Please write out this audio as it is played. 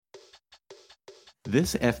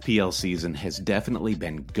This FPL season has definitely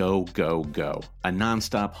been go, go, go. A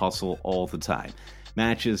nonstop hustle all the time.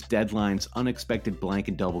 Matches, deadlines, unexpected blank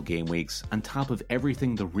and double game weeks, on top of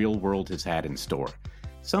everything the real world has had in store.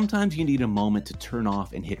 Sometimes you need a moment to turn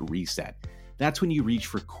off and hit reset. That's when you reach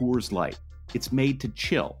for Coors Light. It's made to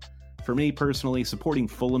chill. For me personally, supporting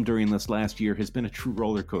Fulham during this last year has been a true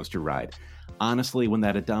roller coaster ride. Honestly, when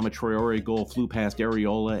that Adama Traore goal flew past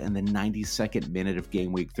Areola in the 92nd minute of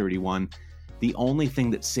game week 31, the only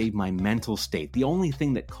thing that saved my mental state, the only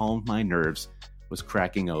thing that calmed my nerves, was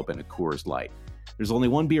cracking open a Coors Light. There's only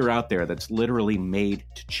one beer out there that's literally made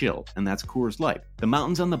to chill, and that's Coors Light. The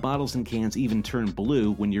mountains on the bottles and cans even turn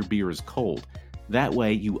blue when your beer is cold. That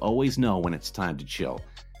way, you always know when it's time to chill.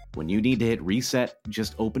 When you need to hit reset,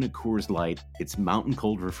 just open a Coors Light. It's mountain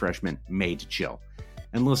cold refreshment made to chill.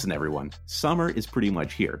 And listen, everyone, summer is pretty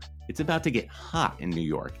much here. It's about to get hot in New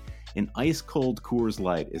York. An ice-cold Coors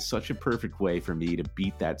Light is such a perfect way for me to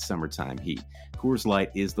beat that summertime heat. Coors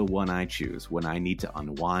Light is the one I choose when I need to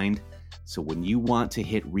unwind. So when you want to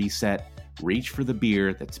hit reset, reach for the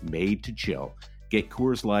beer that's made to chill. Get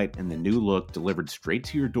Coors Light and the new look delivered straight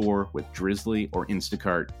to your door with Drizzly or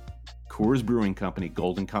Instacart. Coors Brewing Company,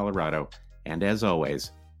 Golden, Colorado. And as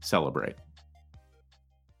always, celebrate.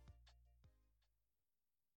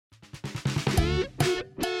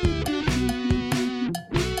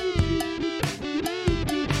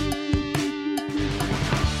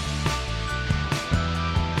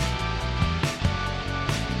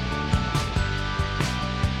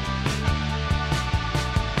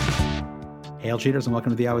 Hail cheaters, and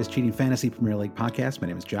welcome to the Always Cheating Fantasy Premier League podcast. My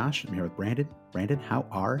name is Josh. I'm here with Brandon. Brandon, how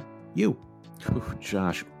are you? Ooh,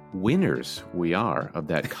 Josh, winners we are of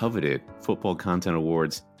that coveted Football Content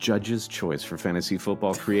Awards Judge's Choice for Fantasy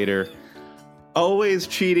Football Creator. Always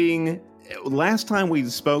cheating. Last time we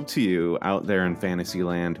spoke to you out there in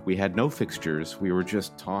Fantasyland, we had no fixtures. We were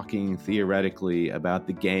just talking theoretically about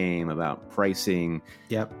the game, about pricing.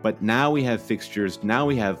 Yep. But now we have fixtures. Now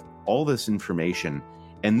we have all this information.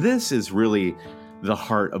 And this is really the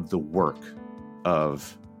heart of the work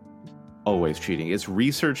of Always Cheating. It's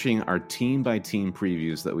researching our team-by-team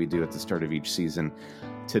previews that we do at the start of each season.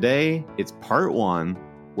 Today, it's part one,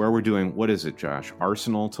 where we're doing, what is it, Josh?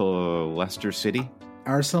 Arsenal to Leicester City?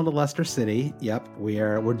 Arsenal to Leicester City. Yep.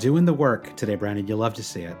 We're doing the work today, Brandon. You'll love to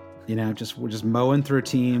see it. You know, we're just mowing through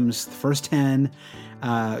teams. The first 10.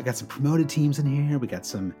 Got some promoted teams in here. We got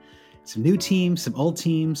some new teams, some old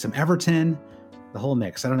teams, some Everton. The whole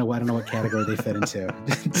mix. I don't know what category they fit into.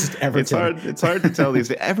 Just Everton. It's hard to tell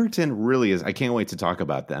these. Everton really is. I can't wait to talk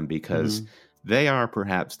about them because they are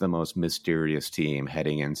perhaps the most mysterious team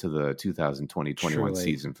heading into the 2020-21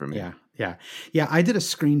 season for me. Yeah. I did a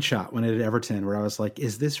screenshot when I did Everton where I was like,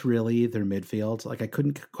 "Is this really their midfield?" Like I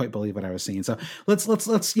couldn't quite believe what I was seeing. So let's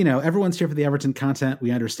everyone's here for the Everton content.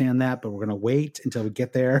 We understand that, but we're gonna wait until we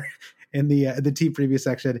get there. In the team preview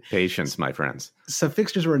section. Patience, my friends. So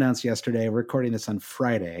fixtures were announced yesterday. We're recording this on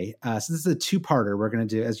Friday. So this is a two-parter. We're going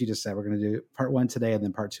to do, as you just said, we're going to do part one today and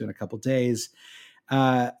then part two in a couple days.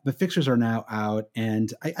 But fixtures are now out.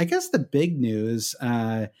 And I guess the big news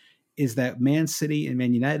is that Man City and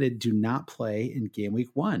Man United do not play in game week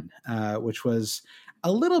 1, which was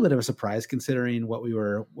a little bit of a surprise considering what we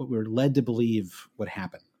were led to believe would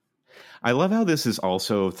happen. I love how this is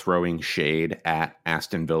also throwing shade at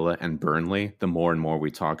Aston Villa and Burnley. The more and more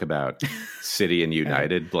we talk about City and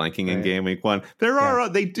United blanking in game week 1,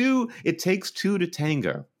 it takes two to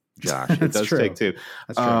tango, Josh. It does take two.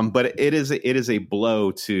 But it is a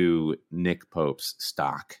blow to Nick Pope's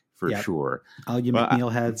stock for sure. All you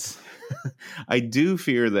McNeil heads. I do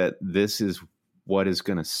fear that this is what is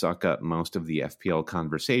going to suck up most of the FPL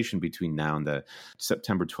conversation between now and the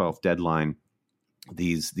September 12th deadline.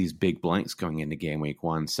 These big blanks going into game week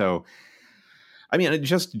 1. So, I mean,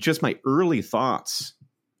 just my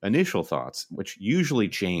initial thoughts, which usually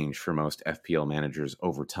change for most FPL managers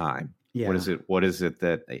over time. Yeah. What is it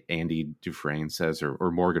that Andy Dufresne says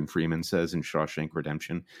or Morgan Freeman says in Shawshank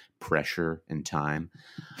Redemption? Pressure and time.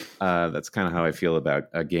 That's kind of how I feel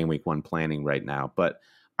about game week 1 planning right now. But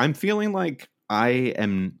I'm feeling like I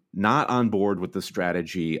am not on board with the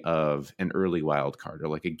strategy of an early wild card or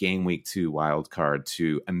like a game week 2 wild card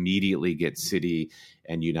to immediately get City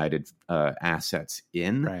and United assets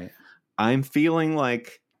in. Right. I'm feeling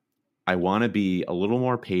like I want to be a little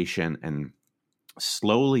more patient and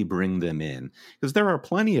slowly bring them in because there are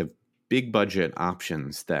plenty of big budget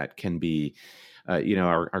options that can be,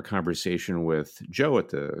 our conversation with Joe at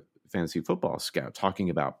the Fantasy Football Scout talking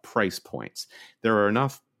about price points. There are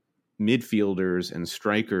enough midfielders and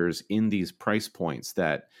strikers in these price points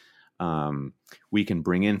that we can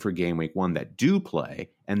bring in for game week 1 that do play,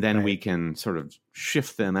 and then we can sort of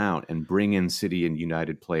shift them out and bring in City and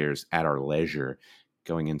United players at our leisure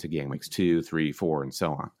going into game weeks 2, 3, 4, and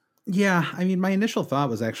so on. Yeah, I mean, my initial thought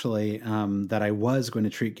was actually that I was going to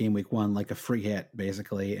treat game week 1 like a free hit,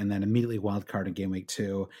 basically, and then immediately wild card in game week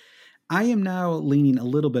 2. I am now leaning a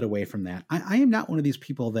little bit away from that. I am not one of these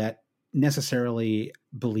people that necessarily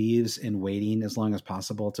believes in waiting as long as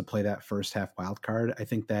possible to play that first half wild card. I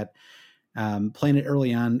think that playing it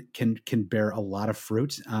early on can bear a lot of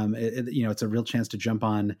fruit. It's a real chance to jump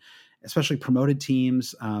on, especially promoted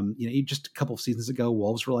teams. Just a couple of seasons ago,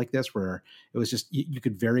 Wolves were like this, where it was just you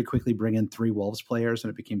could very quickly bring in 3 Wolves players,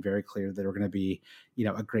 and it became very clear they were going to be,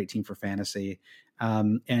 a great team for fantasy.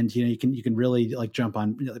 You can really like jump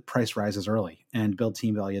on price rises early and build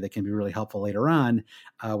team value that can be really helpful later on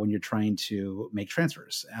when you're trying to make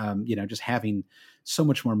transfers. Just having so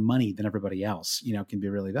much more money than everybody else, can be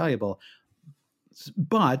really valuable.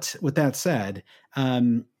 But with that said,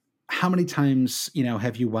 how many times,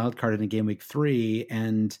 have you wildcarded in game week 3?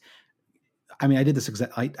 And I mean, I did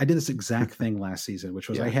this exact thing last season, which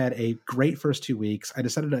was I had a great first 2 weeks. I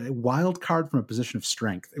decided to wild card from a position of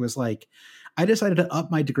strength. It was like, I decided to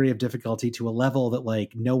up my degree of difficulty to a level that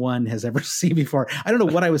like no one has ever seen before. I don't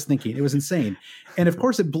know what I was thinking. It was insane. And of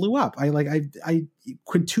course it blew up. I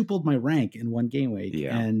quintupled my rank in one game week.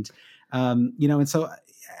 Yeah. And, and so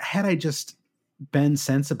had I just been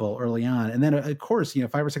sensible early on, and then of course,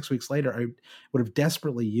 5 or 6 weeks later, I would have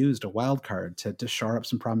desperately used a wild card to shore up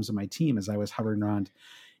some problems in my team as I was hovering around,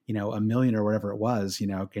 a million or whatever it was,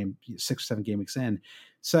 game 6 or 7 game weeks in.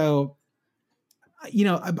 So,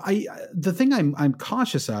 the thing I'm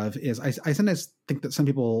cautious of is I sometimes think that some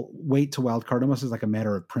people wait to wild card almost as like a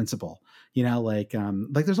matter of principle, like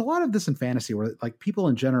there's a lot of this in fantasy where like people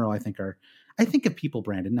in general, I think of people,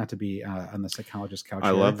 Brandon, not to be on the psychologist couch.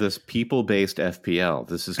 I love this people-based FPL.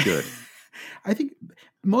 This is good. I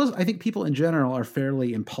think people in general are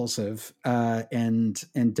fairly impulsive and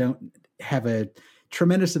don't have a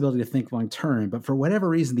tremendous ability to think long term, but for whatever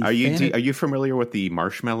reason, are you familiar with the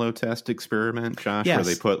marshmallow test experiment, Josh? Yes.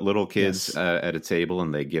 Where they put little kids at a table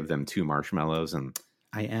and they give them 2 marshmallows and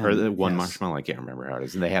one marshmallow. I can't remember how it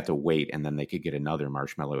is, and they have to wait, and then they could get another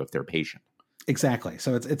marshmallow if they're patient. Exactly.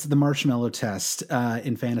 So it's the marshmallow test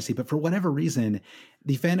in fantasy, but for whatever reason,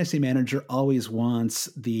 the fantasy manager always wants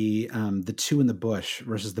the 2 in the bush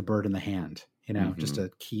versus the bird in the hand. Just to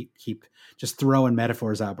keep just throwing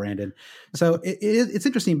metaphors out, Brandon. So it's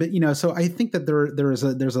interesting, but so I think that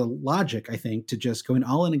there's a logic, I think, to just going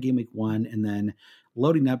all in game week 1 and then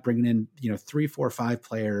loading up, bringing in 3, 4, 5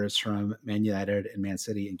 players from Man United and Man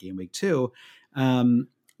City in game week 2.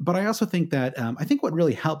 But I also think that I think what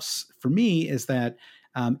really helps for me is that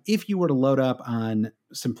if you were to load up on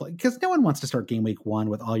some play, because no one wants to start game week 1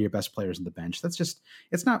 with all your best players on the bench.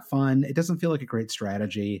 It's not fun. It doesn't feel like a great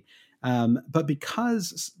strategy. But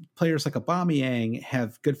because players like Aubameyang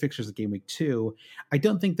have good fixtures in game week 2, I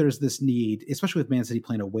don't think there's this need, especially with Man City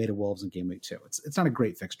playing away to Wolves in game week 2. It's not a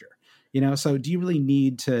great fixture, So do you really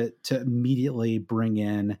need to immediately bring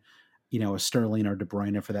in, a Sterling or De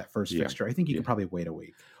Bruyne for that first fixture? I think you could probably wait a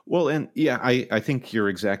week. Well, and I think you're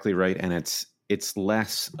exactly right, and it's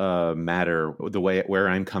less a matter the way where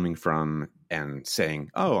I'm coming from and saying,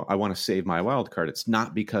 oh, I want to save my wild card. It's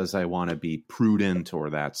not because I want to be prudent or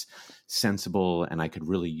that's sensible and I could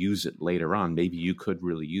really use it later on. Maybe you could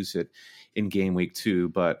really use it in game week 2.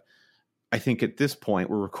 But I think at this point,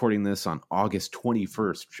 we're recording this on August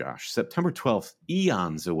 21st, Josh. September 12th,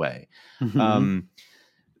 eons away. Mm-hmm.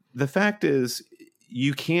 The fact is,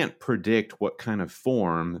 you can't predict what kind of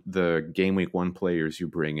form the game week 1 players you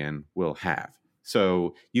bring in will have.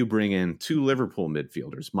 So you bring in 2 Liverpool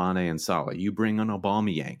midfielders, Mane and Salah. You bring in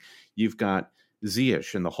Aubameyang. You've got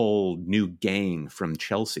Ziyech and the whole new gang from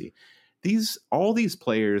Chelsea. All these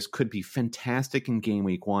players could be fantastic in game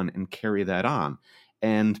week 1 and carry that on.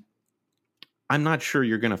 And I'm not sure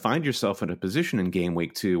you're going to find yourself in a position in game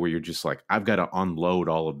week 2 where you're just like, I've got to unload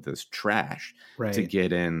all of this trash to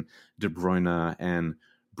get in De Bruyne and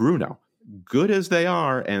Bruno. Good as they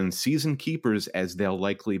are and season keepers as they'll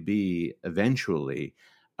likely be eventually,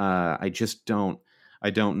 I don't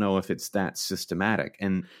know if it's that systematic.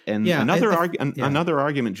 And another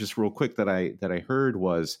argument, just real quick, that I heard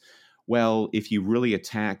was, well, if you really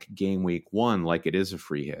attack game week 1 like it is a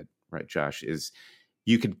free hit, right, Josh, is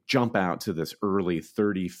you could jump out to this early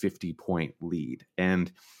 30, 50 point lead.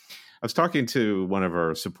 And I was talking to one of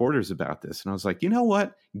our supporters about this, and I was like, you know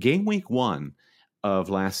what? Game week 1 of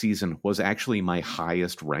last season was actually my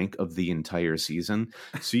highest rank of the entire season.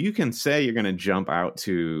 So you can say you're going to jump out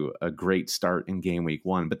to a great start in game week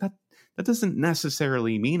 1, but that doesn't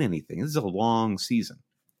necessarily mean anything. This is a long season.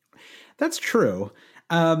 That's true.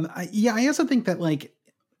 I also think that like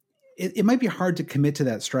it might be hard to commit to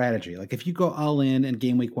that strategy. Like if you go all in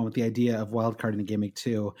game week 1 with the idea of wildcarding in game week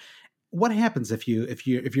 2, what happens if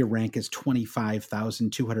your rank is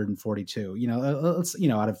 25,242? Let's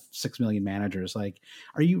out of 6 million managers, like,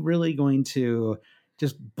 are you really going to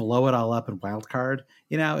just blow it all up in wildcard?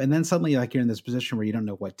 And then suddenly like you're in this position where you don't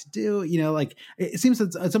know what to do. Like it seems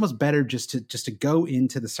it's almost better just to go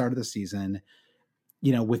into the start of the season,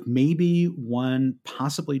 with maybe 1,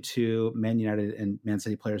 possibly 2 Man United and Man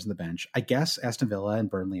City players on the bench. I guess Aston Villa and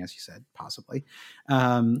Burnley, as you said, possibly,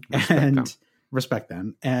 respect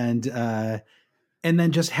them. And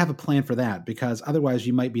then just have a plan for that, because otherwise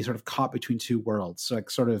you might be sort of caught between two worlds. So like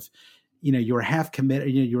sort of, you were half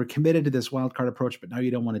committed, you were committed to this wildcard approach, but now you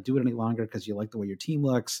don't want to do it any longer because you like the way your team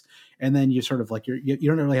looks. And then you sort of like, you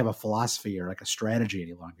don't really have a philosophy or like a strategy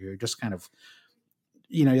any longer. You're just kind of,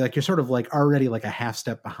 you're sort of like already like a half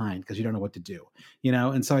step behind because you don't know what to do,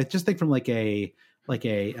 And so I just think from like a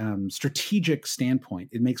strategic standpoint,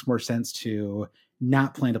 it makes more sense to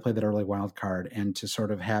not plan to play that early wild card and to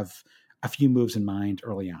sort of have a few moves in mind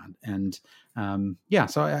early on. And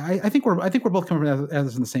so I think we're both coming from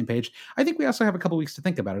this on the same page. I think we also have a couple of weeks to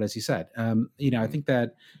think about it, as you said. I think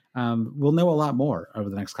that we'll know a lot more over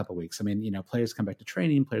the next couple of weeks. I mean, players come back to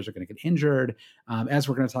training, players are going to get injured. As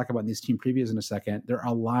we're going to talk about in these team previews in a second, there are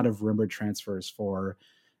a lot of rumored transfers for.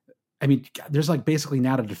 I mean, there's like basically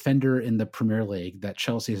not a defender in the Premier League that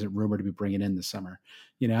Chelsea isn't rumored to be bringing in this summer,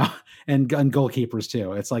 and goalkeepers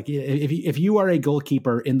too. It's like if you are a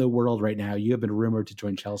goalkeeper in the world right now, you have been rumored to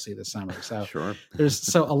join Chelsea this summer. So sure.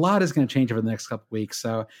 So a lot is going to change over the next couple of weeks.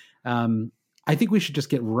 So I think we should just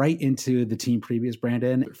get right into the team previews,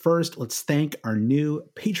 Brandon. First, let's thank our new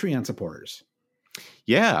Patreon supporters.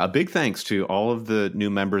 Yeah, a big thanks to all of the new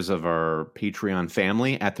members of our Patreon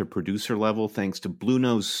family at the producer level. Thanks to Blue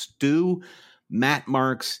Nose Stew, Matt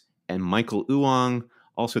Marks, and Michael Uong.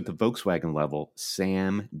 Also at the Volkswagen level,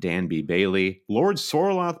 Sam Danby Bailey. Lord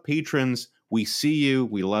Sorloth patrons, we see you,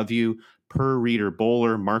 we love you. Per Reader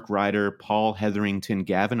Bowler, Mark Ryder, Paul Hetherington,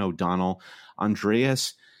 Gavin O'Donnell,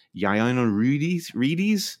 Andreas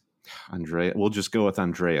Reedies. Andrea, we'll just go with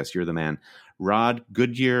Andreas. You're the man. Rod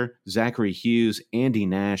Goodyear, Zachary Hughes, Andy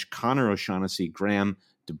Nash, Connor O'Shaughnessy, Graham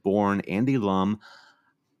DeBorn, Andy Lum,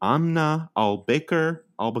 Amna Albakar,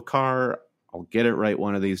 I'll get it right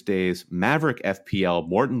one of these days, Maverick FPL,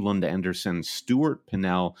 Morton Lund Anderson, Stuart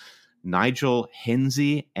Pinnell, Nigel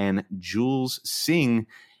Henze, and Jules Singh.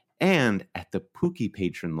 And at the Pookie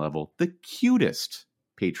patron level, the cutest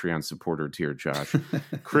Patreon supporter tier, Josh,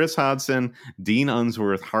 Chris Hodson, Dean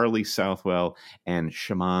Unsworth, Harley Southwell, and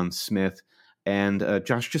Shaman Smith. And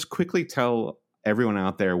Josh, just quickly tell everyone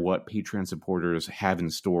out there what Patreon supporters have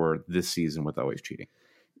in store this season with Always Cheating.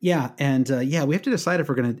 Yeah, and we have to decide if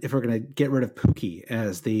we're gonna get rid of Pookie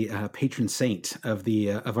as the patron saint of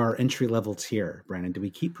our entry level tier. Brandon, do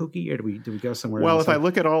we keep Pookie or do we go somewhere else? Well, if I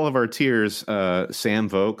look at all of our tiers, Sam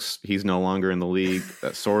Vokes, he's no longer in the league.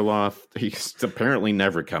 Sorloth, he's apparently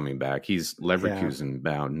never coming back. He's Leverkusen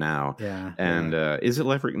bound now. Yeah, and is it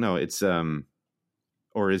Leverkusen? No, it's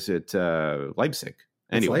or is it Leipzig?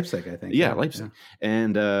 Anyway, it's Leipzig, I think. Yeah, Leipzig.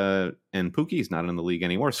 Yeah. And Pookie's not in the league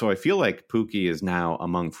anymore. So I feel like Pookie is now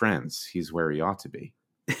among friends. He's where he ought to be.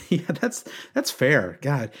 Yeah, that's fair.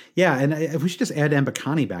 God. Yeah, and we should just add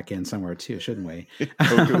Mbakani back in somewhere too, shouldn't we?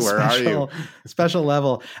 Where are you? Special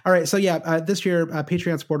level. All right. So this year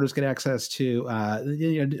Patreon supporters get access to,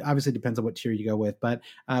 obviously depends on what tier you go with, but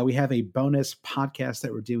we have a bonus podcast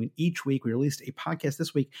that we're doing each week. We released a podcast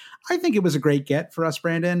this week. I think it was a great get for us,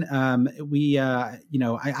 Brandon. I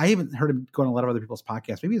haven't heard him go on a lot of other people's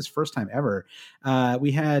podcasts. Maybe his first time ever.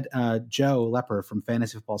 We had Joe Lepper from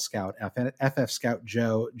Fantasy Football Scout, FF Scout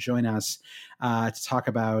Joe, join us to talk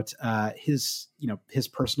about his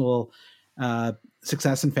personal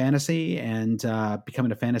success in fantasy and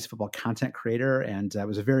becoming a fantasy football content creator. And it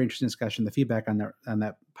was a very interesting discussion. The feedback on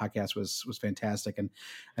that podcast was fantastic. And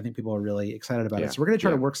I think people are really excited about it. So we're going to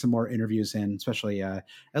try to work some more interviews in, especially at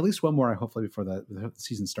least one more, hopefully before the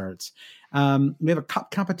season starts. We have a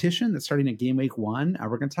cup competition that's starting at game week 1.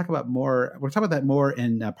 We're going to talk about that more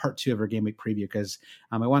in part 2 of our game week preview, because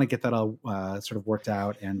I want to get that all sort of worked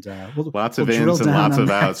out. And lots of ins and lots of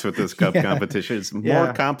outs with this cup competition. It's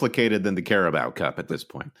more complicated than the Carabao Cup at this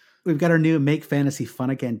point. We've got our new Make Fantasy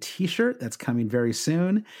Fun Again t-shirt that's coming very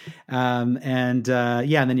soon. And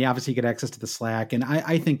then you obviously get access to the Slack. And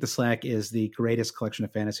I think the Slack is the greatest collection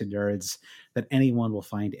of fantasy nerds that anyone will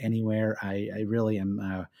find anywhere. I really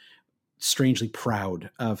am strangely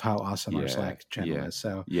proud of how awesome our Slack channel is.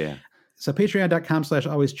 So So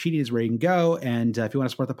patreon.com/alwayscheating is where you can go. And if you want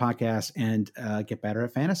to support the podcast and get better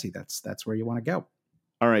at fantasy, that's where you want to go.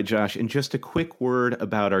 All right, Josh, and just a quick word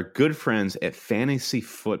about our good friends at Fantasy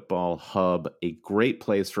Football Hub, a great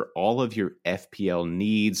place for all of your FPL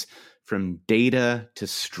needs, from data to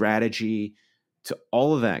strategy to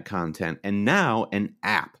all of that content, and now an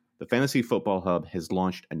app. The Fantasy Football Hub has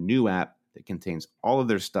launched a new app that contains all of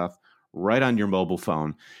their stuff right on your mobile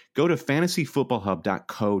phone. Go to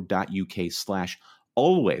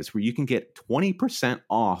fantasyfootballhub.co.uk/always, where you can get 20%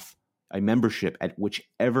 off a membership at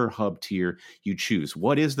whichever hub tier you choose.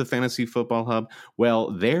 What is the Fantasy Football Hub?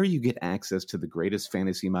 Well, there you get access to the greatest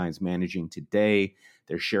fantasy minds managing today.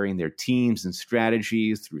 They're sharing their teams and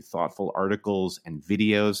strategies through thoughtful articles and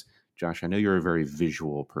videos. Josh, I know you're a very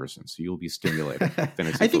visual person, so you'll be stimulated. I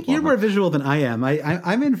think you're more visual than I am.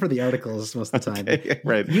 I'm in for the articles most of the time. Okay,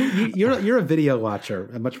 right. You're a video watcher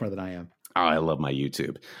much more than I am. Oh, I love my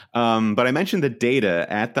YouTube. But I mentioned the data.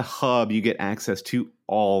 At the Hub, you get access to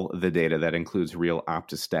all the data. That includes real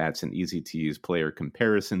Opta stats and easy-to-use player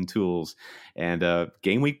comparison tools and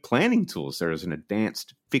game week planning tools. There's an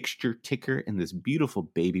advanced fixture ticker in this beautiful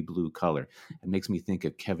baby blue color. It makes me think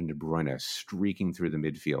of Kevin De Bruyne streaking through the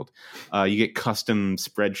midfield. You get custom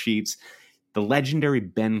spreadsheets. The legendary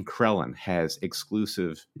Ben Krellen has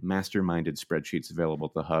exclusive masterminded spreadsheets available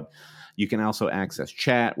at the Hub. You can also access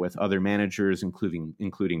chat with other managers,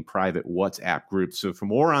 including private WhatsApp groups. So for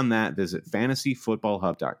more on that, visit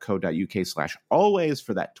fantasyfootballhub.co.uk/always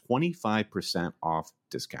for that 25% off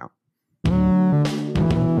discount.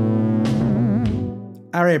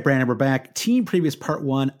 All right, Brandon, we're back. Team Previews Part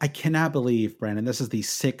 1. I cannot believe, Brandon, this is the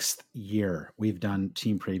 6th year we've done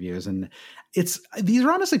team previews. And these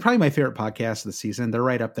are honestly probably my favorite podcasts of the season. They're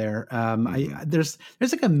right up there. There's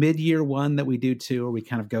like a mid-year one that we do too, where we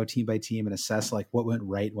kind of go team by team and assess like what went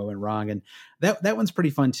right, what went wrong. And that one's pretty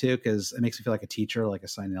fun too, because it makes me feel like a teacher, like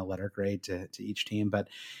assigning a letter grade to each team. But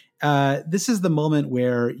this is the moment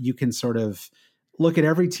where you can sort of look at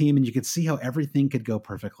every team and you could see how everything could go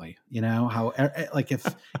perfectly. You know, how like if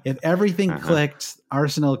everything clicked,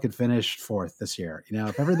 Arsenal could finish 4th this year. You know,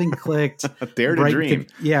 if everything clicked, dare to dream.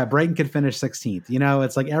 Brighton could finish 16th. You know,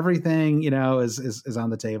 it's like everything, you know, is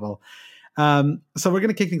on the table. So we're going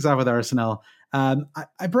to kick things off with Arsenal.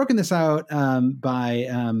 I've broken this out by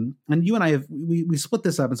and you and I we split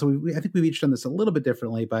this up, and so I think we've each done this a little bit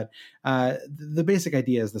differently, but the basic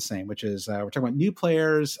idea is the same, which is we're talking about new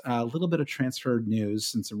players, a little bit of transfer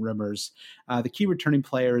news and some rumors, the key returning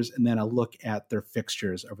players, and then a look at their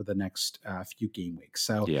fixtures over the next few game weeks.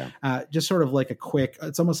 So just sort of like a quick,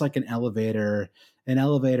 it's almost like an elevator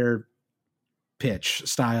pitch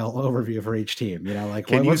style overview for each team. You know, like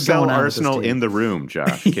can you sell Arsenal in the room,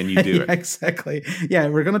 Josh? Can you do it? Exactly. Yeah,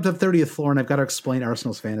 we're going up to the 30th floor, and I've got to explain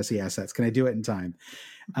Arsenal's fantasy assets. Can I do it in time?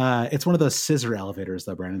 It's one of those scissor elevators,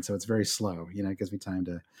 though, Brandon. So it's very slow. You know, it gives me time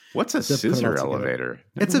to. What's a scissor elevator?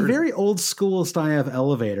 It's a very old school style of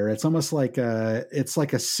elevator. It's almost like a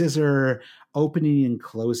scissor opening and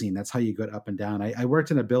closing. That's how you go up and down. I worked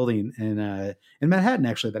in a building in Manhattan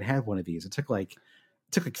actually that had one of these. It took like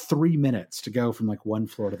 3 minutes to go from like one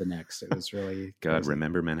floor to the next. It was really God, crazy.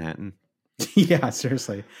 Remember Manhattan? Yeah,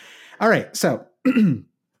 seriously. All right, so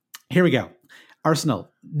here we go.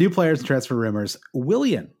 Arsenal, new players and transfer rumors.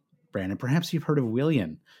 Willian, Brandon, perhaps you've heard of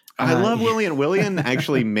Willian. I love Willian. Willian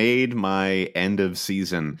actually made my end of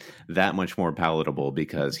season that much more palatable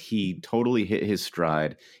because he totally hit his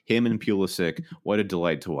stride. Him and Pulisic, what a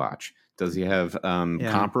delight to watch. Does he have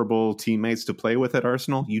comparable teammates to play with at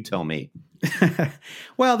Arsenal? You tell me.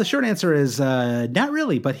 Well, the short answer is not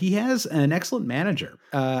really, but he has an excellent manager.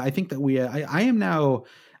 I think that I am now,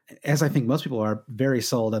 as I think most people are, very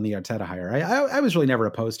sold on the Arteta hire. I was really never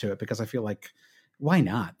opposed to it because I feel like, why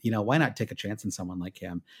not? You know, why not take a chance on someone like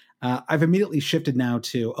him? I've immediately shifted now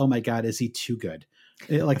to, oh my God, is he too good?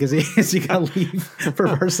 Like, is he going to leave for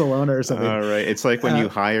Barcelona or something? All right. It's like when you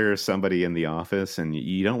hire somebody in the office and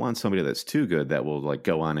you don't want somebody that's too good that will like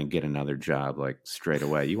go on and get another job like straight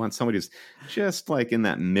away. You want somebody who's just like in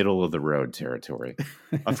that middle of the road territory.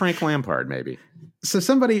 A Frank Lampard, maybe. So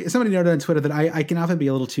somebody noted on Twitter that I can often be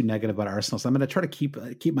a little too negative about Arsenal. So I'm going to try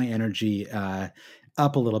to keep my energy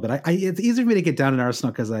up a little bit. It's easy for me to get down in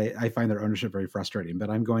Arsenal because I find their ownership very frustrating, but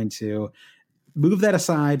I'm going to move that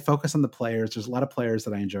aside, focus on the players. There's a lot of players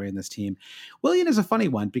that I enjoy in this team. Willian is a funny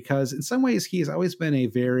one because in some ways he has always been a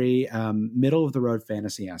very middle of the road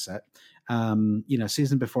fantasy asset.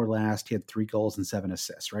 Season before last, he had 3 goals and 7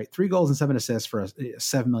 assists, right? 3 goals and 7 assists for a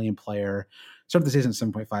 7 million player. Started the season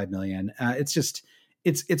at 7.5 million.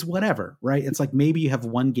 It's whatever, right? It's like maybe you have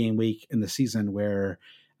one game week in the season where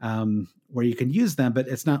where you can use them, but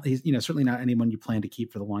it's not, he's, certainly not anyone you plan to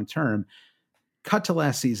keep for the long term. Cut to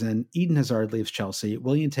last season, Eden Hazard leaves Chelsea.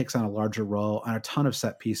 Willian takes on a larger role on a ton of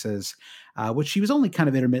set pieces, which he was only kind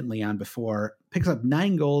of intermittently on before. Picks up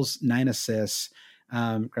 9 goals, 9 assists,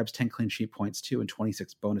 grabs 10 clean sheet points too, and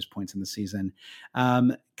 26 bonus points in the season.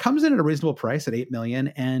 Comes in at a reasonable price at $8 million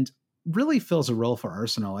and really fills a role for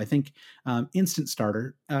Arsenal. I think instant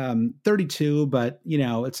starter, 32, but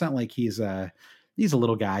it's not like he's a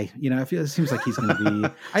little guy. It seems like he's going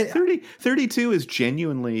to be 32 is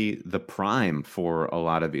genuinely the prime for a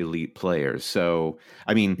lot of elite players. So,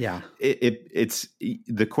 I mean, yeah, it's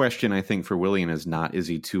the question I think for Willian is not, is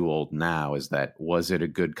he too old now? Is that, was it a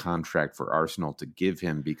good contract for Arsenal to give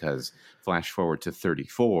him? Because flash forward to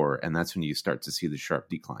 34, and that's when you start to see the sharp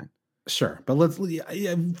decline. Sure, but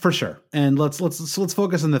for sure, and let's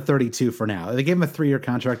focus on the 32 for now. They gave him a 3-year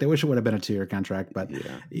contract. I wish it would have been a 2-year contract, but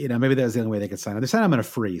maybe that was the only way they could sign him. They signed him on a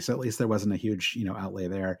free, so at least there wasn't a huge outlay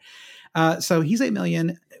there. So he's $8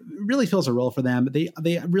 million. Really fills a role for them. They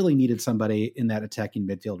really needed somebody in that attacking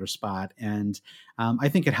midfielder spot, and I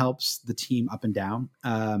think it helps the team up and down.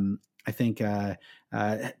 I think it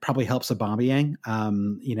probably helps Aubameyang.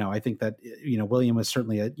 I think that William was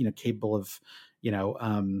certainly capable of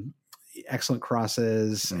excellent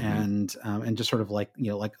crosses and just sort of like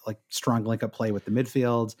strong link up play with the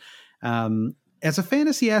midfield. As a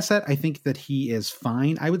fantasy asset, I think that he is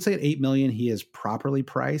fine. I would say at $8 million, he is properly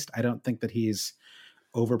priced. I don't think that he's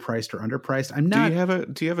overpriced or underpriced. I'm not.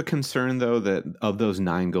 Do you have a concern though that of those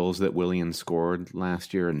 9 goals that Willian scored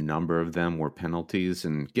last year, a number of them were penalties,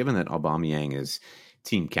 and given that Aubameyang is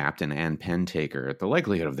team captain and pen taker, the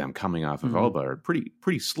likelihood of them coming off of Alba are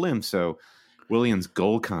pretty slim. So Willian's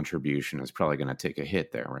goal contribution is probably going to take a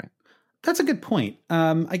hit there, right? That's a good point.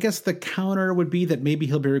 I guess the counter would be that maybe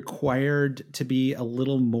he'll be required to be a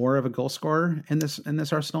little more of a goal scorer in this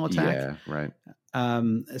Arsenal attack. Yeah, right.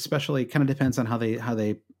 Especially, kind of depends on how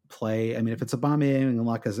they play. I mean, if it's Aubameyang and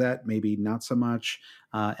Lacazette, maybe not so much.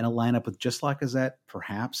 In a lineup with just Lacazette,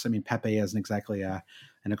 perhaps. I mean, Pepe isn't exactly an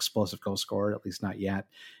explosive goal scorer, at least not yet.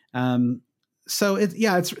 So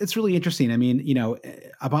it's really interesting. I mean,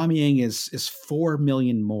 Aubameyang is $4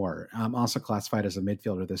 million more, also classified as a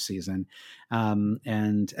midfielder this season. We'll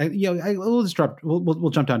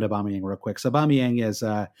jump down to Aubameyang real quick. So Aubameyang is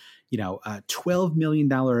a $12 million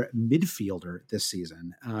midfielder this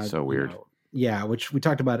season. So weird. Which we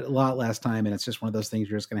talked about a lot last time, and it's just one of those things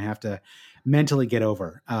you're just going to have to mentally get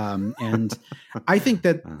over. And I think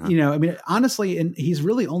that, honestly, and he's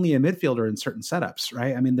really only a midfielder in certain setups,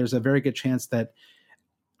 right? I mean, there's a very good chance that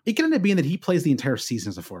it can end up being that he plays the entire season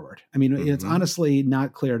as a forward. I mean, it's honestly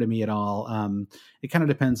not clear to me at all. It kind of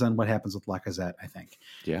depends on what happens with Lacazette, I think.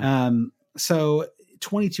 Yeah. So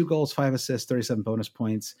 22 goals, 5 assists, 37 bonus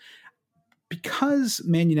points. Because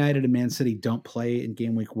Man United and Man City don't play in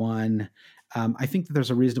game week 1, I think that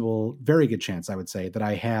there's a very good chance, I would say, that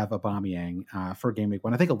I have Aubameyang for game week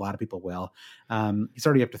 1. I think a lot of people will. He's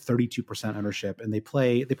already up to 32% ownership, and they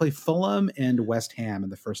play Fulham and West Ham in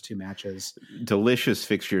the first 2 matches. Delicious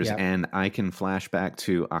fixtures, and I can flash back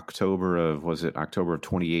to October of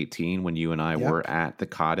 2018 when you and I were at the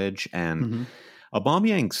Cottage, and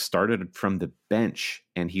Aubameyang started from the bench,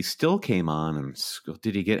 and he still came on. And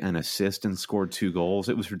did he get an assist and scored 2 goals?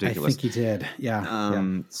 It was ridiculous. I think he did. Yeah.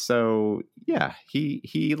 So yeah,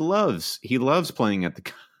 he loves playing at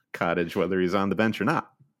the Cottage, whether he's on the bench or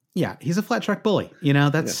not. Yeah, he's a flat track bully.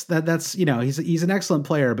 That's he's an excellent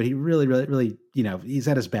player, but he really, really, really, he's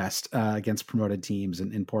at his best against promoted teams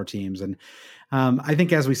and poor teams. And I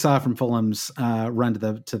think, as we saw from Fulham's run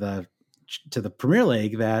to the Premier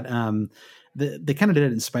League, that they kind of did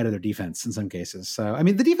it in spite of their defense in some cases. So, I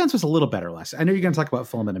mean, the defense was a little better last. I know you're going to talk about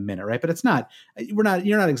Fulham in a minute, right? But it's not. You're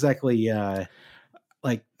not exactly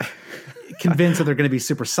convinced that they're going to be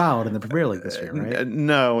super solid in the Premier League this year, right?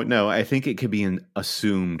 No. I think it could be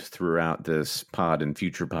assumed throughout this pod and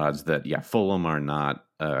future pods that Fulham are not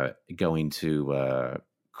going to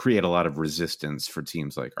create a lot of resistance for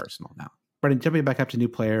teams like Arsenal now. But jumping back up to new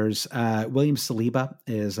players, William Saliba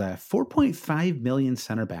is a $4.5 million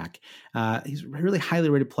center back. He's a really highly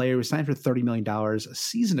rated player. He was signed for $30 million a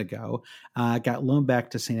season ago. Got loaned back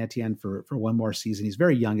to Saint Etienne for 1 more season. He's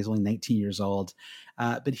very young. He's only 19 years old.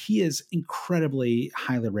 But he is incredibly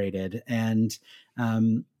highly rated. And,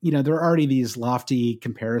 there are already these lofty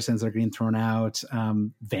comparisons that are getting thrown out,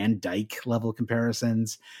 Van Dijk level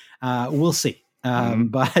comparisons. We'll see.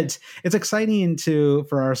 But it's exciting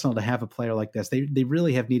for Arsenal to have a player like this. They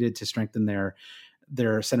really have needed to strengthen their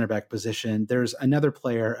center back position. There's another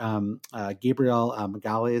player, Gabriel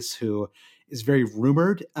Magalhaes, who is very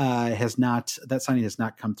rumored. That signing has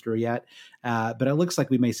not come through yet, but it looks like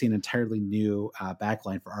we may see an entirely new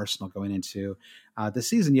backline for Arsenal going into the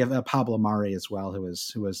season. You have Pablo Mari as well, who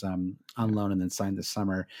was on loan and then signed this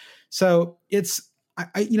summer. So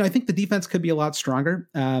I think the defense could be a lot stronger.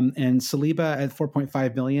 And Saliba at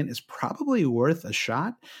 4.5 million is probably worth a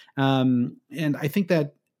shot. And I think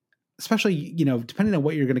that, especially, depending on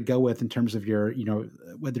what you're going to go with in terms of your,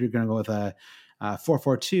 whether you're going to go with a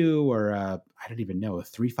 4-4-2 or I don't even know, a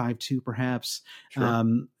 3-5-2 perhaps. Sure.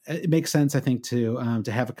 It makes sense, I think, to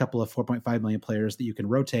have a couple of 4.5 million players that you can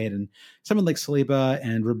rotate, and someone like Saliba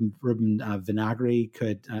and Ruben Vinagre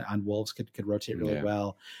could on Wolves could rotate really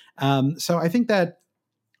well. So I think that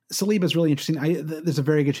Saliba is really interesting. There's a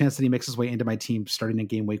very good chance that he makes his way into my team starting in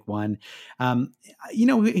game week 1.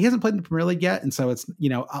 He hasn't played in the Premier League yet, and so it's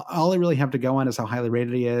all I really have to go on is how highly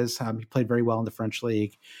rated he is. He played very well in the French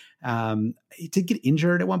league. He did get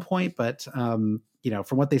injured at one point, but from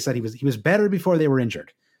what they said, he was better before they were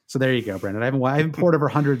injured. So there you go, Brendan. I haven't poured over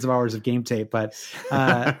hundreds of hours of game tape, but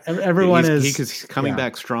everyone he's coming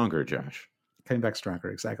back stronger, Josh. Coming back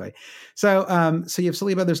stronger, exactly. So you have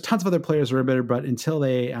Saliba. There's tons of other players who are better, but until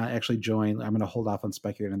they actually join, I'm going to hold off on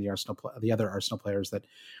speculating on the other Arsenal players that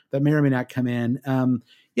may or may not come in.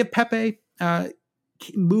 You have Pepe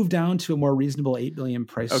move down to a more reasonable 8 million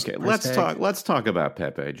price. Okay, let's talk about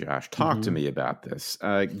Pepe, Josh. Talk to me about this.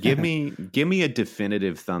 Give me a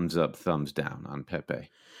definitive thumbs up, thumbs down on Pepe.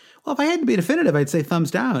 Well, if I had to be definitive, I'd say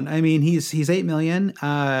thumbs down. I mean, he's 8 million,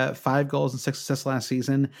 5 goals and 6 assists last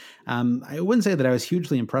season. I wouldn't say that I was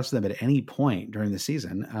hugely impressed with him at any point during the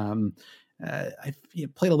season. I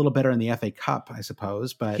played a little better in the FA Cup, I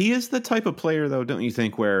suppose, but he is the type of player, though, don't you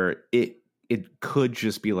think, where it could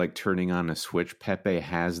just be like turning on a switch. Pepe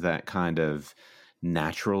has that kind of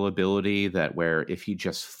natural ability that where if he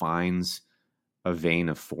just finds a vein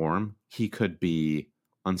of form, he could be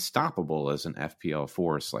unstoppable as an FPL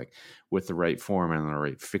force, like with the right form and the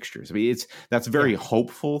right fixtures. I mean, that's very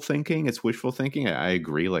hopeful thinking. It's wishful thinking. I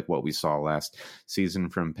agree. Like what we saw last season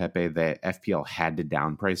from Pepe, that FPL had to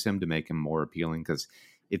downprice him to make him more appealing because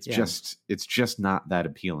it's just not that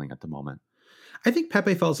appealing at the moment. I think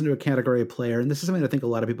Pepe falls into a category of player, and this is something I think a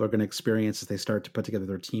lot of people are going to experience as they start to put together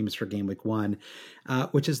their teams for game week 1,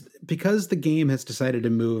 which is because the game has decided to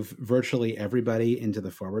move virtually everybody into the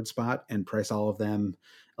forward spot and price all of them.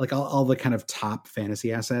 Like all the kind of top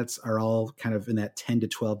fantasy assets are all kind of in that 10 to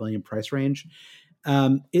 12 million price range.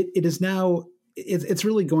 It is now, it's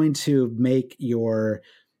really going to make your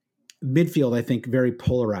midfield, I think, very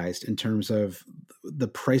polarized in terms of the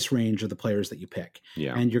price range of the players that you pick.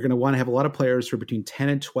 Yeah. And you're going to want to have a lot of players who are between 10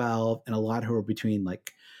 and 12 and a lot who are between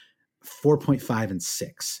like 4.5 and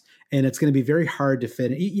 6. And it's going to be very hard to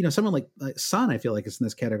fit. Someone like Son, I feel like is in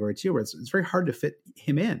this category too, where it's very hard to fit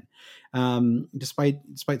him in, despite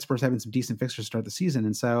Spurs having some decent fixtures to start the season.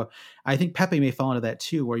 And so I think Pepe may fall into that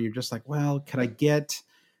too, where you're just like, well, could I get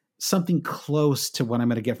something close to what I'm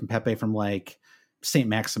going to get from Pepe from like St.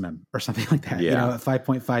 Maximum or something like that, at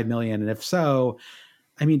 5.5 million. And if so,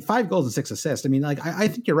 I mean, 5 goals and 6 assists. I mean, like, I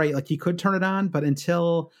think you're right. Like he could turn it on, but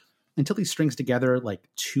until he strings together like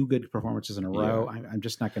 2 good performances in a row, I'm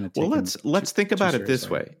just not going to take Well, let's think about it this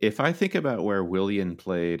way. If I think about where Willian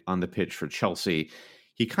played on the pitch for Chelsea,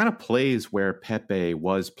 he kind of plays where Pepe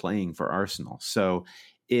was playing for Arsenal. So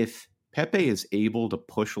if Pepe is able to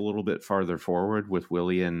push a little bit farther forward with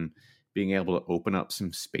Willian being able to open up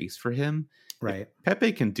some space for him, right?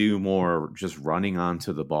 Pepe can do more just running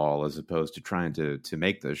onto the ball as opposed to trying to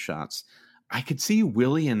make those shots. I could see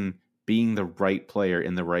Willian being the right player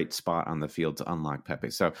in the right spot on the field to unlock Pepe.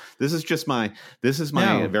 So this is my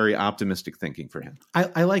very optimistic thinking for him.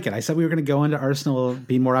 I like it. I said we were going to go into Arsenal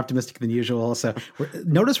being more optimistic than usual. So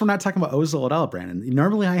notice we're not talking about Ozil at all, Brandon.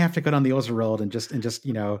 Normally I have to go down the Ozil road and just is this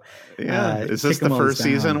the first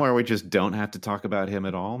season where we just don't have to talk about him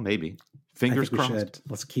at all? Maybe. Fingers crossed.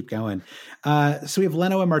 Let's keep going. So we have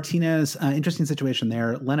Leno and Martinez. Interesting situation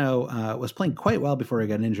there. Leno was playing quite well before he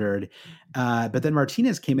got injured, but then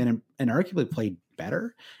Martinez came in and arguably played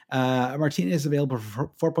better. Martinez is available for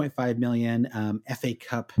 4.5 million. FA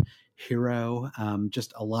Cup hero.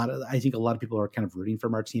 I think a lot of people are kind of rooting for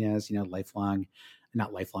Martinez. Not lifelong,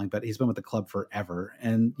 but he's been with the club forever,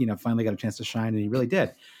 and finally got a chance to shine, and he really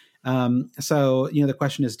did. So the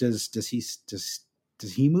question is,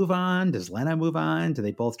 does he move on? Does Leno move on? Do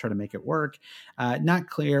they both try to make it work? Not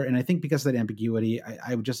clear. And I think because of that ambiguity,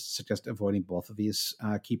 I would just suggest avoiding both of these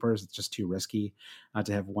keepers. It's just too risky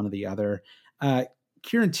to have one or the other.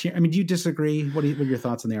 Kieran, do you disagree? What are your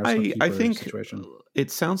thoughts on the Arsenal keeper situation? It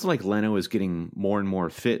sounds like Leno is getting more and more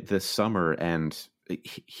fit this summer, and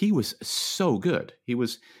he was so good. He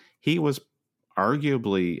was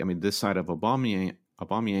arguably, I mean, this side of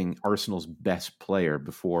Aubameyang, Arsenal's best player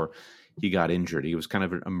before he got injured. He was kind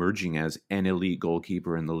of emerging as an elite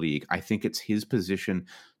goalkeeper in the league. I think it's his position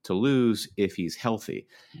to lose if he's healthy.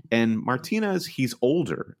 And Martinez, he's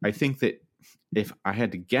older. I think that if I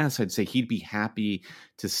had to guess, I'd say he'd be happy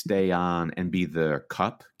to stay on and be the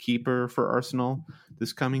cup keeper for Arsenal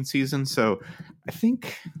this coming season. So I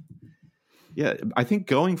think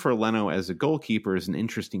going for Leno as a goalkeeper is an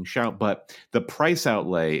interesting shout, but the price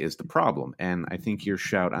outlay is the problem. And I think your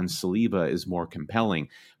shout on Saliba is more compelling.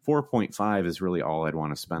 4.5 is really all I'd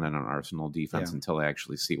want to spend on an Arsenal defense until I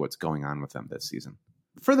actually see what's going on with them this season.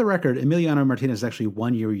 For the record, Emiliano Martinez is actually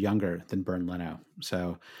 1 year younger than Bernd Leno.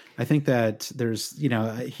 So I think that there's,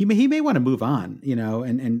 he may want to move on,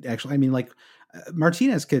 and actually, I mean, like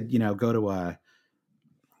Martinez could, go to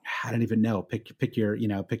I don't even know, pick your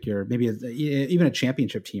maybe even a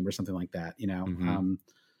championship team or something like that, do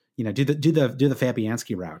the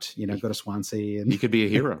Fabianski route, go to Swansea, and he could be a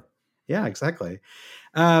hero. Yeah, exactly.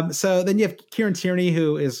 So then you have Kieran Tierney,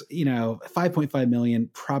 who is, 5.5 million,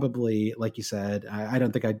 probably, like you said. I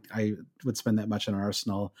don't think I would spend that much on an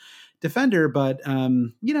Arsenal defender, but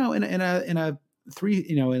in a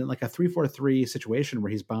 3-4-3 situation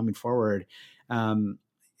where he's bombing forward,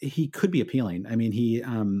 he could be appealing. I mean, he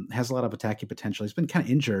has a lot of attacking potential. He's been kind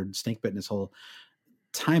of injured, snake bitten his whole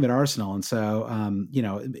time at Arsenal, and so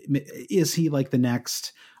is he like the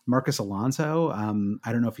next Marcus Alonso?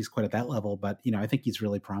 I don't know if he's quite at that level, but I think he's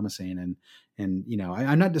really promising, and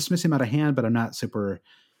I'm not dismissing him out of hand, but I'm not super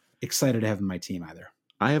excited to have him in my team either.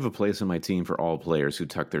 I have a place in my team for all players who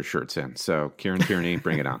tuck their shirts in. So Kieran Tierney,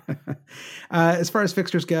 bring it on. As far as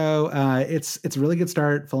fixtures go, it's a really good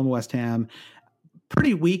start. Fulham, West Ham.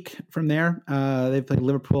 Pretty weak from there. They've played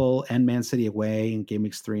Liverpool and Man City away in game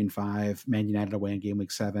weeks 3 and 5, Man United away in game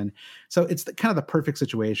week 7. So it's kind of the perfect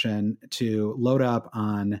situation to load up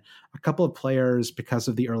on a couple of players because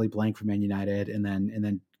of the early blank from Man United, and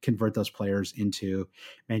then convert those players into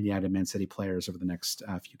Man United, Man City players over the next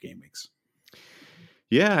few game weeks.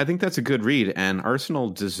 Yeah, I think that's a good read. And Arsenal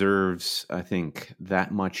deserves, I think,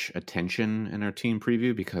 that much attention in our team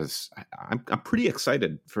preview because I'm pretty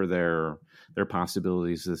excited for their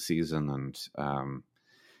possibilities this season. And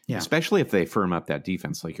especially if they firm up that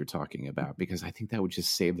defense like you're talking about, because I think that would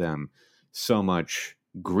just save them so much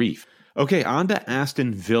grief. Okay, on to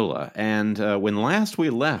Aston Villa. And when last we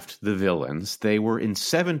left the Villains, they were in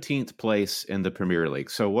 17th place in the Premier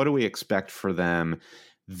League. So what do we expect for them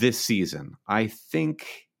this season? I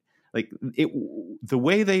think the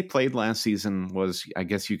way they played last season was, I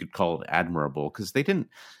guess you could call it admirable, because they didn't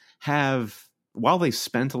have, while they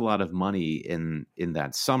spent a lot of money in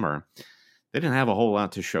that summer, they didn't have a whole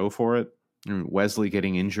lot to show for it. Wesley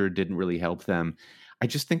getting injured didn't really help them. I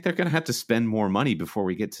just think they're going to have to spend more money before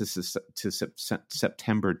we get to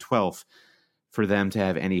September 12th for them to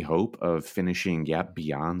have any hope of finishing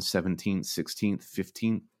beyond 17th, 16th,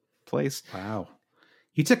 15th place. Wow.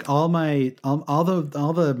 You took all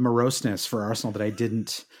the moroseness for Arsenal that I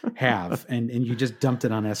didn't have, and you just dumped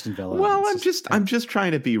it on Aston Villa. Well, I'm just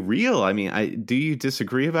trying to be real. I mean, do you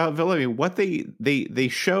disagree about Villa? I mean, what they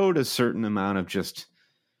showed a certain amount of just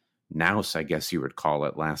nous, I guess you would call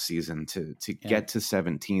it, last season to get to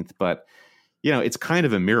 17th, but it's kind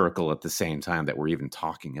of a miracle at the same time that we're even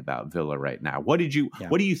talking about Villa right now. What do you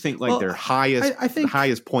think their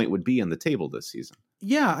highest point would be in the table this season?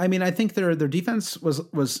 Yeah, I mean, I think their defense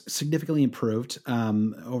was significantly improved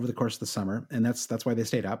over the course of the summer, and that's why they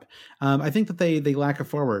stayed up. I think that they lack a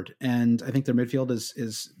forward, and I think their midfield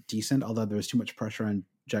is decent, although there's too much pressure on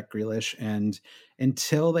Jack Grealish. And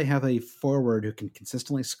until they have a forward who can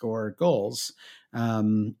consistently score goals,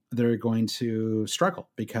 they're going to struggle,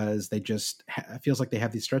 because they just it feels like they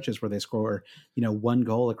have these stretches where they score one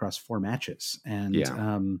goal across 4 matches, and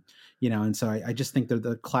and so I just think they're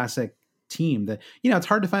the classic team that it's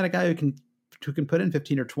hard to find a guy who can put in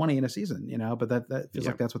 15 or 20 in a season, but that feels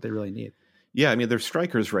like that's what they really need. Yeah, I mean, their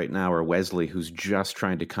strikers right now are Wesley, who's just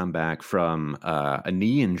trying to come back from a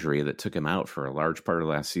knee injury that took him out for a large part of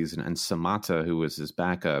last season, and Samata, who was his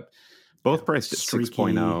backup, both priced at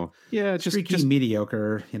 6.0. Yeah, just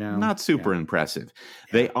mediocre, not super impressive.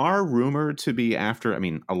 Yeah. They are rumored to be after, I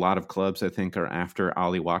mean, a lot of clubs, I think, are after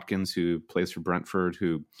Ollie Watkins, who plays for Brentford,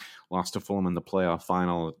 who lost to Fulham in the playoff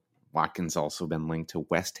final. Watkins also been linked to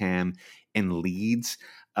West Ham and Leeds.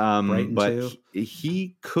 But too.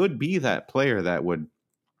 He could be that player that would,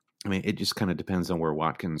 I mean, it just kind of depends on where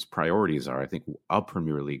Watkins' priorities are. I think a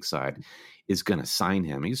Premier League side is going to sign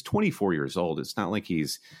him. He's 24 years old. It's not like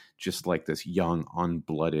he's just like this young,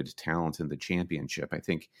 unblooded talent in the Championship. I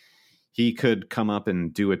think he could come up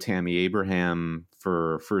and do a Tammy Abraham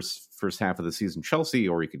for first half of the season Chelsea,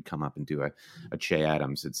 or he could come up and do a Che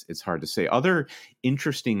Adams. It's hard to say. Other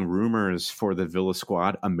interesting rumors for the Villa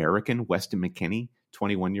squad: American Weston McKennie,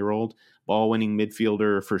 21-year-old ball-winning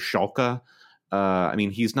midfielder for Schalke. I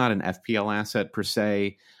mean, he's not an FPL asset per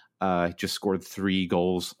se. Just scored 3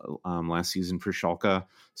 goals last season for Schalke.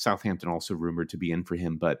 Southampton also rumored to be in for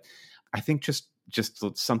him, but I think just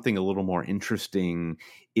something a little more interesting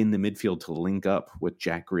in the midfield to link up with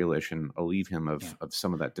Jack Grealish and relieve him of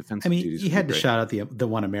some of that defensive duties. You had to shout out the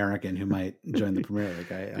one American who might join the Premier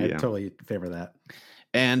League. I totally favor that.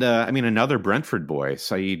 And another Brentford boy,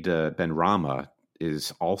 Said Benrahma,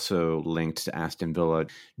 is also linked to Aston Villa.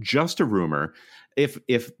 Just a rumor. If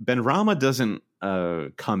Benrahma doesn't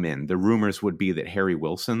come in, the rumors would be that Harry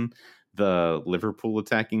Wilson, the Liverpool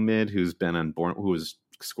attacking mid, who has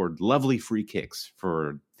scored lovely free kicks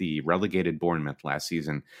for the relegated Bournemouth last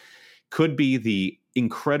season, could be the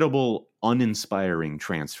incredible, uninspiring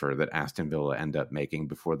transfer that Aston Villa end up making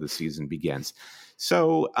before the season begins.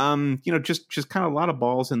 So, just kind of a lot of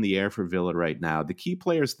balls in the air for Villa right now. The key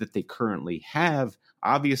players that they currently have,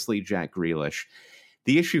 obviously Jack Grealish.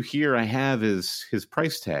 The issue here I have is his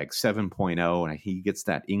price tag, 7.0, and he gets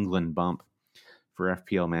that England bump for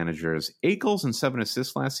FPL managers. 8 goals and 7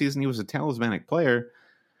 assists last season. He was a talismanic player,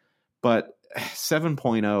 but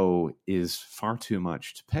 7.0 is far too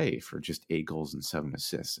much to pay for just 8 goals and 7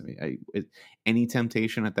 assists. I mean, any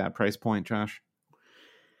temptation at that price point, Josh?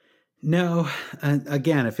 No.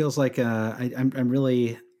 Again, it feels like I'm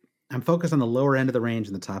focused on the lower end of the range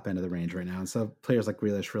and the top end of the range right now. And so players like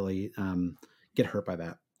Grealish really get hurt by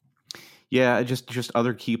that. Yeah, just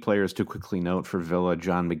other key players to quickly note for Villa.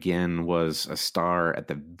 John McGinn was a star at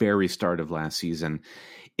the very start of last season.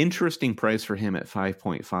 Interesting price for him at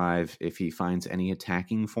 5.5. If he finds any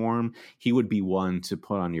attacking form, he would be one to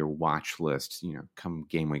put on your watch list, come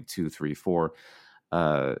game week 2, 3, 4.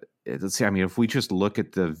 Let's see. I mean, if we just look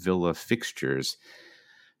at the Villa fixtures,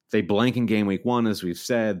 they blank in game week 1, as we've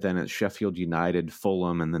said. Then it's Sheffield United,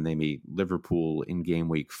 Fulham, and then they meet Liverpool in game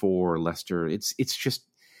week 4. Leicester. It's just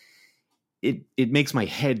it makes my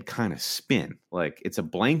head kind of spin. Like, it's a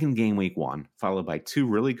blank in game week 1, followed by 2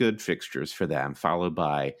 really good fixtures for them, followed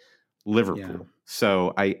by Liverpool. Yeah.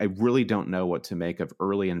 So I really don't know what to make of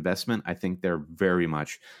early investment. I think they're very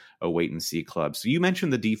much a wait and see club. So you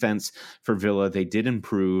mentioned the defense for Villa. They did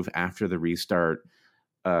improve after the restart.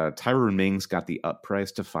 Tyrone Mings got the up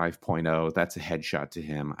price to 5.0. That's a headshot to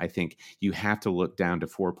him. I think you have to look down to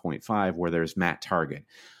 4.5 where there's Matt Targett,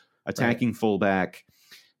 attacking fullback,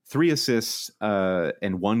 3 assists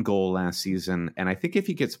and 1 goal last season. And I think if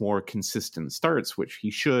he gets more consistent starts, which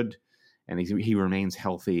he should, and he remains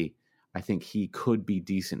healthy, I think he could be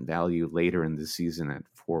decent value later in the season at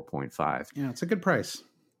 4.5. Yeah, it's a good price.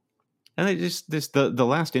 And the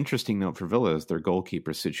last interesting note for Villa is their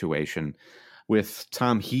goalkeeper situation. With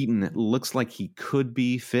Tom Heaton, it looks like he could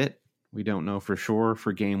be fit. We don't know for sure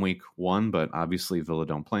for game week 1, but obviously Villa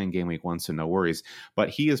don't play in game week 1, so no worries. But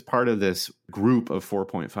he is part of this group of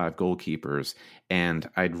 4.5 goalkeepers, and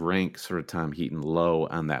I'd rank sort of Tom Heaton low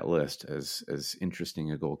on that list as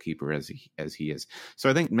interesting a goalkeeper as he is. So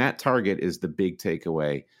I think Matt Targett is the big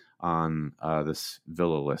takeaway on this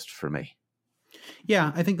Villa list for me.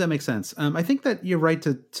 Yeah, I think that makes sense. I think that you're right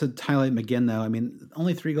to highlight McGinn, though. I mean,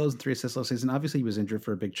 only 3 goals and 3 assists last season. Obviously, he was injured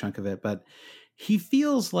for a big chunk of it, but he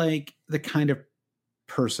feels like the kind of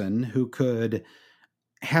person who could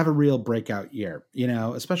have a real breakout year,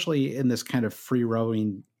 especially in this kind of free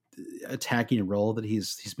roaming attacking role that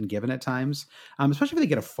he's been given at times, especially if they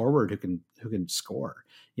get a forward who can score.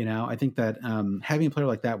 I think that having a player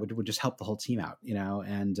like that would just help the whole team out,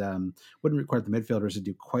 and wouldn't require the midfielders to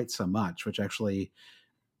do quite so much, which actually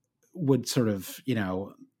would sort of,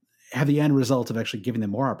 have the end result of actually giving them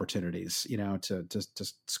more opportunities,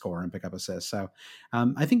 to score and pick up assists. So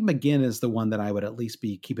I think McGinn is the one that I would at least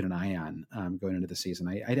be keeping an eye on going into the season.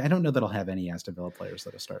 I don't know that I'll have any Aston Villa players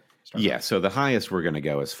that'll start. Yeah, so the highest we're going to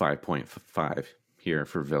go is 5.5 here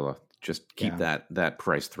for Villa. Just keep that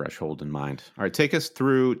price threshold in mind. All right, take us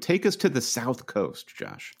to the South Coast,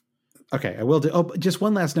 Josh. Okay, I will do. Oh, just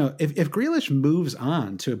one last note. If Grealish moves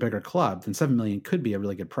on to a bigger club, then $7 million could be a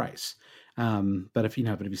really good price. But if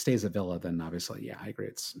he stays at Villa, then obviously, yeah, I agree.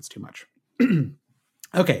 It's too much.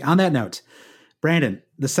 Okay. On that note, Brandon,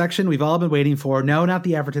 the section we've all been waiting for. No, not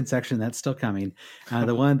the Everton section. That's still coming.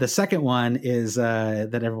 The second one is,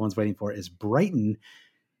 that everyone's waiting for is Brighton.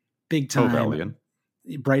 Big time. Hove Albion.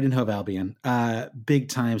 Brighton Hove Albion. Big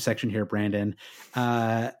time section here, Brandon.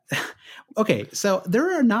 Okay. So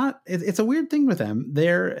it's a weird thing with them.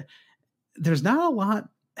 There's not a lot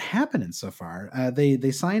happening so far.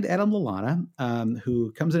 They signed Adam Lallana,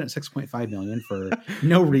 who comes in at $6.5 million for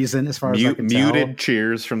no reason, as far as I can tell. Muted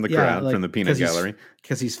cheers from the crowd, from the peanut gallery,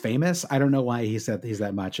 because he's famous. I don't know why he's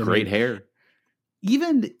that much. Great hair.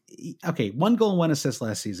 Even 1 goal and 1 assist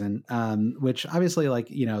last season, which obviously,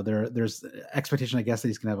 there's expectation, I guess, that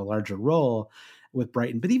he's going to have a larger role with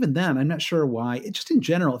Brighton. But even then, I'm not sure why. It just in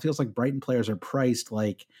general, it feels like Brighton players are priced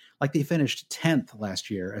like they finished 10th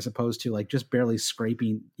last year, as opposed to just barely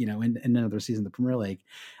scraping, in another season in the Premier League.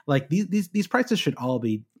 Like these prices should all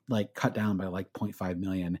be cut down by 0.5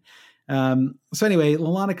 million. So anyway,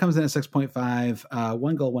 Lallana comes in at 6.5,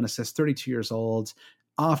 1 goal, 1 assist, 32 years old.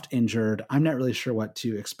 Oft injured. I'm not really sure what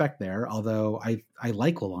to expect there, although I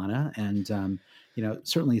like Lallana, and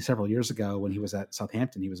certainly several years ago when he was at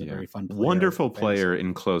Southampton, he was a very fun player. Wonderful player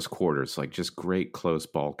in close quarters, just great close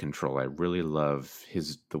ball control. I really love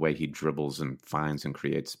the way he dribbles and finds and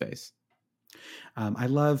creates space. I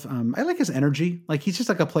like his energy. He's just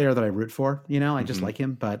a player that I root for, I just like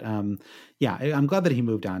him. But I'm glad that he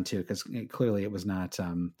moved on too, because clearly it was not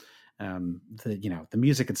the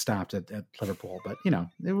music had stopped at Liverpool, but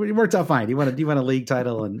it worked out fine. He won a league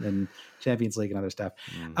title and Champions League and other stuff.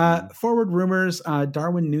 Forward rumors: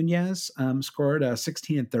 Darwin Nunez scored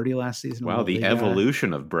 16 and 30 last season. Wow, the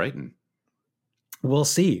evolution of Brighton. We'll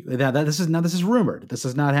see. This is rumored. This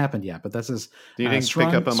has not happened yet, but this is. Do you think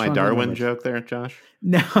pick up on my Darwin joke there, Josh?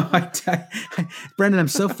 No, Brendan. I'm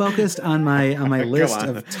so focused on my list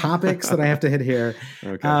of topics that I have to hit here.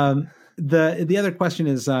 Okay. The other question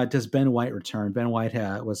is, does Ben White return? Ben White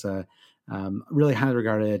was a really highly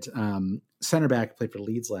regarded center back, played for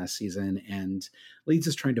Leeds last season, and Leeds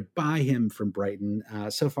is trying to buy him from Brighton.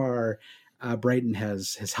 So far, Brighton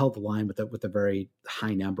has held the line with a very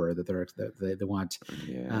high number that they want.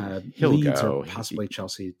 Leeds or possibly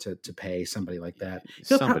Chelsea to pay somebody like that.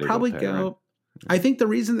 He'll probably go. Right? I think the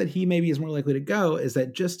reason that he maybe is more likely to go is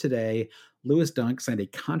that just today, Lewis Dunk signed a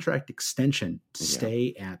contract extension to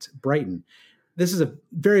stay at Brighton. This is a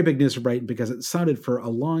very big news for Brighton because it sounded for a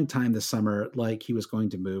long time this summer like he was going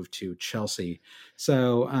to move to Chelsea.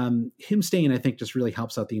 So him staying, I think, just really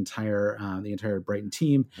helps out the entire Brighton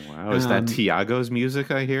team. Wow, is that Thiago's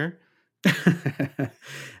music I hear?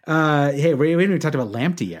 Hey, we haven't even talked about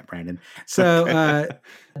Lamptey yet, Brandon. So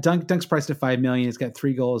Dunk's priced at $5 million. He's got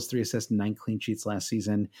 3 goals, 3 assists, and 9 clean sheets last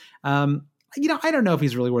season. I don't know if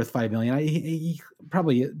he's really worth $5 million. He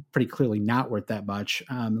probably pretty clearly not worth that much,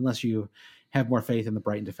 unless you have more faith in the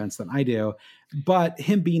Brighton defense than I do. But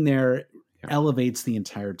him being there elevates the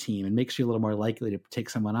entire team and makes you a little more likely to take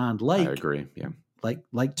someone on. I agree. Yeah. Like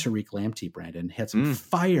Tariq Lamptey, Brandon, had some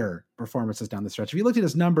fire performances down the stretch. If you looked at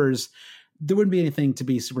his numbers, there wouldn't be anything to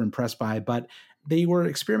be super impressed by, but they were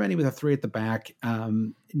experimenting with a 3 at the back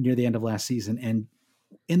near the end of last season. And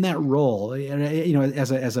in that role,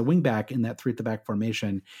 as a wing back in that 3 at the back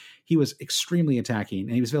formation, he was extremely attacking,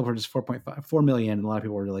 and he was available for just $4.4 million. And a lot of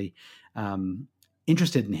people were really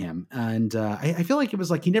interested in him. And I feel like it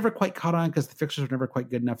was he never quite caught on because the fixtures were never quite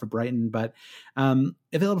good enough for Brighton, but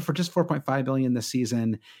available for just $4.5 million this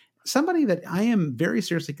season. Somebody that I am very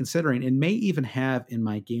seriously considering and may even have in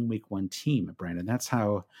my game week 1 team, Brandon. That's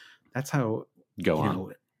how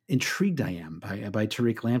intrigued I am by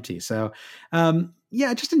Tariq Lamptey. So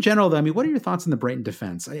just in general though, what are your thoughts on the Brighton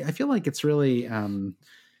defense? I feel like it's really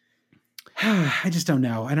I just don't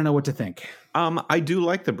know. I don't know what to think. I do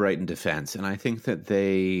like the Brighton defense, and I think that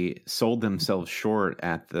they sold themselves short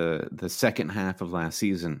at the second half of last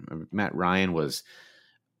season. Matt Ryan was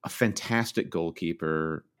a fantastic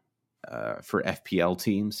goalkeeper for FPL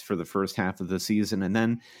teams for the first half of the season, and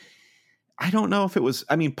then I don't know if it was.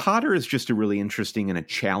 Potter is just a really interesting and a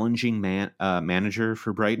challenging manager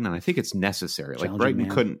for Brighton, and I think it's necessary. Brighton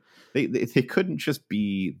couldn't they couldn't just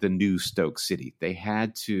be the new Stoke City. They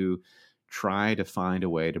had to try to find a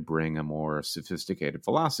way to bring a more sophisticated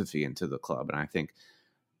philosophy into the club, and I think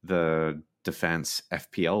the defense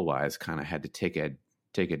FPL wise kind of had to take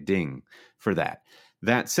a ding for that.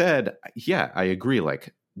 That said, I agree.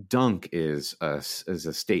 Dunk is a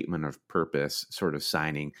statement of purpose sort of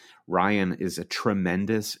signing. Ryan is a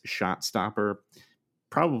tremendous shot stopper,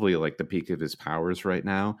 probably the peak of his powers right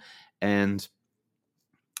now. And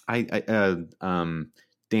Dan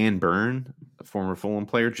Burn, a former Fulham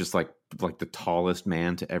player, just like the tallest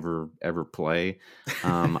man to ever play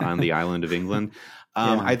on the island of England.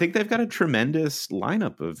 I think they've got a tremendous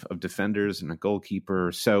lineup of defenders and a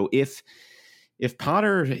goalkeeper. So if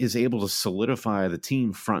Potter is able to solidify the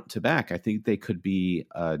team front to back, I think they could be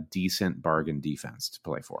a decent bargain defense to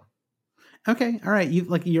play for. Okay, all right. You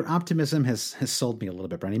like your optimism has sold me a little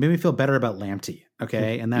bit, Brian. You made me feel better about Lamptey.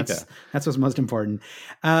 Okay, and that's what's most important.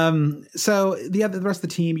 So the rest of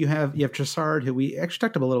the team, you have Trossard, who we actually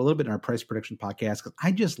talked about a little bit in our price prediction podcast, because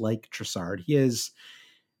I just like Trossard. He is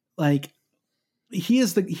like he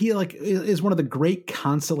is one of the great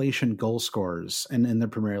consolation goal scorers in the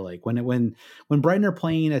Premier League. When Brighton are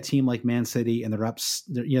playing a team like Man City and they're up,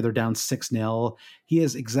 they're down 6-0, he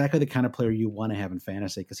is exactly the kind of player you want to have in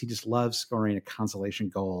fantasy, because he just loves scoring a consolation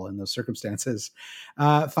goal in those circumstances.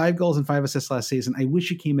 5 goals and 5 assists last season. I wish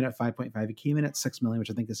he came in at 5.5. He came in at 6 million,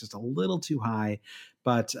 which I think is just a little too high.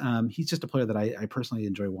 But he's just a player that I personally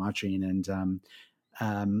enjoy watching, and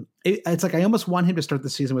it's like I almost want him to start the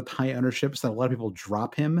season with high ownership, so that a lot of people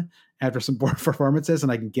drop him after some poor performances,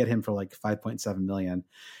 and I can get him for like 5.7 million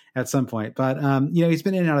at some point. But he's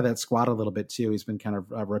been in and out of that squad a little bit too. He's been kind of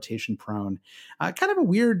rotation prone. Kind of a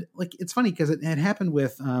weird, like, it's funny because it had happened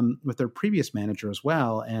with their previous manager as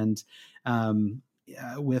well, and who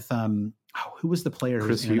was the player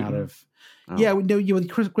who's in and out of? Oh. Yeah, no, with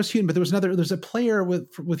Chris Hughton, but there's a player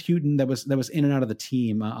with Hughton that was in and out of the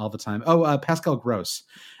team all the time. Pascal Gross,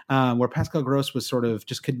 where Pascal Gross was sort of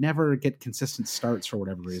just could never get consistent starts for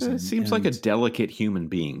whatever reason. It seems like a delicate human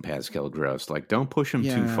being, Pascal Gross. Like, don't push him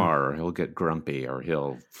too far, or he'll get grumpy, or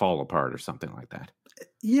he'll fall apart, or something like that.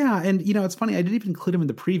 Yeah, and it's funny. I didn't even include him in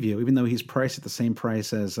the preview, even though he's priced at the same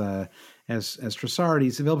price as Trossard.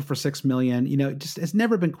 He's available for 6 million. Just has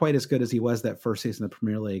never been quite as good as he was that first season of the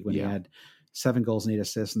Premier League when he had 7 goals and 8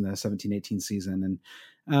 assists in the 17-18 season.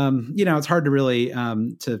 And it's hard to really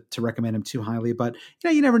to recommend him too highly, but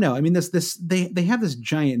you never know. I mean, they have this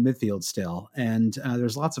giant midfield still, and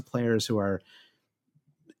there's lots of players who are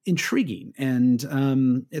intriguing,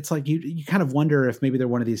 and it's like you kind of wonder if maybe they're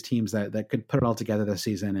one of these teams that could put it all together this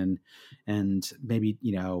season, and maybe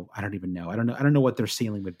I don't even know. I don't know what their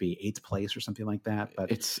ceiling would be, 8th place or something like that. But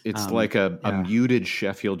it's like a muted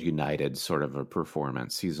Sheffield United sort of a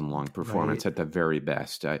performance, season-long performance at the very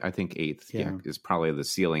best. I think 8th is probably the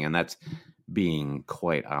ceiling, and that's being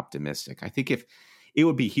quite optimistic. I think if it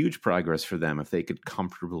would be huge progress for them if they could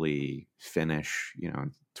comfortably finish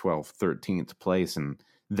 12th, 13th place, and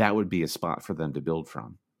that would be a spot for them to build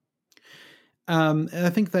from. And I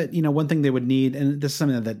think that, one thing they would need, and this is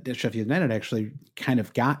something that Sheffield United actually kind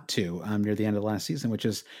of got to near the end of last season, which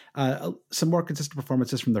is some more consistent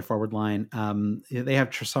performances from their forward line. They have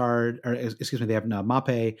Trossard, they have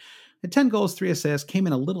Mape, 10 goals, 3 assists, came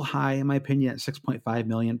in a little high, in my opinion, at 6.5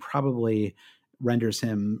 million, probably renders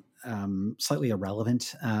him slightly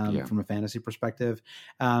irrelevant from a fantasy perspective.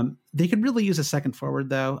 They could really use a second forward,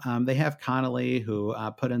 though. They have Connolly, who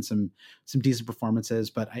put in some decent performances,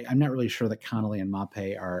 but I'm not really sure that Connolly and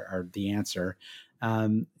Mape are the answer.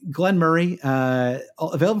 Glenn Murray,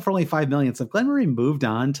 available for only 5 million. So if Glenn Murray moved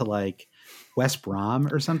on to like West Brom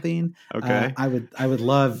or something, okay, I would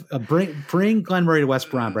love bring Glenn Murray to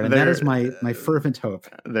West Brom, Brandon. That is my fervent hope.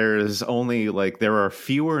 There are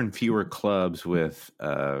fewer and fewer clubs with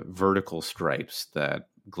vertical stripes that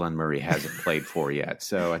Glenn Murray hasn't played for yet.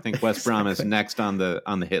 So I think West Brom is next on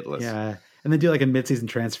the hit list. Yeah. And then do like a midseason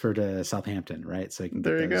transfer to Southampton, right? So you can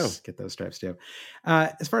get those stripes too.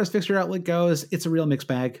 As far as fixture outlook goes, it's a real mixed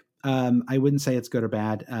bag. I wouldn't say it's good or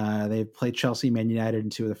bad. They've played Chelsea, Man United in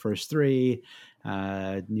 2 of the first 3.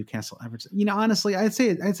 Newcastle, Everton. Honestly, I'd say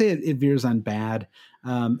it veers on bad,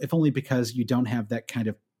 if only because you don't have that kind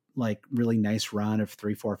of like really nice run of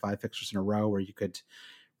 3, 4, 5 fixtures in a row where you could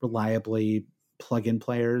reliably plug in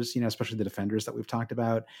players, especially the defenders that we've talked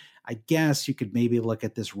about. I guess you could maybe look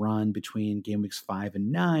at this run between game weeks 5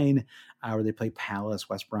 and 9, where they play Palace,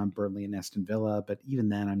 West Brom, Burnley, and Aston Villa. But even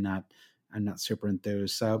then, I'm not super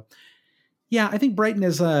enthused. So yeah, I think Brighton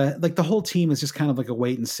is like the whole team is just kind of like a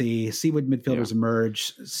wait and see what midfielders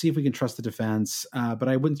emerge, see if we can trust the defense. But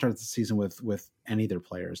I wouldn't start the season with any of their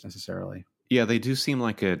players necessarily. Yeah, they do seem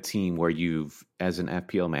like a team where as an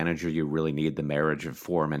FPL manager, you really need the marriage of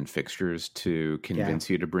form and fixtures to convince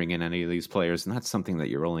you to bring in any of these players. And that's something that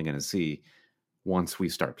you're only going to see once we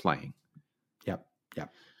start playing. Yep.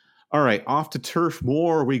 All right, off to Turf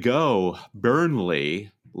Moor we go.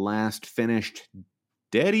 Burnley last finished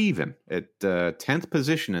dead even at 10th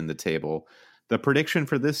position in the table. The prediction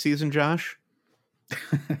for this season, Josh?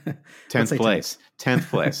 10th place. 10th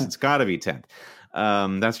place. It's got to be 10th.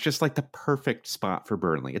 That's just like the perfect spot for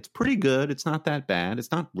Burnley. It's pretty good. It's not that bad.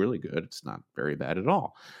 It's not really good. It's not very bad at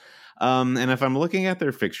all. And if I'm looking at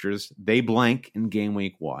their fixtures, they blank in game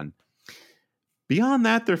week 1. Beyond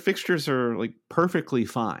that, their fixtures are like perfectly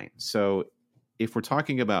fine. So if we're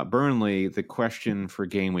talking about Burnley, the question for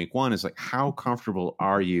game week 1 is like, how comfortable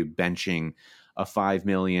are you benching a 5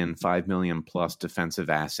 million plus defensive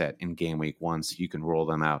asset in game week 1, so you can roll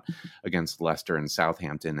them out against Leicester and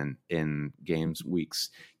Southampton and in game weeks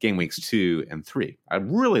 2 and 3. I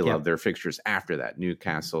really love their fixtures after that,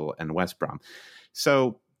 Newcastle and West Brom.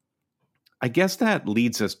 So I guess that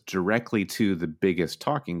leads us directly to the biggest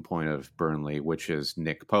talking point of Burnley, which is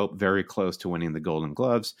Nick Pope, very close to winning the Golden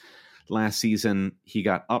Gloves. Last season, he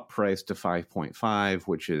got uppriced to 5.5,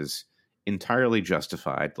 which is entirely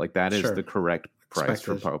justified. Like, that is the correct price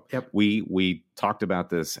for Pope. Yep. We talked about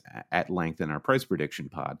this at length in our price prediction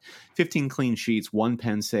pod. 15 clean sheets, 1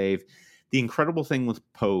 pen save. The incredible thing with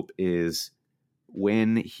Pope is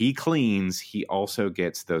when he cleans, he also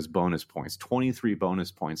gets those bonus points, 23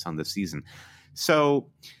 bonus points on the season. So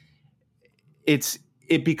it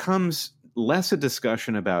becomes less a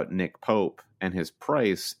discussion about Nick Pope and his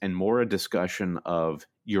price and more a discussion of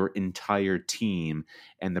your entire team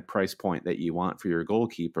and the price point that you want for your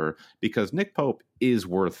goalkeeper, because Nick Pope is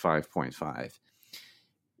worth 5.5.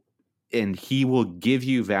 And he will give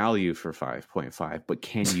you value for 5.5, but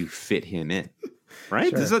can you fit him in?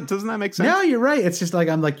 Right? Sure. Doesn't that make sense? No, you're right. It's just like,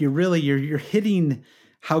 I'm like, you're hitting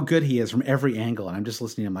how good he is from every angle. And I'm just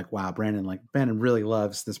listening. I'm like, wow, Brandon really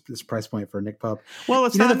loves this price point for Nick Pope. Well,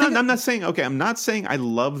 I'm not saying I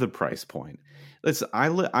love the price point. Listen,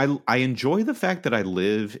 I enjoy the fact that I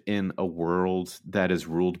live in a world that is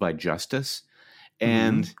ruled by justice.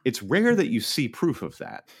 And it's rare that you see proof of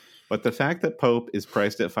that. But the fact that Pope is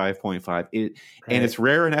priced at 5.5, and it's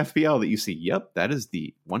rare in FPL that you see, yep, that is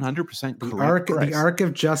the 100% correct price. The arc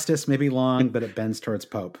of justice may be long, but it bends towards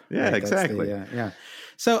Pope. Yeah, right? Exactly. Yeah.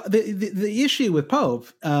 So the issue with Pope,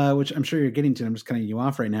 which I'm sure you're getting to, I'm just cutting you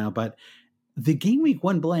off right now, but the game week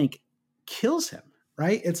 1 blank kills him,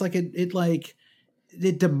 right? It's like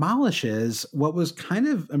it demolishes what was kind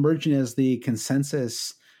of emerging as the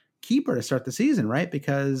consensus keeper to start the season, right?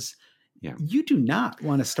 Because you do not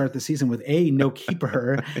want to start the season with A, no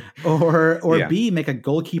keeper, or B, make a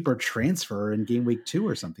goalkeeper transfer in game week 2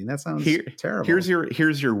 or something. That sounds terrible.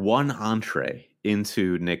 Here's your one entree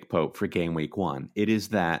into Nick Pope for game week 1. It is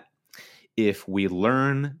that if we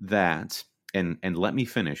learn that, and let me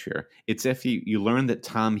finish here, it's if you learn that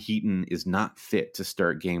Tom Heaton is not fit to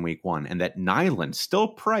start game week 1 and that Nyland, still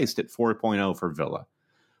priced at 4.0 for Villa,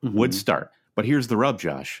 would start. But here's the rub,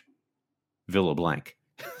 Josh. Villa blank.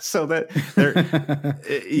 So that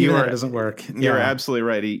doesn't work. You're absolutely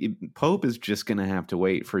right. Pope is just going to have to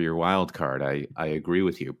wait for your wild card. I agree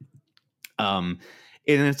with you. And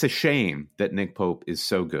it's a shame that Nick Pope is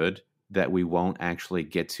so good that we won't actually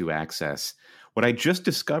get to access what I just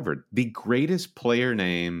discovered, the greatest player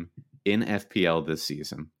name in FPL this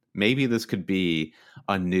season. Maybe this could be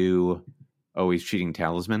a new always cheating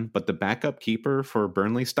talisman, but the backup keeper for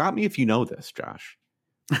Burnley, stop me if you know this, Josh.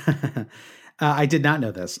 I did not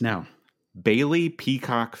know this. No. Bailey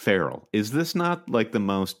Peacock Farrell. Is this not like the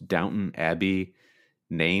most Downton Abbey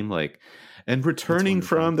name? And returning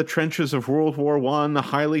from the trenches of World War I, the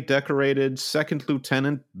highly decorated second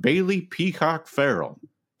lieutenant Bailey Peacock Farrell,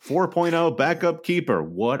 4.0 backup keeper.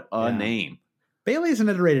 What a name. Bailey's an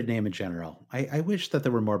underrated name in general. I wish that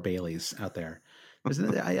there were more Baileys out there.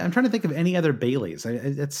 I'm trying to think of any other Baileys.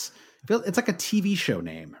 It's like a TV show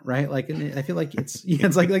name, right? Like, I feel like it's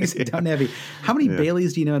like you said, Downton Abbey. How many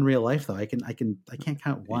Baileys do you know in real life, though? I can't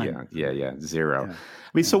count one. Yeah, zero. Yeah.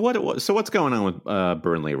 I mean, so what's going on with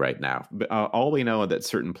Burnley right now? All we know is that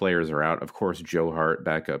certain players are out. Of course, Joe Hart,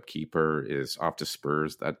 backup keeper, is off to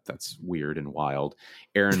Spurs. That's weird and wild.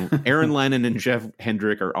 Aaron Lennon and Jeff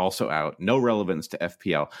Hendrick are also out. No relevance to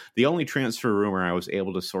FPL. The only transfer rumor I was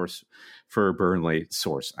able to source for Burnley,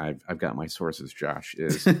 I've got my sources, Josh,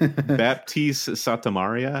 is Baptiste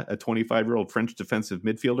Santamaria, a 25-year-old French defensive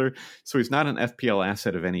midfielder. So he's not an FPL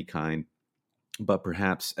asset of any kind, but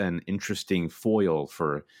perhaps an interesting foil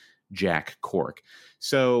for Jack Cork.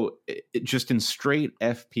 So just in straight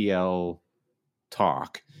FPL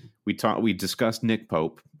talk, we discussed Nick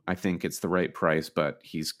Pope. I think it's the right price, but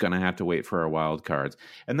he's going to have to wait for our wild cards.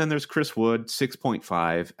 And then there's Chris Wood,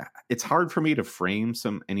 6.5. It's hard for me to frame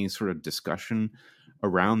any sort of discussion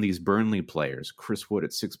around these Burnley players. Chris Wood at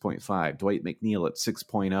 6.5, Dwight McNeil at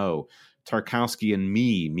 6.0, Tarkowski and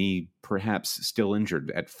me perhaps still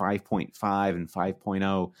injured at 5.5 and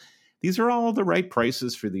 5.0. These are all the right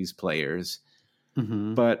prices for these players,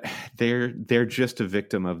 but they're just a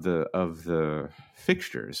victim of the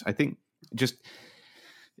fixtures. I think just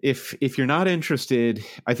if you're not interested,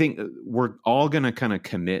 I think we're all going to kind of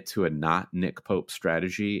commit to a not Nick Pope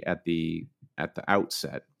strategy at the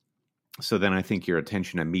outset. So then I think your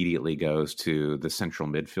attention immediately goes to the central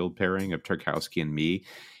midfield pairing of Tarkowski and me.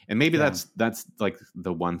 And maybe that's like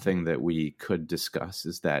the one thing that we could discuss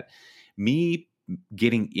is that Me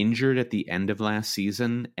getting injured at the end of last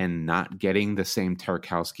season and not getting the same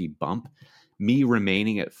Tarkowski bump, me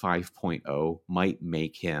remaining at 5.0 might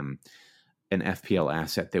make him an FPL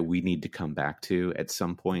asset that we need to come back to at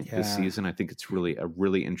some point this season. I think it's really a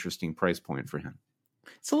really interesting price point for him.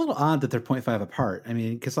 It's a little odd that they're 0.5 apart. I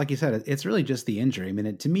mean, because like you said, it's really just the injury. I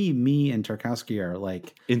mean, to me and Tarkowski are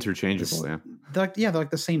like interchangeable. They're like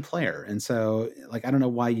the same player. And so like, I don't know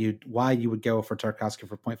why you would go for Tarkowski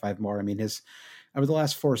for 0.5 more. I mean, over the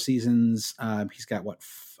last 4 seasons, he's got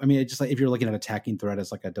just like if you're looking at attacking threat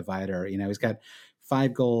as like a divider, he's got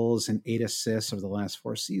 5 goals and 8 assists over the last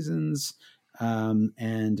 4 seasons.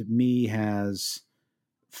 And me has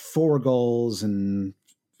 4 goals and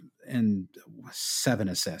 7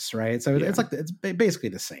 assists, right? So it's basically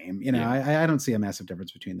the same. I don't see a massive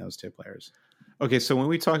difference between those 2 players. Okay, so when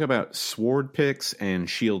we talk about sword picks and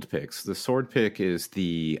shield picks, the sword pick is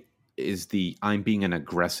the I'm being an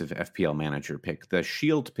aggressive FPL manager pick. The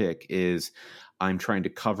shield pick is I'm trying to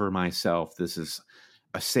cover myself. This is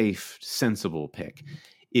a safe, sensible pick.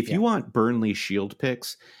 If you want Burnley shield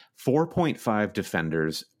picks, 4.5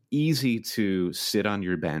 defenders, easy to sit on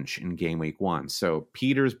your bench in game week 1. So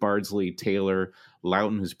Peters, Bardsley, Taylor,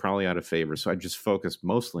 Loughton, who's probably out of favor. So I just focused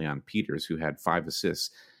mostly on Peters, who had 5 assists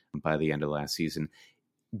by the end of last season.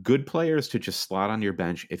 Good players to just slot on your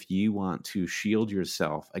bench if you want to shield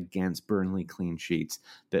yourself against Burnley clean sheets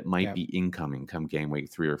that might be incoming come game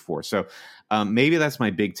week 3 or 4. So maybe that's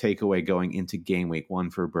my big takeaway going into game week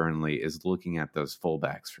 1 for Burnley is looking at those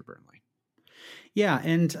fullbacks for Burnley. Yeah,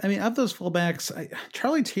 and I mean, of those fullbacks,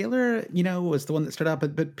 Charlie Taylor, was the one that stood out,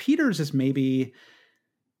 but Peters is maybe,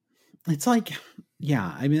 it's like,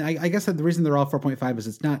 I mean, I guess that the reason they're all 4.5 is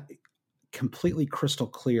it's not completely crystal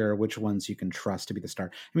clear which ones you can trust to be the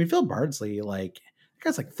start. I mean, Phil Bardsley, that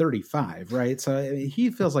guy's like 35, right? So I mean,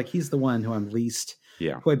 he feels like he's the one who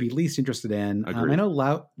who I'd be least interested in. I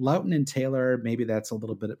know Loughton and Taylor, maybe that's a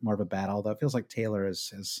little bit more of a battle, although it feels like Taylor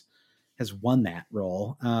has won that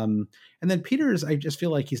role. And then Peters, I just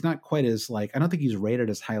feel like he's not quite as I don't think he's rated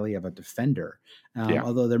as highly of a defender.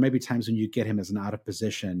 Although there may be times when you get him as an out of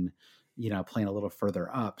position, playing a little further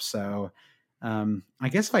up. So I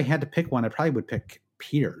guess if I had to pick one, I probably would pick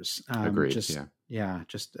Peters. Agreed. Just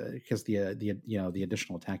because the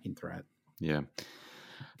additional attacking threat. Yeah.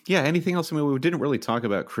 Yeah. Anything else? I mean, we didn't really talk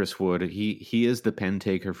about Chris Wood. He is the pen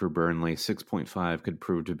taker for Burnley. 6.5 could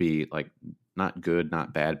prove to be not good,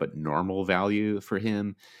 not bad, but normal value for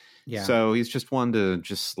him. Yeah. So he's just one to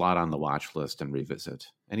just slot on the watch list and revisit.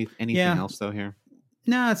 Anything else though here?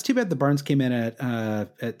 No, it's too bad the Barnes came in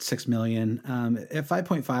at 6 million. At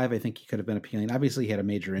 5.5, I think he could have been appealing. Obviously, he had a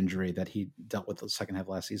major injury that he dealt with the second half of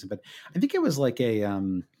last season, but I think it was was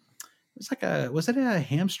it a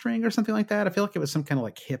hamstring or something like that? I feel like it was some kind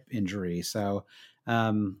of hip injury. So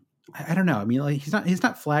I don't know. I mean, he's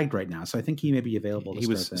not flagged right now, so I think he may be available. He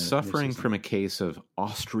was suffering from a case of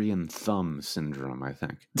Austrian thumb syndrome, I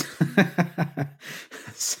think.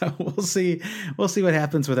 So we'll see what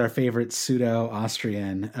happens with our favorite pseudo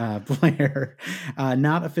Austrian player,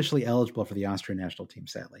 not officially eligible for the Austrian national team.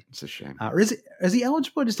 Sadly, it's a shame. Or is he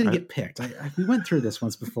eligible? Or just didn't get picked. We went through this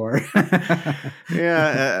once before.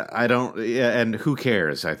 I don't. Yeah, and who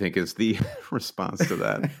cares? I think is the response to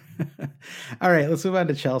that. All right, let's move on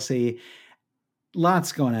to Chelsea.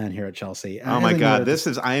 Lots going on here at Chelsea. Oh my God,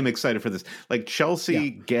 I am excited for this.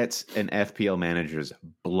 Chelsea gets an FPL manager's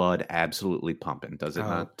blood absolutely pumping, does it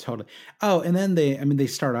not? Totally. Oh, and then they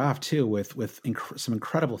start off too with some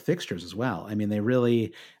incredible fixtures as well. I mean,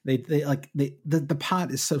 the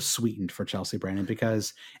pot is so sweetened for Chelsea, Brandon,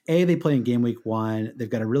 because they play in game week 1. They've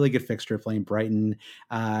got a really good fixture playing Brighton.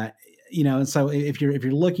 And so if you're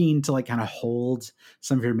looking to kind of hold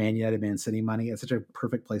some of your Man United, Man City money, it's such a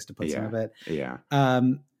perfect place to put some of it. Yeah.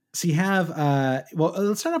 So you have,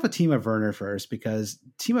 let's start off with Timo Werner first, because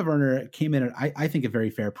Timo Werner came in at, I think, a very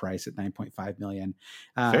fair price at 9.5 million.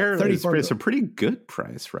 Fair, it's a pretty good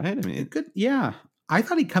price, right? I mean, good. Yeah. I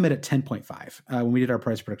thought he'd come in at 10.5 when we did our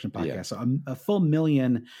price prediction podcast. Yeah. So a full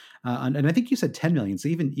million, and I think you said 10 million. So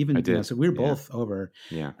even so we were both over.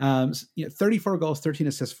 Yeah. 34 goals, 13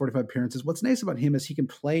 assists, 45 appearances. What's nice about him is he can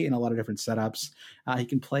play in a lot of different setups. He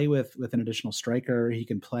can play with an additional striker. He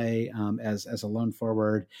can play as a lone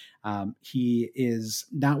forward. He is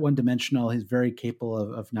not one dimensional. He's very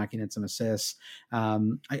capable of knocking in some assists.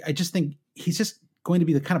 I just think he's just going to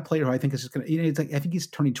be the kind of player who I think is just going to, I think he's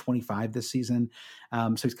turning 25 this season.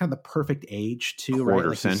 So he's kind of the perfect age to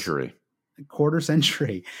quarter century.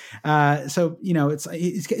 So,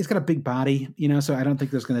 he's got a big body, so I don't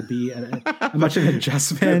think there's going to be a much of an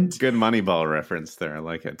adjustment. Good Moneyball reference there. I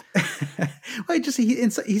like it. Well,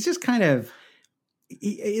 he's just kind of,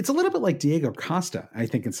 it's a little bit like Diego Costa, I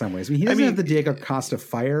think, in some ways. I mean, he doesn't have the Diego Costa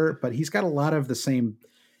fire, but he's got a lot of the same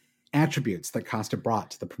attributes that Costa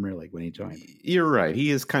brought to the Premier League when he joined. You're right. He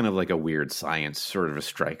is kind of like a weird science sort of a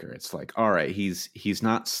striker. It's like, all right, he's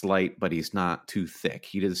not slight, but he's not too thick.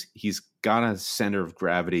 He's got a center of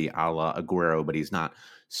gravity a la Aguero, but he's not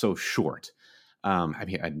so short. I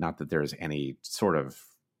mean, not that there's any sort of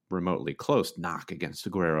remotely close knock against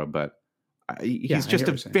Aguero, but he's just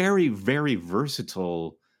a very, very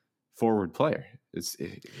versatile forward player.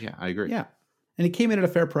 I agree. Yeah. And he came in at a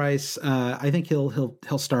fair price. I think he'll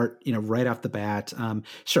start, right off the bat.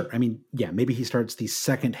 Sure. I mean, yeah, maybe he starts the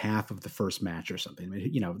second half of the first match or something. I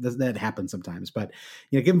mean, that happens sometimes. But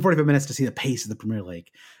give him 45 minutes to see the pace of the Premier League.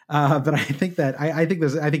 But I think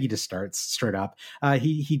he just starts straight up.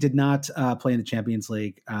 He did not play in the Champions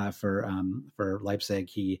League for Leipzig.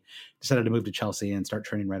 He decided to move to Chelsea and start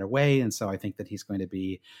training right away. And so I think that he's going to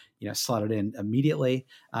be slotted in immediately.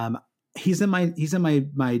 He's in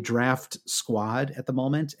my draft squad at the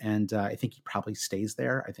moment, and I think he probably stays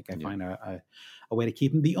there. I think I find a way to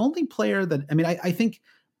keep him. The only player that I think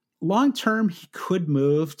long term he could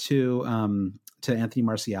move to Anthony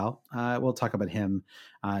Martial. We'll talk about him,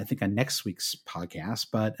 I think, on next week's podcast.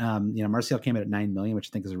 But Martial came in at $9 million, which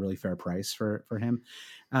I think is a really fair price for him.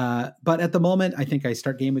 But at the moment, I think I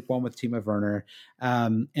start game week 1 with Timo Werner.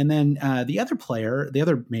 And then the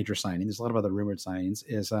other major signing, there's a lot of other rumored signings,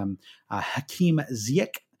 is Hakim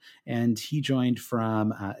Ziyech. And he joined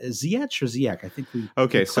from Ziyech or Ziyech. I think we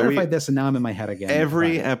clarified this, and now I'm in my head again.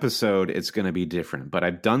 Every episode, it's going to be different. But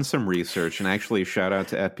I've done some research, and actually shout out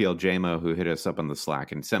to FPL JMO, who hit us up on the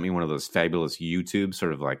Slack and sent me one of those fabulous YouTube,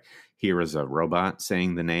 sort of like, here is a robot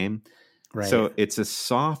saying the name. Right. So it's a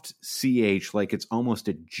soft CH, like it's almost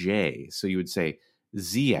a J. So you would say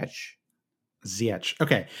Ziyech. Ziyech.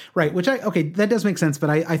 Okay. Right. That does make sense.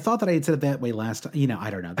 But I thought that I had said it that way last time.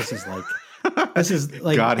 I don't know. This is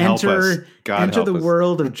like God enter the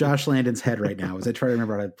world of Josh Landon's head right now as I try to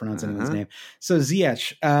remember how to pronounce anyone's name. So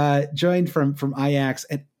Ziyech joined from Ajax,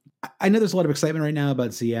 and I know there's a lot of excitement right now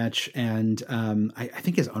about Ziyech, and I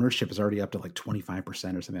think his ownership is already up to like 25%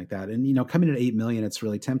 or something like that. And coming in at $8 million, it's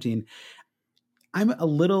really tempting. I'm a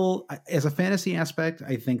little, as a fantasy aspect,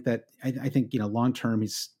 I think long term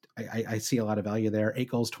I see a lot of value there.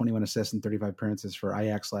 8 goals, 21 assists, and 35 appearances for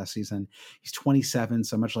Ajax last season. He's 27,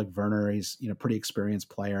 so much like Werner, he's pretty experienced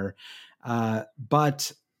player.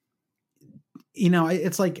 But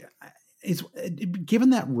it's like it's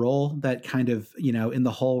given that role, that kind of in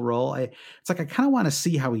the whole role. I kind of want to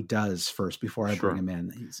see how he does first before I bring him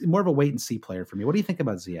in. He's more of a wait and see player for me. What do you think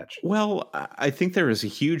about Ziyech? Well, I think there is a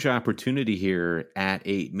huge opportunity here at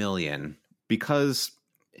 $8 million because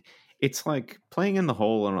it's like playing in the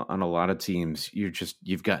hole on a lot of teams.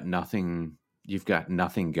 You've got nothing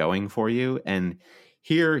going for you. And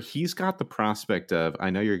here he's got the prospect of,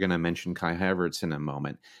 I know you're going to mention Kai Havertz in a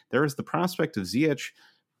moment. There is the prospect of Ziyech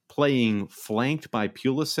playing flanked by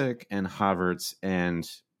Pulisic and Havertz and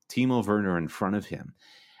Timo Werner in front of him.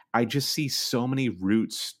 I just see so many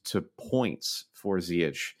routes to points for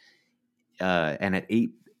Ziyech. And at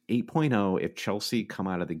 8.0, if Chelsea come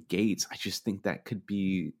out of the gates, I just think that could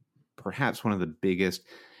be perhaps one of the biggest.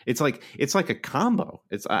 It's like a combo.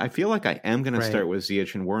 I feel like I am going to start with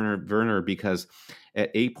Ziyech and Werner because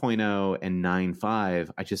at 8.0 and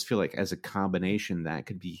 9.5, I just feel like as a combination that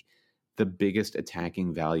could be the biggest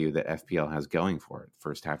attacking value that FPL has going for it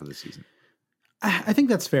first half of the season. I think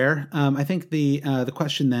that's fair. I think the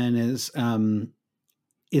question then is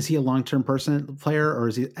he a long-term player, or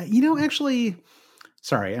is he? Actually,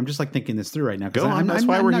 sorry, I'm just like thinking this through right now. Go on. That's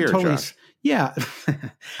why we're here, Josh. Yeah,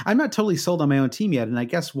 I'm not totally sold on my own team yet. And I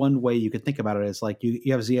guess one way you could think about it is like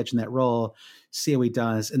you have Ziyech in that role, see how he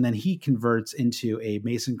does, and then he converts into a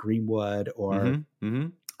Mason Greenwood or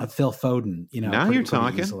a Phil Foden. Now you're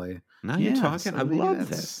talking. Easily. Now you're talking. I love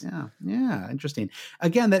this. Yeah, interesting.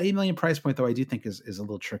 Again, that $8 million price point, though, I do think is a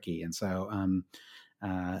little tricky. And so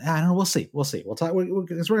I don't know. We'll see. We'll talk. We're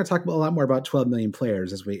going to talk a lot more about 12 million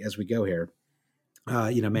players as we go here.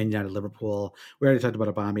 Man United, Liverpool. We already talked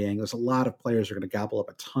about Aubameyang. There's a lot of players who are going to gobble up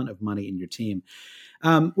a ton of money in your team,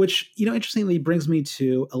 which interestingly brings me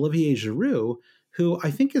to Olivier Giroud, who I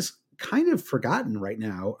think is kind of forgotten right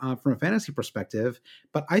now from a fantasy perspective.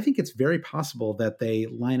 But I think it's very possible that they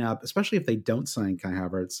line up, especially if they don't sign Kai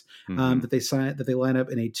Havertz, that they line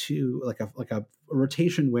up in a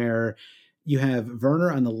rotation where you have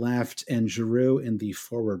Werner on the left and Giroud in the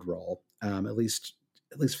forward role, at least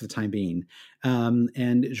for the time being.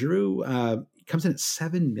 And Giroud comes in at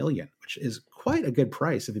 $7 million, which is quite a good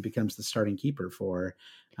price if he becomes the starting keeper for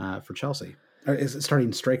Chelsea. Or is it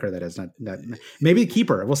starting striker? That is not maybe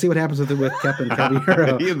keeper. We'll see what happens with Kep and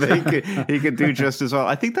Caballero. he could do just as well.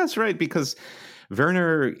 I think that's right, because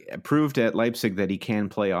Werner proved at Leipzig that he can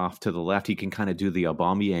play off to the left. He can kind of do the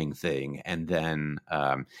Aubameyang thing. And then,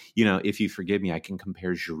 if you forgive me, I can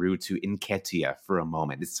compare Giroud to Nketiah for a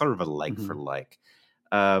moment. It's sort of a like for like.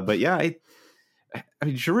 But yeah, I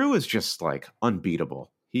mean, Giroud is just like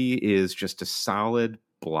unbeatable. He is just a solid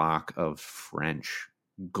block of French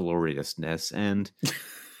gloriousness, and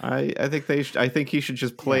I think he should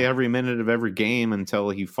just play every minute of every game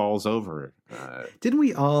until he falls over. Didn't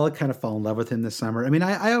we all kind of fall in love with him this summer? I mean,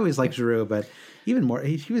 I always liked Giroud, but even more,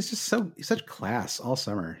 he was just such class all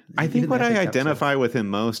summer. I think what I identify with him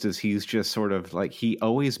most is he's just sort of like, he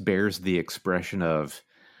always bears the expression of,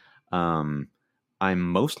 I'm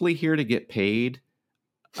mostly here to get paid.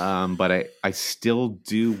 But I still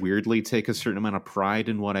do weirdly take a certain amount of pride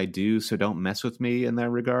in what I do, so don't mess with me in that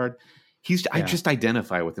regard. I just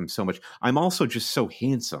identify with him so much. I'm also just so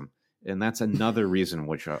handsome, and that's another reason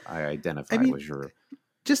which I identify with Giroud.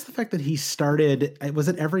 Just the fact that he started, was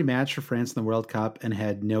it every match for France in the World Cup and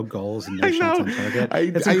had no goals and no shots on target?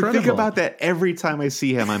 I think about that every time I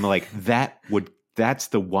see him. I'm like, that's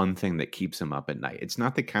the one thing that keeps him up at night. It's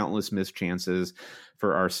not the countless missed chances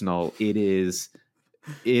for Arsenal. It is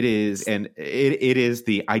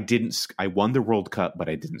I won the World Cup, but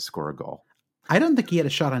I didn't score a goal. I don't think he had a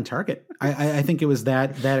shot on target. I think it was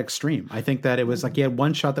that extreme. I think that it was like he had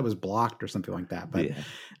one shot that was blocked or something like that.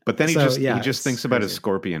 But then he just thinks about his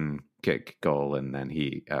scorpion kick goal, and then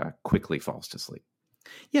he quickly falls to sleep.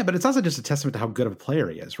 Yeah, but it's also just a testament to how good of a player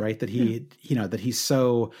he is, right? That that he's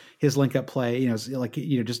so, his link up play,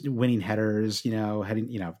 just winning headers,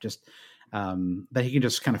 just. That he can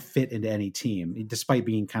just kind of fit into any team, despite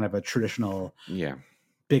being kind of a traditional,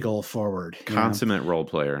 big old forward, consummate role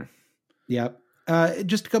player. Yep.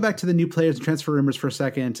 Just to go back to the new players and transfer rumors for a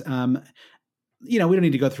second. We don't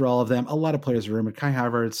need to go through all of them. A lot of players are rumored. Kai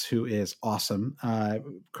Havertz, who is awesome,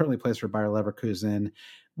 currently plays for Bayer Leverkusen.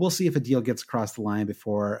 We'll see if a deal gets across the line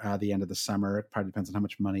before the end of the summer. It probably depends on how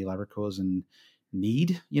much money Leverkusen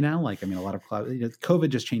need, a lot of clubs, COVID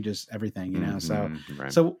just changes everything,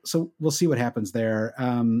 right. So we'll see what happens there.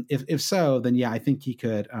 If so, then I think he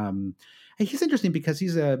could, he's interesting because he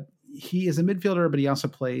is a midfielder, but he also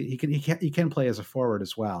he can play as a forward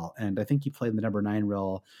as well. And I think he played in the number 9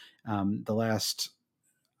 role, the last,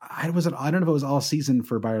 I don't know if it was all season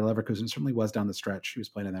for Bayer Leverkusen. It certainly was down the stretch. He was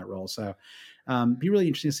playing in that role. So be really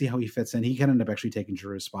interesting to see how he fits in. He can end up actually taking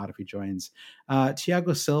Giroud's spot if he joins.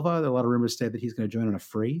 Thiago Silva, there are a lot of rumors today that he's going to join on a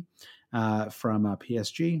free from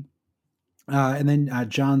PSG. And then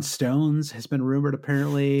John Stones has been rumored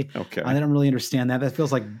apparently. Okay. I don't really understand that. That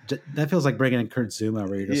feels like bringing in Kurt Zuma,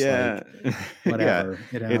 where you're just like, whatever.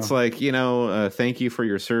 It's like, thank you for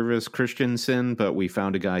your service, Christensen, but we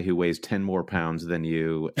found a guy who weighs 10 more pounds than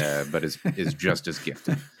you, but is just as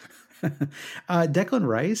gifted. Declan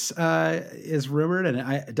Rice is rumored, and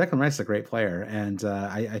Declan Rice is a great player, and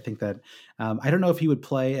I think that I don't know if he would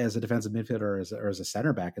play as a defensive midfielder or as a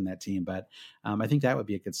center back in that team, but I think that would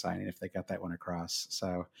be a good signing if they got that one across.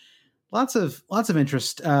 So lots of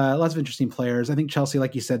interest, lots of interesting players. I think Chelsea,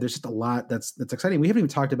 like you said, there's just a lot that's exciting. We haven't even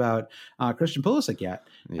talked about Christian Pulisic yet.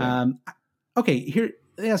 Yeah. Okay, here,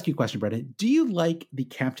 let me ask you a question, Brendan. Do you like the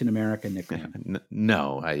Captain America nickname?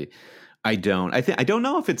 No, I don't. I don't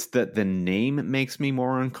know if it's that the name makes me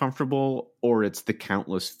more uncomfortable, or it's the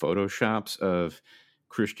countless photoshops of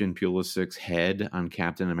Christian Pulisic's head on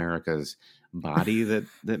Captain America's body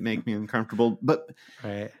that make me uncomfortable. But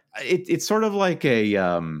it's sort of like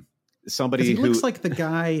a somebody who looks like the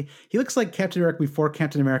guy. He looks like Captain America before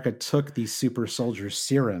Captain America took the super soldier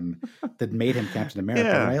serum that made him Captain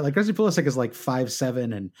America, right? Like Christian Pulisic is like 5'7"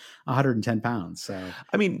 and 110 pounds. So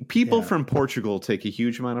I mean, people from Portugal take a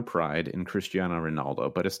huge amount of pride in Cristiano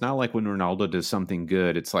Ronaldo, but it's not like when Ronaldo does something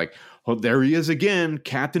good, it's like, oh, there he is again,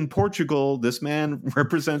 Captain Portugal. This man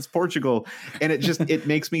represents Portugal, and it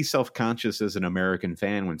makes me self-conscious as an American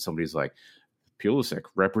fan when somebody's like, Pulisic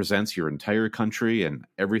represents your entire country and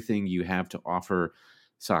everything you have to offer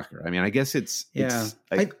soccer. I mean, I guess it's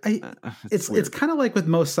kind of like with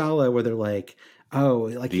Mo Salah, where they're like, oh,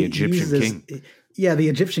 like the Egyptian king. The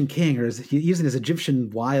Egyptian king, or using his Egyptian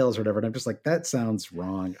wiles or whatever. And I'm just like, that sounds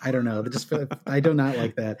wrong. I don't know. I do not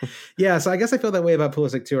like that. Yeah. So I guess I feel that way about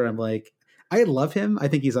Pulisic too, where I'm like, I love him. I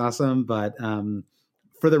think he's awesome. But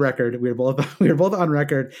for the record, we were both on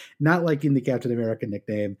record not liking the Captain America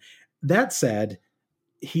nickname. That said,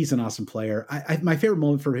 he's an awesome player. My favorite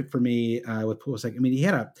moment for me with Pulisic, I mean, he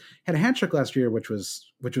had a hat trick last year, which was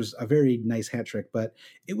a very nice hat trick, but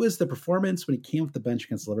it was the performance when he came off the bench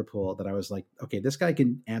against Liverpool that I was like, okay, this guy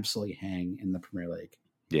can absolutely hang in the Premier League.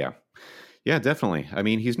 Yeah, definitely. I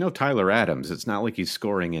mean, he's no Tyler Adams. It's not like he's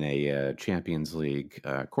scoring in a Champions League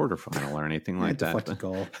quarterfinal or anything like that. Deflected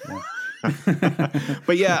goal. Yeah.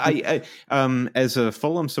 But yeah, I as a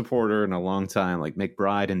Fulham supporter and a long time like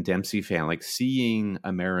McBride and Dempsey fan, like seeing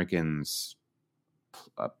Americans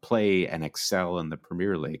play and excel in the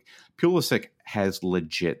Premier League, Pulisic has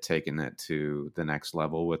legit taken it to the next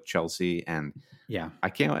level with Chelsea, and I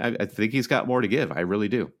think he's got more to give. I really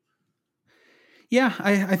do. Yeah,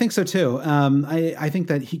 I think so too. I think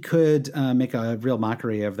that he could make a real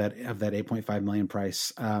mockery of that 8.5 million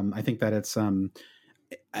price. I think that it's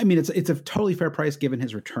it's a totally fair price given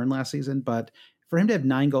his return last season, but for him to have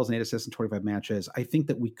 9 goals and 8 assists in 25 matches, I think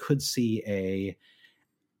that we could see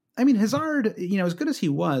Hazard, as good as he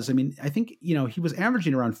was, I think, he was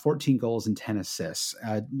averaging around 14 goals and 10 assists,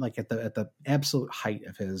 like at the absolute height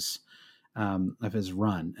of his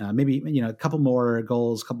run. Maybe, a couple more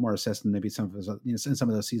goals, a couple more assists than maybe some of his, in some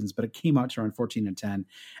of those seasons, but it came out to around 14 and 10.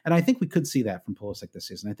 And I think we could see that from Pulisic this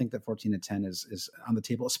season. I think that 14 and 10 is on the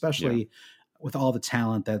table, especially with all the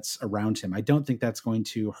talent that's around him. I don't think that's going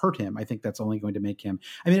to hurt him. I think that's only going to make him,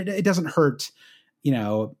 it doesn't hurt,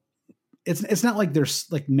 it's not like there's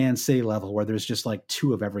like Man City level where there's just like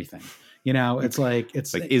 2 of everything. It's like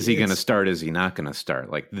is he going to start? Is he not going to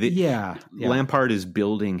start? Like Lampard is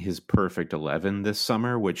building his perfect 11 this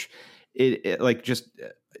summer, which it like just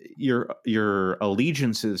your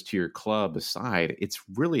allegiances to your club aside, it's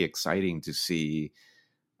really exciting to see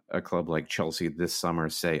a club like Chelsea this summer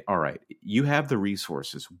say, all right, you have the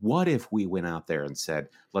resources. What if we went out there and said,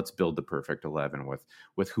 let's build the perfect 11 with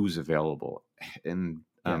who's available? And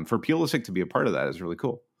for Pulisic to be a part of that is really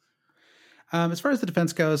cool. As far as the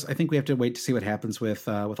defense goes, I think we have to wait to see what happens with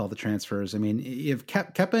all the transfers. If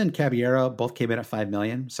Kepa and Caballero both came in at $5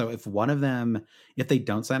 million, so if one of them, if they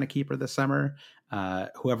don't sign a keeper this summer,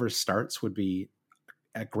 whoever starts would be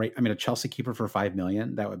a Chelsea keeper for $5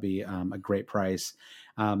 million. That would be a great price.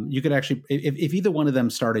 You could actually, if either one of them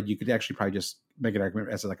started, you could actually probably just make an argument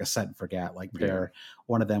as like a set and forget, like pair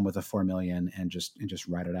one of them with a $4 million and just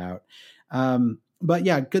ride it out. But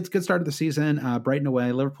yeah, good start of the season. Brighton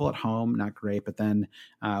away, Liverpool at home, not great, but then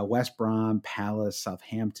West Brom, Palace,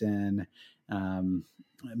 Southampton,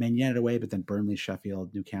 Man United away, but then Burnley,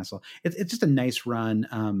 Sheffield, Newcastle. It's just a nice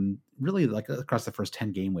run, really like across the first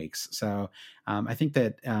 10 game weeks. So I think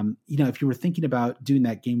that if you were thinking about doing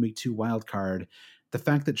that game week 2 wild card, the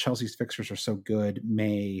fact that Chelsea's fixtures are so good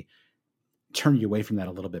may turn you away from that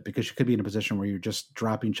a little bit, because you could be in a position where you're just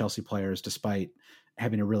dropping Chelsea players despite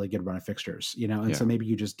having a really good run of fixtures, so maybe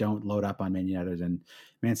you just don't load up on Man United and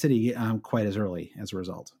Man City quite as early as a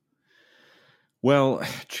result. Well,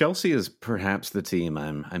 Chelsea is perhaps the team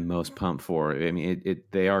I'm most pumped for.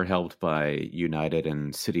 They are helped by United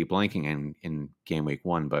and City blanking in game week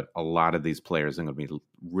 1, but a lot of these players are going to be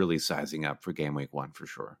really sizing up for game week 1 for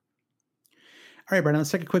sure. All right, Brandon, let's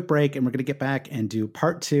take a quick break, and we're going to get back and do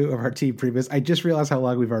part 2 of our team previews. I just realized how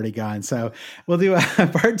long we've already gone, so we'll do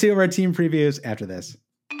part 2 of our team previews after this.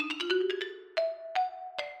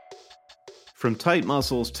 From tight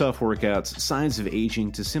muscles, tough workouts, signs of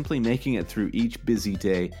aging, to simply making it through each busy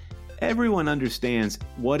day, everyone understands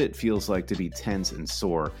what it feels like to be tense and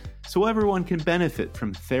sore, so everyone can benefit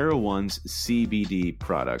from TheraOne's CBD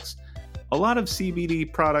products. A lot of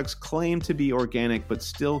CBD products claim to be organic, but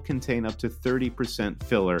still contain up to 30%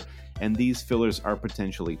 filler, and these fillers are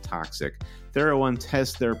potentially toxic. TheraOne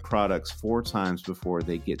tests their products 4 times before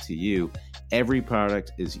they get to you. Every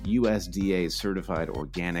product is USDA certified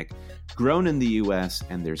organic, grown in the US,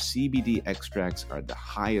 and their CBD extracts are the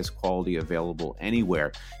highest quality available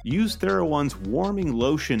anywhere. Use TheraOne's warming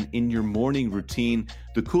lotion in your morning routine,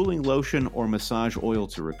 the cooling lotion or massage oil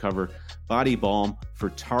to recover, body balm for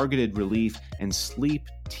targeted relief, and sleep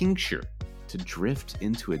tincture to drift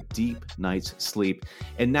into a deep night's sleep.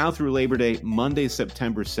 And now through Labor Day, Monday,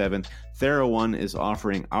 September 7th, TheraOne is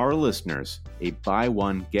offering our listeners a buy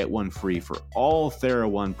one, get one free for all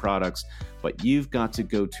TheraOne products, but you've got to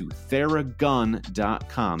go to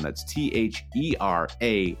Theragun.com. That's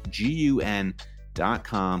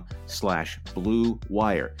TheraGun.com/Blue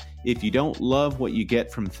Wire. If you don't love what you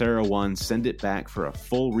get from TheraOne, send it back for a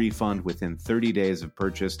full refund within 30 days of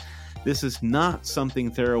purchase. This is not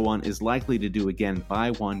something TheraOne is likely to do again.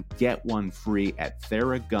 Buy one, get one free at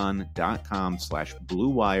Theragun.com/Blue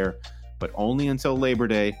Wire, but only until Labor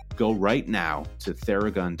Day. Go right now to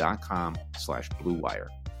Theragun.com/Blue Wire.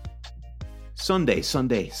 Sundays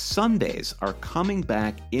are coming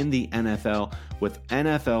back in the NFL with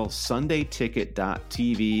NFL Sunday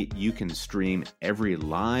Ticket.tv. You can stream every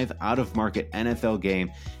live out-of-market NFL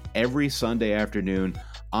game every Sunday afternoon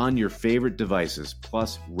on your favorite devices,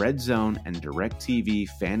 plus Red Zone and DirecTV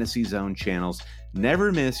Fantasy Zone channels.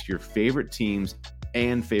 Never miss your favorite teams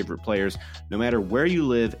and favorite players. No matter where you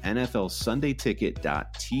live, NFL Sunday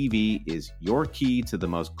Ticket.tv is your key to the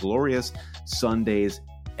most glorious Sundays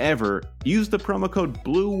ever. Use the promo code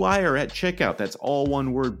BLUEWIRE at checkout. That's all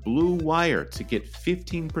one word, BLUEWIRE, to get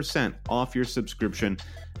 15% off your subscription.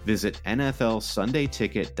 Visit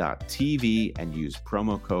NFLSundayTicket.tv and use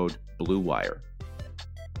promo code BLUEWIRE.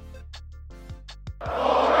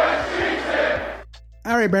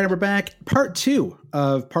 All right, Brandon, we're back. Part 2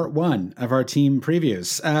 of part 1 of our team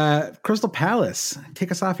previews. Crystal Palace.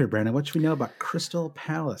 Kick us off here, Brandon. What should we know about Crystal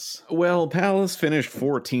Palace? Well, Palace finished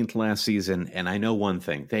 14th last season, and I know one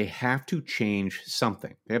thing. They have to change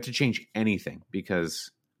something. They have to change anything, because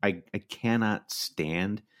I cannot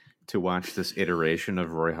stand to watch this iteration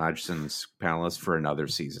of Roy Hodgson's Palace for another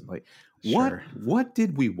season. Like, Sure. what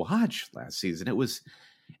did we watch last season? It was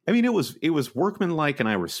workmanlike, and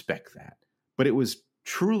I respect that. But it was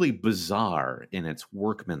truly bizarre in its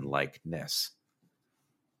workmanlikeness.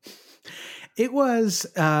 It was,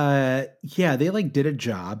 they like did a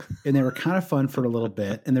job, and they were kind of fun for a little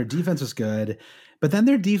bit, and their defense was good, but then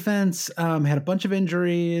their defense had a bunch of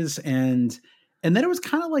injuries, and then it was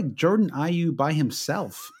kind of like Jordan Ayew by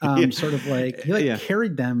himself, sort of like he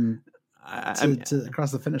carried them to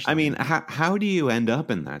across the finish line. I mean, how do you end up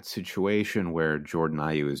in that situation where Jordan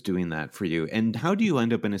Ayew is doing that for you? And how do you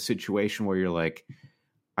end up in a situation where you're like,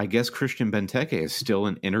 I guess Christian Benteke is still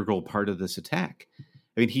an integral part of this attack?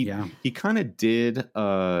 I mean, he kind of did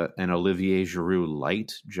an Olivier Giroud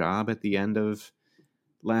light job at the end of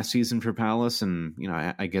last season for Palace, and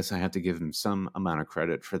I guess I have to give him some amount of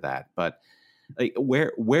credit for that. But like,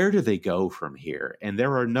 where do they go from here? And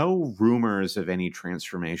there are no rumors of any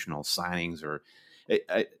transformational signings, or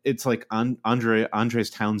it's like Andres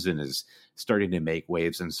Townsend is starting to make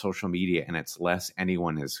waves in social media, and it's less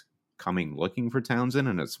anyone is coming looking for Townsend,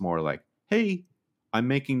 and it's more like, hey, I'm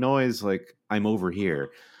making noise, like I'm over here.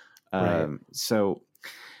 Right. So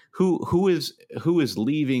who is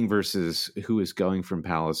leaving versus who is going from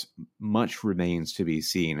Palace, much remains to be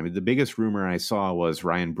seen. I mean, the biggest rumor I saw was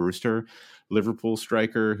Ryan Brewster, Liverpool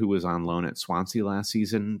striker who was on loan at Swansea last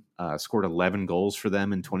season, scored 11 goals for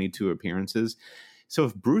them in 22 appearances. So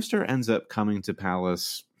if Brewster ends up coming to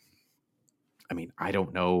Palace, I mean, I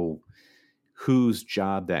don't know whose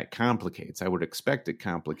job that complicates. I would expect it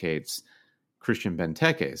complicates Christian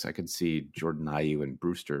Benteke's. I could see Jordan Ayew and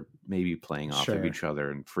Brewster maybe playing off of each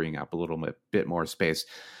other and freeing up a little bit more space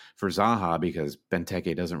for Zaha, because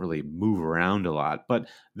Benteke doesn't really move around a lot. But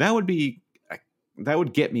that would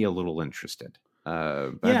get me a little interested.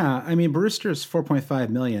 I mean, Brewster's 4.5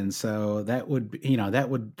 million, so that would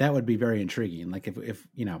be very intriguing. Like if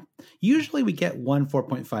usually we get one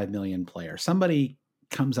 4.5 million player. Somebody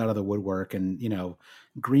comes out of the woodwork, and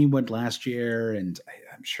Greenwood last year, and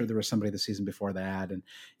I'm sure there was somebody the season before that, and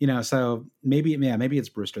so maybe it's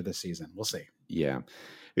Brewster this season. We'll see. Yeah,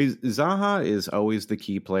 Zaha is always the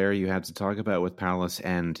key player you have to talk about with Palace,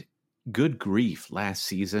 and good grief, last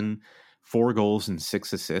season 4 goals and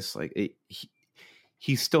 6 assists. Like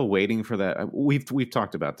he's still waiting for that. We've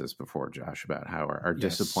talked about this before, Josh, about how our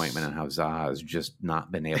disappointment and how Zaha has just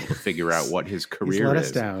not been able to figure out what his career He's let is.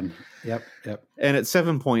 us down. Yep. And at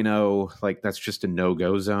 7.0, like that's just a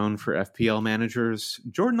no-go zone for FPL managers.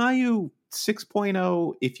 Jordan Ayew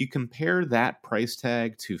 6.0, if you compare that price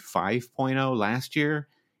tag to 5.0 last year,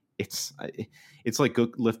 it's like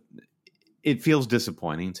it feels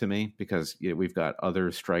disappointing to me, because we've got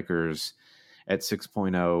other strikers at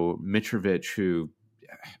 6.0, Mitrovic, who,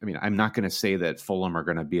 I mean, I'm not going to say that Fulham are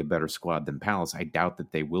going to be a better squad than Palace. I doubt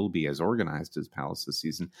that they will be as organized as Palace this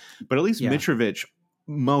season. But at least Mitrovic,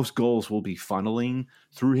 most goals will be funneling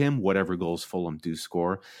through him, whatever goals Fulham do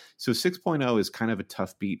score. So 6.0 is kind of a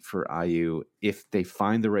tough beat for Ayew. If they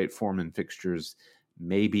find the right form and fixtures,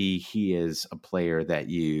 maybe he is a player that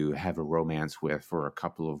you have a romance with for a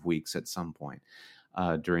couple of weeks at some point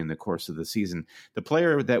during the course of the season. The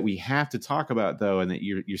player that we have to talk about, though, and that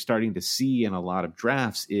you're starting to see in a lot of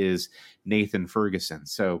drafts, is Nathan Ferguson.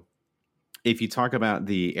 So if you talk about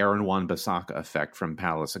the Aaron Wan-Bissaka effect from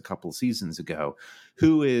Palace a couple seasons ago,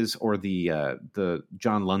 who is, or the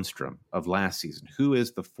John Lundstrom of last season, who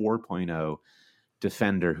is the 4.0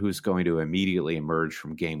 defender who's going to immediately emerge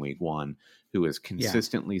from game week 1, who is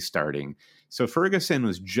consistently starting? So Ferguson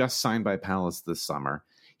was just signed by Palace this summer.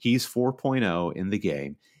 He's 4.0 in the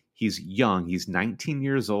game. He's young. He's 19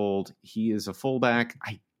 years old. He is a fullback.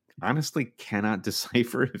 I honestly cannot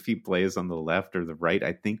decipher if he plays on the left or the right.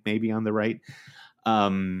 I think maybe on the right,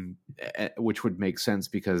 which would make sense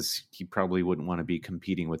because he probably wouldn't want to be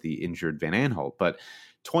competing with the injured Van Aanholt. But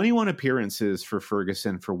 21 appearances for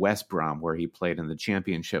Ferguson for West Brom, where he played in the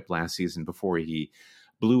championship last season before he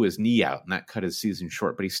blew his knee out, and that cut his season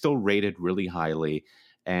short. But he's still rated really highly,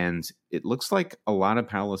 and it looks like a lot of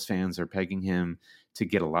Palace fans are pegging him to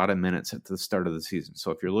get a lot of minutes at the start of the season.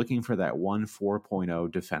 So if you're looking for that 4.0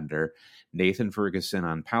 defender, Nathan Ferguson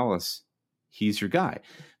on Palace, he's your guy.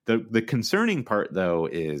 The concerning part, though,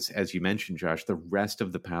 is, as you mentioned, Josh, the rest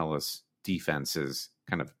of the Palace defense is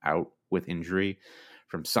kind of out with injury,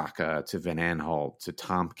 from Saka to Van Aanholt to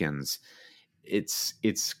Tompkins. It's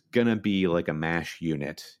going to be like a MASH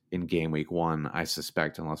unit in game week 1, I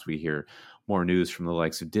suspect, unless we hear more news from the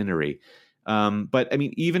likes of Dinnery. But I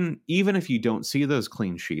mean, even if you don't see those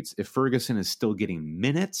clean sheets, if Ferguson is still getting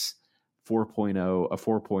minutes, a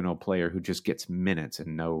 4.0 player who just gets minutes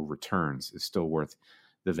and no returns is still worth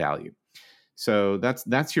the value. So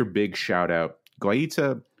that's your big shout out.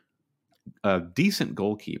 Guaita, a decent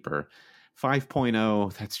goalkeeper,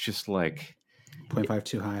 5.0. That's just like 0.5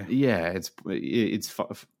 too high. Yeah, it's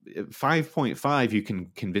 5.5. You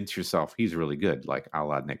can convince yourself he's really good, like a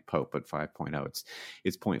la Nick Pope. But 5.0,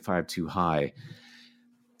 it's 0.5 too high.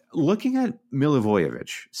 Looking at Milivojevic,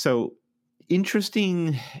 so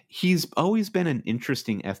interesting. He's always been an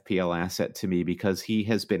interesting FPL asset to me because he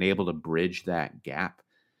has been able to bridge that gap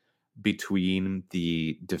between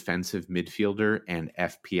the defensive midfielder and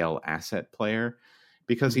FPL asset player,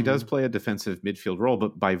 because he does play a defensive midfield role,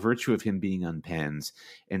 but by virtue of him being on pens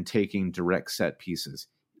and taking direct set pieces,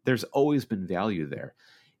 there's always been value there.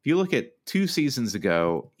 If you look at 2 seasons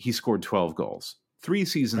ago, he scored 12 goals. 3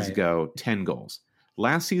 seasons ago, 10 goals.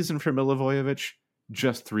 Last season for Milivojevic,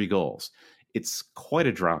 just 3 goals. It's quite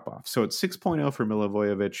a drop-off. So it's 6.0 for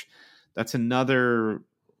Milivojevic. That's another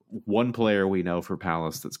one player we know for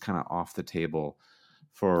Palace that's kind of off the table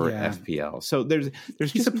for FPL. So there's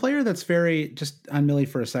he's a player that's very, just on Millie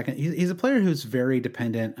for a second, he's a player who's very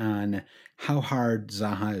dependent on how hard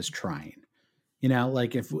Zaha is trying. You know,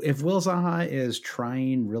 like if Will Zaha is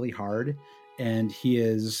trying really hard and he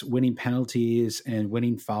is winning penalties and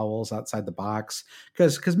winning fouls outside the box,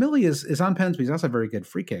 because Millie is on pens, but he's also a very good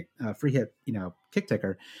free hit, kick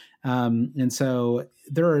taker. And so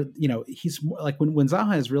there are, he's more, like when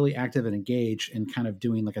Zaha is really active and engaged and kind of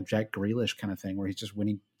doing like a Jack Grealish kind of thing where he's just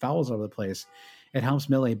winning fouls over the place, it helps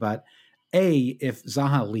Millie. But if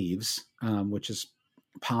Zaha leaves, which is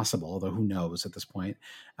possible, although who knows at this point,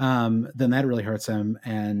 then that really hurts him.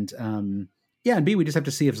 And and B, we just have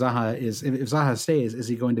to see if Zaha stays, is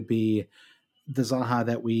he going to be the Zaha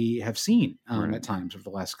that we have seen at times over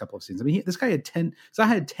the last couple of seasons? I mean, Zaha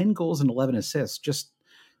had 10 goals and 11 assists just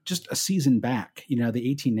a season back, the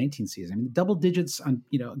 18-19 season. I mean, double digits on,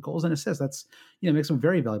 goals and assists. That's, makes him a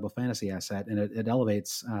very valuable fantasy asset, and it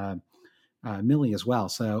elevates Millie as well.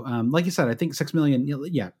 So, like you said, I think 6 million,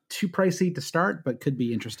 too pricey to start, but could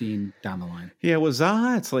be interesting down the line. Yeah, with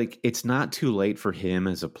Zaha, it's like it's not too late for him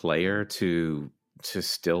as a player to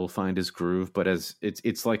still find his groove, but as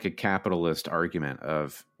it's like a capitalist argument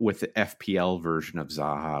with the FPL version of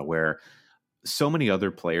Zaha, where so many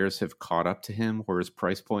other players have caught up to him where his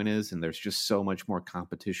price point is, and there's just so much more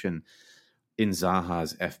competition in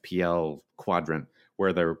Zaha's FPL quadrant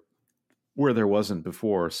where there wasn't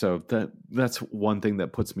before. So that's one thing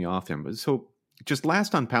that puts me off him. So just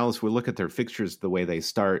last on Palace, we look at their fixtures, the way they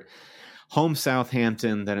start. Home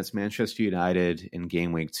Southampton, then it's Manchester United in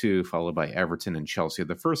game week 2, followed by Everton and Chelsea.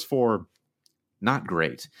 The first 4, not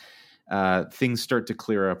great. Things start to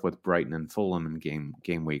clear up with Brighton and Fulham in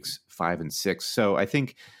game weeks 5 and 6. So I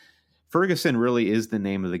think Ferguson really is the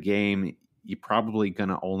name of the game. You're probably going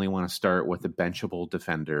to only want to start with a benchable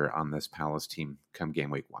defender on this Palace team come game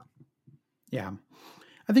week 1. Yeah.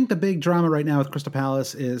 I think the big drama right now with Crystal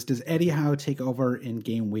Palace is, does Eddie Howe take over in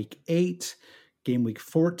game week 8, game week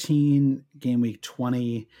 14, game week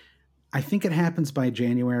 20? I think it happens by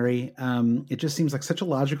January. It just seems like such a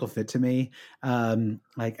logical fit to me. I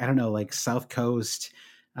don't know, like South Coast.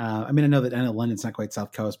 I know that London's not quite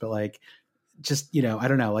South Coast, but like, just, I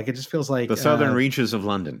don't know. Like, it just feels like the southern reaches of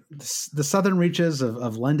London, the southern reaches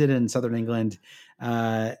of London and southern England.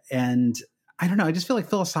 And I don't know. I just feel like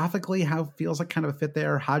philosophically, Howe feels like kind of a fit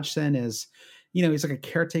there. Hodgson is, he's like a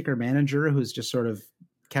caretaker manager who's just sort of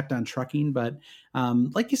kept on trucking. But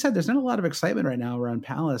like you said, there's not a lot of excitement right now around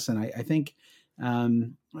Palace. And I think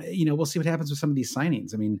We'll see what happens with some of these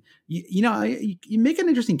signings. I mean, you make an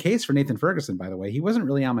interesting case for Nathan Ferguson, by the way. He wasn't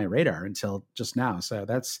really on my radar until just now. So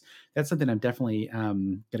that's something I'm definitely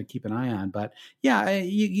going to keep an eye on. But yeah,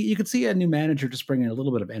 you could see a new manager just bringing a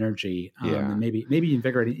little bit of energy and maybe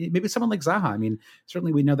invigorating, maybe someone like Zaha. I mean,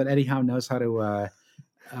 certainly we know that Eddie Howe knows how to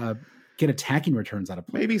get attacking returns out of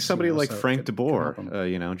players. Maybe somebody like Frank de Boer,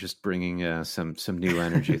 just bringing some new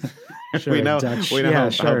energy. Sure, we know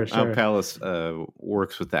how Palace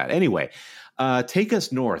works with that. Anyway, take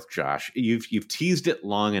us north, Josh. You've teased it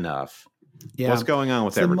long enough. Yeah. What's going on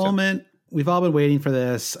with it's Everton? The moment we've all been waiting for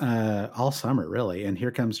this all summer, really. And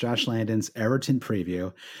here comes Josh Landon's Everton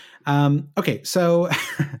preview. Okay, so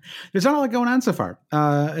there's not a lot going on so far.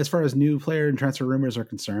 As far as new player and transfer rumors are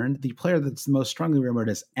concerned, the player that's the most strongly rumored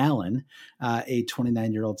is Allen, a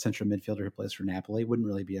 29-year-old central midfielder who plays for Napoli. Wouldn't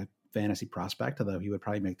really be a fantasy prospect, although he would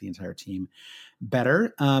probably make the entire team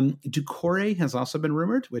better. Doucouré has also been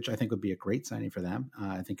rumored, which I think would be a great signing for them.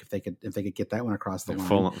 I think if they could get that one across the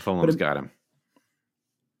line. Fulham's got him.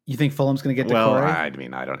 You think Fulham's going to get Doucouré? Well, I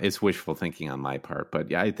mean, I don't. It's wishful thinking on my part, but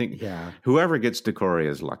yeah, I think whoever gets Doucouré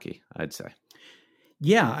is lucky, I'd say.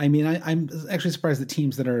 Yeah, I mean, I'm actually surprised that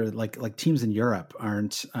teams that are like teams in Europe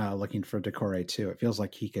aren't looking for Doucouré too. It feels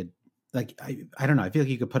like he could, I don't know. I feel like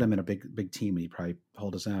you could put him in a big team and he'd probably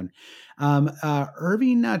hold his own.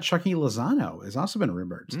 Irving Chucky Lozano has also been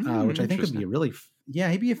rumored, which I think would be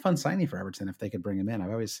he'd be a fun signing for Everton if they could bring him in.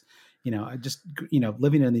 I've always,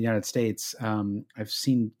 living in the United States, I've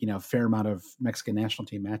seen, a fair amount of Mexican national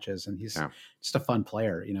team matches, and he's just a fun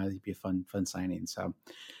player. He'd be a fun signing. So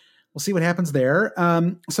we'll see what happens there.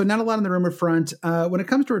 So not a lot on the rumor front. When it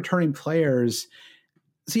comes to returning players,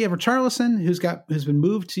 so you have Richarlison, who's been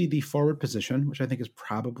moved to the forward position, which I think is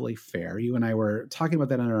probably fair. You and I were talking about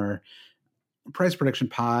that on our price prediction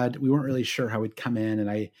pod. We weren't really sure how he'd come in,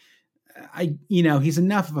 and he's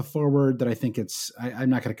enough of a forward that I think I'm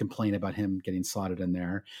not going to complain about him getting slotted in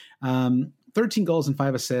there. 13 goals and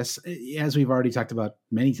 5 assists, as we've already talked about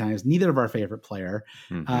many times, neither of our favorite player,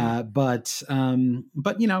 but can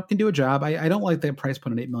do a job. I don't like that price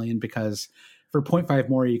point at $8 million because for 0.5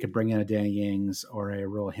 more, you could bring in a Danny Ings or a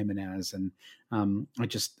Raul Jimenez. And I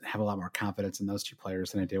just have a lot more confidence in those two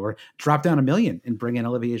players than I do. Or drop down $1 million and bring in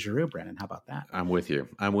Olivier Giroud, Brandon. How about that? I'm with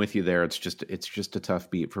you there. It's just a tough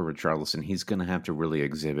beat for Richarlison. He's going to have to really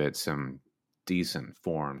exhibit some decent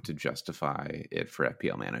form to justify it for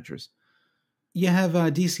FPL managers. You have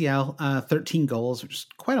DCL, 13 goals, which is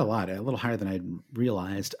quite a lot, a little higher than I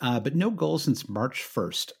realized, but no goals since March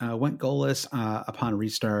 1st. Went goalless upon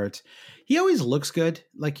restart. He always looks good.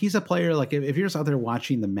 Like he's a player. Like if you're just out there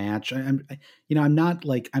watching the match, I'm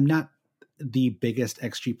not the biggest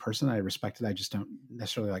XG person. I respect it. I just don't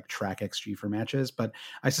necessarily track XG for matches, but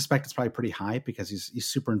I suspect it's probably pretty high because he's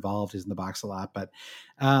super involved. He's in the box a lot, but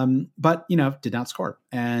did not score.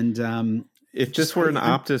 And if this were an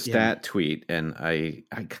Opta stat tweet, and I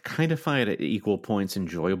kind of find it at equal points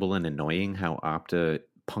enjoyable and annoying how Opta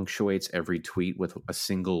punctuates every tweet with a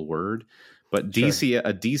single word. But a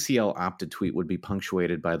DCL Opta tweet would be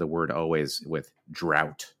punctuated by the word always with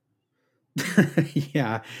drought.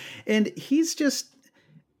 Yeah. And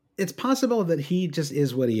it's possible that he just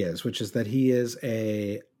is what he is, which is that he is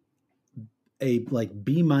a B-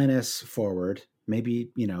 forward,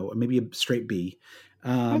 maybe a straight B.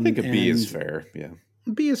 I think a B is fair. Yeah.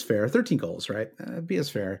 B is fair. 13 goals, right? B is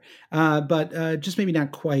fair. But just maybe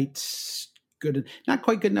not quite good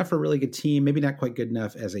enough for a really good team. Maybe not quite good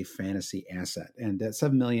enough as a fantasy asset. And at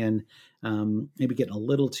 $7 million, maybe getting a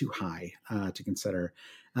little too high to consider.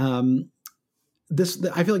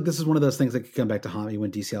 I feel like this is one of those things that could come back to haunt me when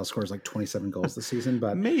DCL scores 27 goals this season.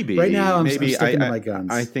 But maybe right now I'm sticking to my guns.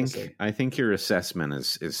 I think your assessment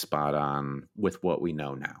is spot on with what we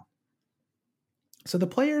know now. So the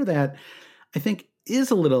player that I think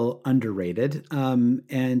is a little underrated,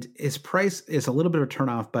 and his price is a little bit of a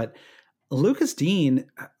turnoff, but Lucas Digne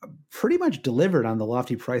pretty much delivered on the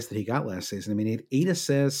lofty price that he got last season. I mean, he had 8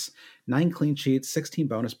 assists, 9 clean sheets, 16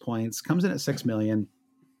 bonus points, comes in at $6 million.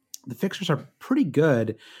 The fixtures are pretty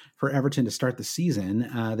good for Everton to start the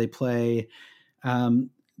season. They play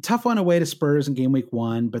tough one away to Spurs in game week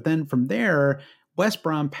 1, but then from there, West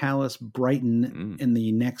Brom, Palace, Brighton in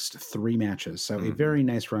the next 3 matches. So a very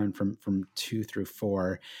nice run from 2 through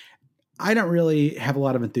 4. I don't really have a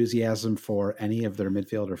lot of enthusiasm for any of their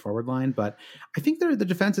midfield or forward line, but I think the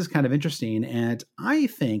defense is kind of interesting. And I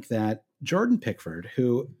think that Jordan Pickford,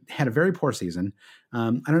 who had a very poor season,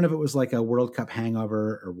 I don't know if it was like a World Cup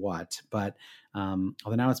hangover or what, but although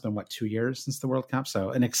now it's been 2 years since the World Cup. So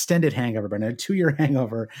an extended hangover, but a 2-year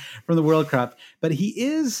hangover from the World Cup, but he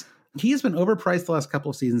is he has been overpriced the last couple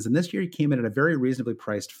of seasons, and this year he came in at a very reasonably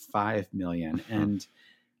priced $5 million. And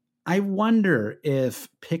I wonder if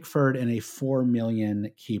Pickford and a $4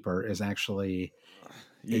 million keeper is actually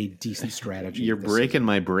a decent strategy. You're breaking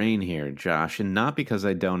my brain here, Josh, and not because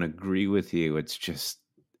I don't agree with you. It's just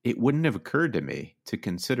it wouldn't have occurred to me to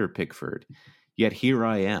consider Pickford. Yet here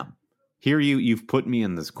I am. Here you've put me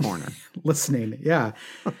in this corner. Listening. Yeah.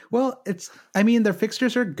 Well, their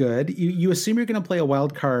fixtures are good. You assume you're going to play a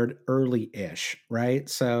wild card early-ish, right?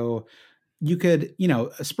 So you could,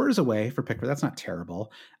 Spurs away for Pickford. That's not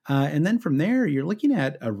terrible. And then from there, you're looking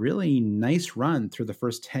at a really nice run through the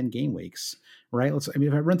first 10 game weeks, right?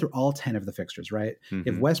 If I run through all 10 of the fixtures, right? Mm-hmm.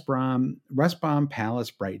 If West Brom, Palace,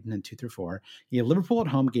 Brighton, and 2 through 4. You have Liverpool at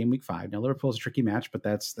home, game week 5. Now Liverpool's a tricky match, but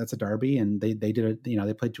that's a derby, and they did it.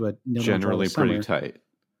 They played to a generally pretty tight.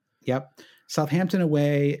 Yep. Southampton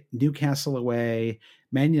away, Newcastle away,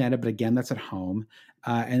 Man United, but again, that's at home.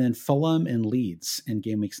 And then Fulham and Leeds in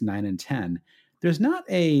game weeks 9 and 10. There's not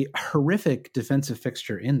a horrific defensive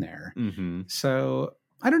fixture in there. Mm-hmm. So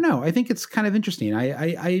I don't know. I think it's kind of interesting.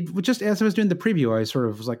 I just, as I was doing the preview, I sort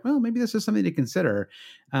of was like, well, maybe this is something to consider.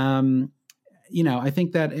 I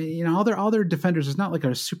think that, all their defenders is not like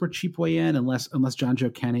a super cheap way in unless John Joe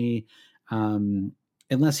Kenny,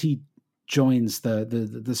 unless he joins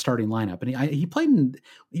the starting lineup. And he played in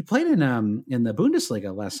the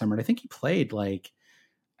Bundesliga last summer. And I think he played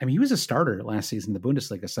he was a starter last season in the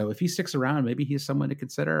Bundesliga. So if he sticks around, maybe he's someone to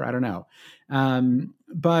consider. I don't know. So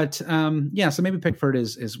maybe Pickford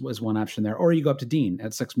was one option there, or you go up to Dean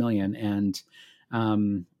at $6 million. And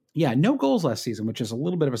no goals last season, which is a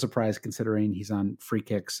little bit of a surprise considering he's on free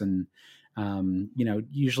kicks and,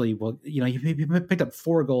 usually, he picked up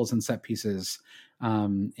 4 goals in set pieces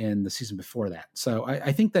in the season before that. So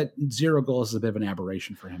I think that 0 goals is a bit of an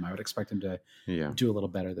aberration for him. I would expect him to do a little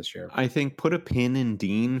better this year. I think put a pin in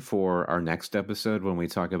Dean for our next episode when we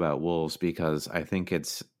talk about Wolves, because I think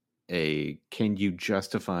it's can you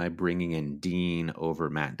justify bringing in Dean over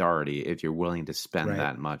Matt Doherty if you're willing to spend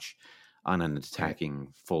that much on an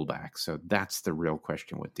attacking fullback? So that's the real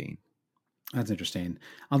question with Dean. That's interesting.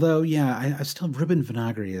 Although, I still Ruben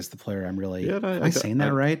Vinagre is the player I'm really. Yeah, am I saying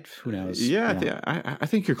that right? Who knows? Yeah. I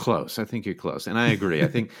think you're close. And I agree. I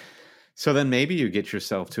think so. Then maybe you get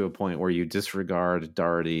yourself to a point where you disregard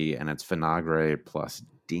Doherty and it's Vinagre plus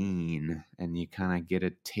Dean, and you kind of get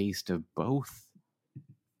a taste of both.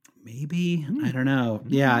 Maybe. I don't know.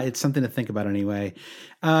 Yeah, it's something to think about anyway.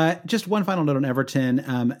 Just one final note on Everton.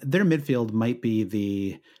 Their midfield might be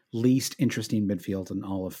the least interesting midfield in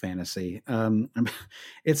all of fantasy.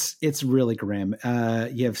 It's really grim.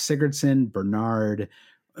 You have Sigurdsson, Bernard,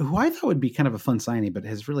 who I thought would be kind of a fun signing, but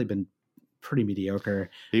has really been pretty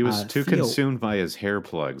mediocre. He was too consumed by his hair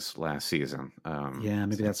plugs last season.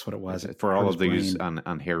 Maybe that's what it was. For all of these on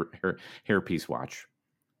hairpiece watch.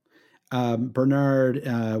 Bernard,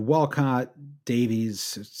 Walcott,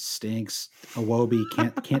 Davies stinks. Iwobi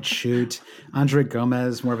can't shoot. Andre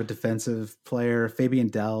Gomez, more of a defensive player. Fabian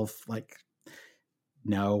Delph,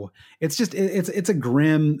 no. It's just it's a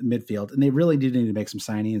grim midfield, and they really do need to make some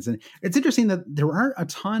signings. And it's interesting that there aren't a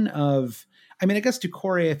ton of. I guess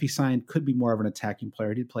Doucouré, if he signed, could be more of an attacking player.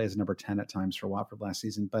 He did play as number 10 at times for Watford last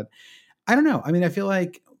season, but I don't know. I feel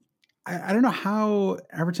like. I don't know how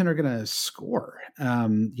Everton are going to score.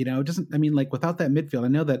 It doesn't. Without that midfield, I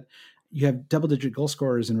know that you have double-digit goal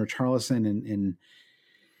scorers in Richarlison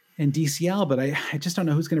and DCL, but I just don't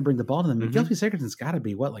know who's going to bring the ball to them. Mm-hmm. Gylfi Sigurdsson's got to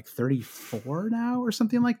be 34 now or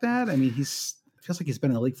something like that. Feels like he's been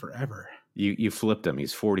in the league forever. You flipped him.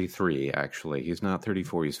 He's 43. Actually, he's not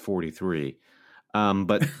 34. He's 43.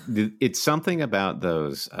 But it's something about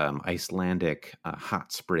those Icelandic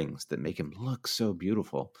hot springs that make him look so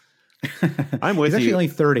beautiful. I'm with you. He's actually only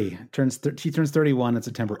 30. He turns 31 on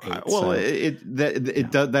September 8th. Well,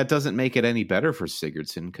 that doesn't make it any better for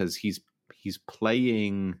Sigurdsson, because he's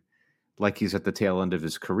playing like he's at the tail end of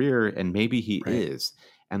his career, and maybe he is.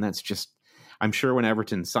 And that's just, I'm sure when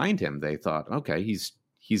Everton signed him, they thought, okay,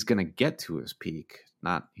 he's going to get to his peak.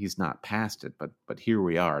 He's not past it, but here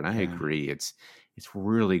we are. And I agree. It's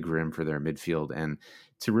really grim for their midfield, and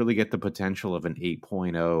to really get the potential of an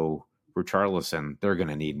 8.0 Richarlison, they're going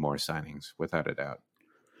to need more signings, without a doubt.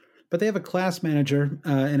 But they have a class manager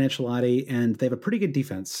in Ancelotti, and they have a pretty good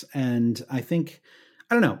defense. And I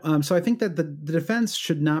don't know. So I think that the defense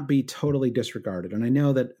should not be totally disregarded. And I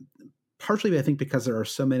know that partially, I think, because there are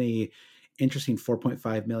so many interesting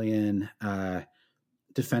 4.5 million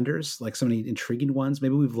defenders, so many intriguing ones.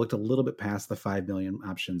 Maybe we've looked a little bit past the 5 million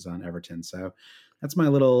options on Everton. So that's my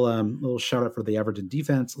little shout out for the Everton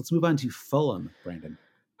defense. Let's move on to Fulham, Brandon.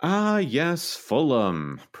 Yes,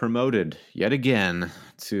 Fulham promoted yet again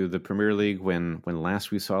to the Premier League. When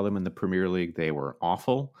last we saw them in the Premier League, they were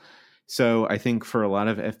awful. So I think for a lot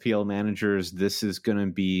of FPL managers, this is going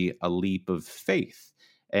to be a leap of faith.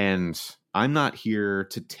 And I'm not here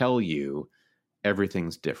to tell you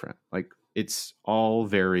everything's different. Like, it's all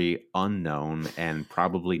very unknown and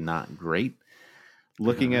probably not great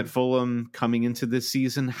looking at Fulham coming into this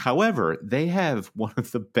season. However, they have one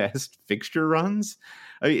of the best fixture runs.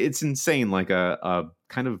 I mean, it's insane, like a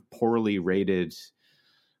kind of poorly rated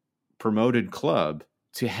promoted club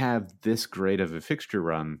to have this great of a fixture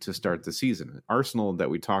run to start the season. Arsenal, that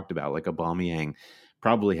we talked about, like Aubameyang,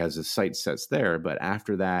 probably has his sights set there, but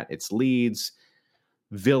after that, it's Leeds,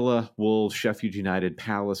 Villa, Wolves, Sheffield United,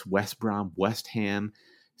 Palace, West Brom, West Ham.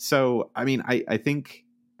 So, I mean, I think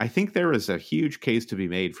there is a huge case to be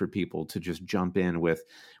made for people to just jump in with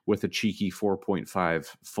a cheeky 4.5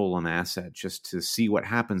 Fulham asset just to see what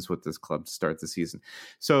happens with this club to start the season.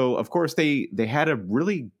 So, of course, they had a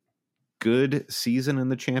really good season in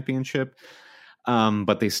the Championship,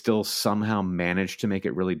 but they still somehow managed to make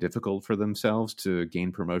it really difficult for themselves to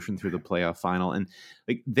gain promotion through the playoff final. And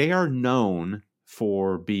like, they are known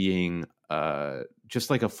for being just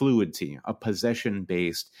like a fluid team, a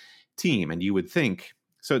possession-based team. And you would think,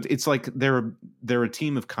 so it's like they're a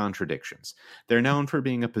team of contradictions. They're known for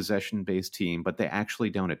being a possession-based team, but they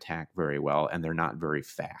actually don't attack very well, and they're not very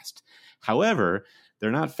fast. However,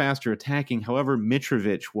 they're not faster attacking. However,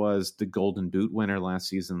 Mitrovic was the Golden Boot winner last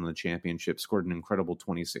season in the Championship, scored an incredible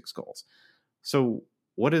 26 goals. So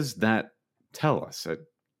what does that tell us?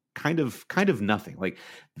 Kind of nothing. Like,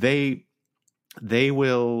 they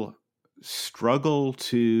will struggle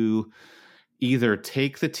to either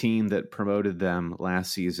take the team that promoted them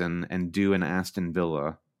last season and do an Aston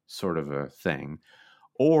Villa sort of a thing,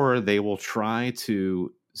 or they will try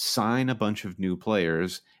to sign a bunch of new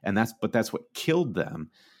players, and that's what killed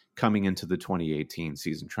them coming into the 2018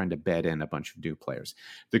 season, trying to bed in a bunch of new players.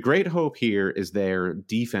 The great hope here is their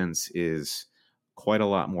defense is quite a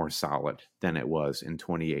lot more solid than it was in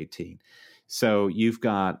 2018. So you've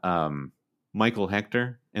got Michael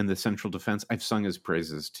Hector in the central defense. I've sung his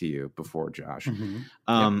praises to you before, Josh.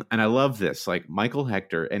 And I love this, like Michael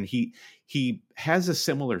Hector, and he has a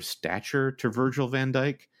similar stature to Virgil van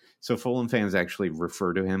Dijk. So Fulham fans actually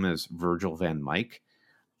refer to him as Virgil van Mike.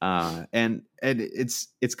 And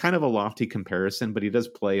it's kind of a lofty comparison, but he does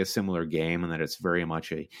play a similar game, and that it's very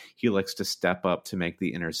much he likes to step up to make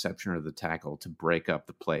the interception or the tackle to break up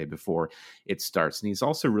the play before it starts. And he's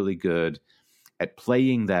also really good at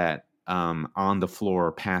playing that on the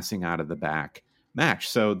floor, passing out of the back match.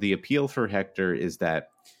 So the appeal for Hector is that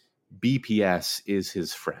BPS is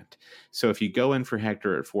his friend. So if you go in for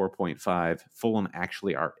Hector at 4.5, Fulham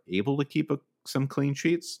actually are able to keep some clean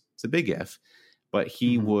sheets. It's a big if, but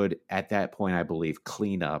he would, at that point, I believe,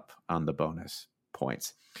 clean up on the bonus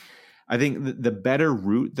points. I think the better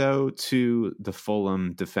route, though, to the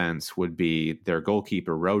Fulham defense would be their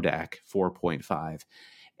goalkeeper, Rodak, 4.5.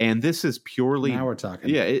 And this is purely, now we're talking.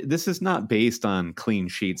 Yeah, this is not based on clean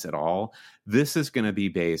sheets at all. This is going to be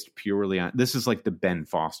based purely on, this is like the Ben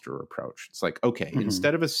Foster approach. It's like, okay,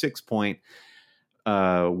 instead of a 6-point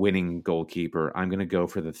winning goalkeeper, I'm going to go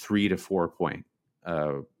for the 3 to 4 point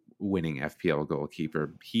winning FPL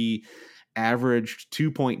goalkeeper. He averaged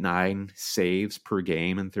 2.9 saves per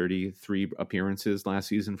game in 33 appearances last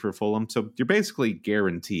season for Fulham. So you're basically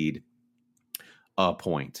guaranteed a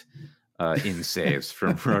point in saves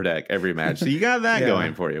from Rodak every match. So you got that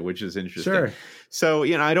going for you, which is interesting. Sure. So,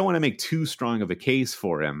 I don't want to make too strong of a case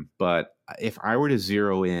for him, but if I were to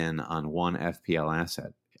zero in on one FPL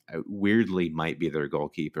asset, I weirdly might be their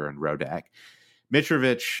goalkeeper and Rodak.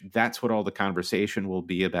 Mitrovic, that's what all the conversation will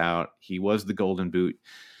be about. He was the Golden Boot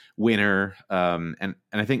winner. And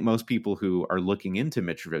I think most people who are looking into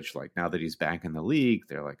Mitrovic, like now that he's back in the league,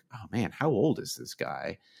 they're like, oh man, how old is this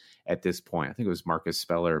guy at this point? I think it was Marcus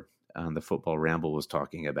Speller on the Football Ramble was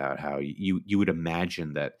talking about how you would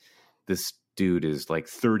imagine that this dude is like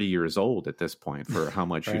 30 years old at this point for how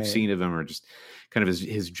much you've seen of him, or just kind of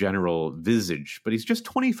his general visage, but he's just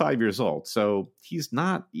 25 years old. So he's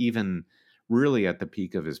not even really at the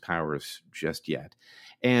peak of his powers just yet.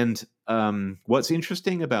 And what's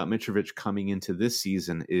interesting about Mitrovic coming into this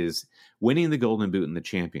season is winning the Golden Boot in the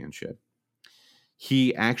Championship.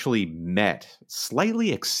 He actually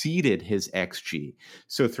slightly exceeded his XG.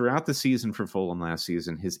 So throughout the season for Fulham last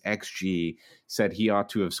season, his XG said he ought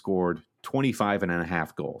to have scored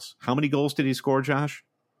 25.5 goals. How many goals did he score, Josh?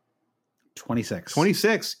 26.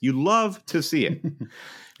 26. You love to see it.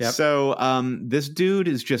 Yep. So this dude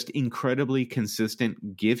is just incredibly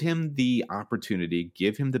consistent. Give him the opportunity,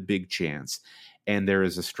 give him the big chance, and there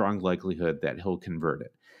is a strong likelihood that he'll convert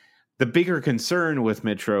it. The bigger concern with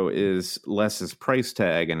Mitro is less his price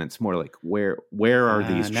tag, and it's more like where are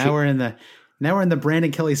these? Now we're in the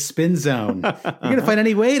Brandon Kelly spin zone. You're gonna find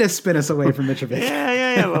any way to spin us away from Mitrovic.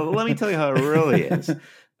 Yeah. Well, let me tell you how it really is.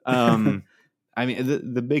 I mean,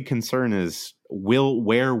 the big concern is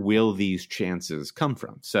where will these chances come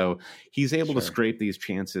from? So he's able to scrape these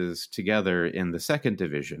chances together in the second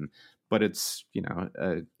division, but it's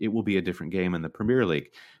it will be a different game in the Premier League.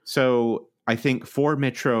 So I think for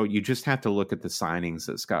Mitro, you just have to look at the signings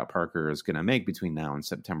that Scott Parker is going to make between now and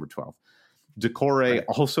September 12th. Doucouré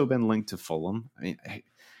also been linked to Fulham. I mean,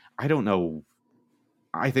 I don't know.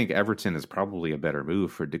 I think Everton is probably a better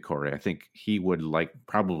move for Doucouré. I think he would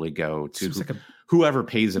probably go to whoever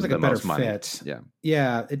pays him the most money. Fit.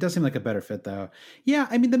 Yeah, it does seem like a better fit though. Yeah,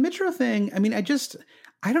 I mean the Mitro thing. I mean, I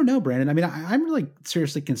don't know, Brandon. I mean, I'm really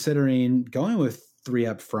seriously considering going with 3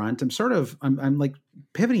 up front. I'm like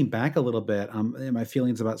pivoting back a little bit in my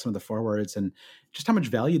feelings about some of the forwards and just how much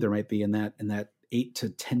value there might be in that 8 to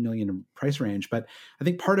 10 million price range. But I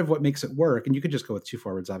think part of what makes it work, and you could just go with 2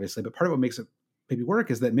 forwards, obviously, but part of what makes it maybe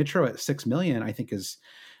work is that Mitro at 6 million, I think is,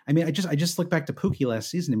 I mean, I just look back to Pukki last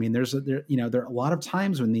season. I mean, there are a lot of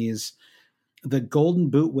times when the golden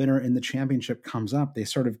boot winner in the championship comes up, they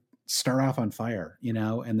sort of start off on fire,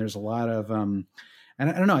 and there's a lot of, and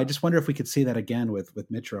I don't know. I just wonder if we could see that again with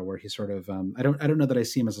Mitro, where he sort of, I don't know that I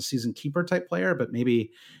see him as a season keeper type player, but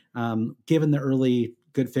maybe given the early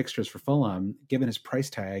good fixtures for Fulham, given his price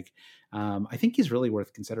tag, I think he's really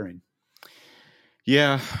worth considering.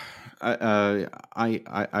 Yeah, I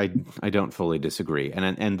don't fully disagree,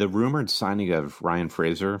 and the rumored signing of Ryan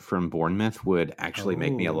Fraser from Bournemouth would actually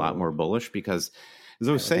make me a lot more bullish because, as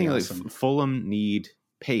I was saying, awesome. Like Fulham need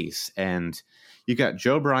pace, and you got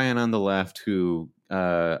Joe Bryan on the left, who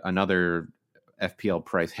another FPL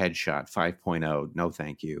price headshot 5.0. No,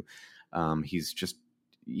 thank you.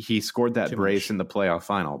 He scored that brace in the playoff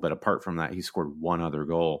final, but apart from that, he scored 1 other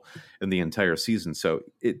goal in the entire season. So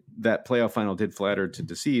that playoff final did flatter to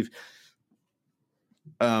deceive.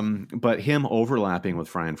 But him overlapping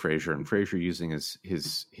with Ryan Fraser and Fraser using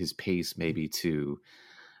his pace maybe to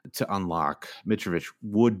unlock Mitrovic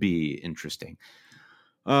would be interesting.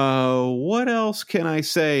 What else can I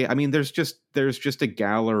say? I mean, there's just a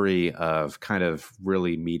gallery of kind of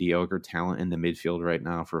really mediocre talent in the midfield right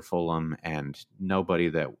now for Fulham, and nobody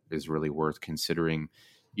that is really worth considering.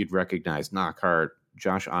 You'd recognize Knockaert.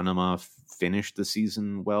 Josh Onuma finished the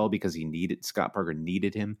season well because Scott Parker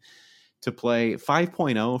needed him to play.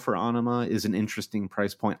 5.0 for Onuma is an interesting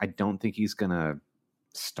price point. I don't think he's going to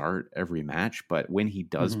start every match, but when he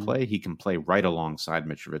does play, he can play right alongside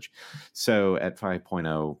Mitrovic. So at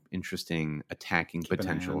 5.0, interesting attacking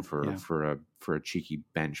potential for a cheeky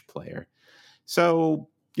bench player. So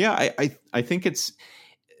yeah, I think it's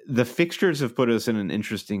the fixtures have put us in an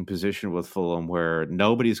interesting position with Fulham where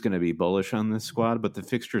nobody's going to be bullish on this squad, but the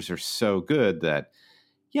fixtures are so good that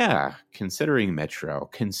considering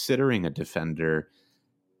Mitro, considering a defender,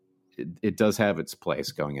 it does have its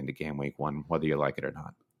place going into game week 1, whether you like it or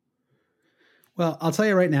not. Well, I'll tell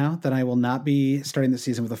you right now that I will not be starting the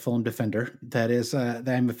season with a Fulham defender. That is, that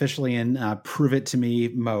I'm officially in prove it to me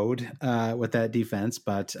mode with that defense.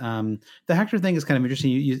 But the Hector thing is kind of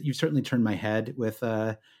interesting. You've certainly turned my head with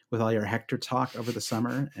all your Hector talk over the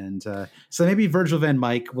summer. And so maybe Virgil van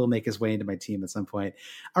Dijk will make his way into my team at some point.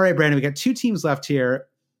 All right, Brandon, we got 2 teams left here.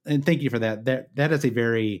 And thank you for that. That is a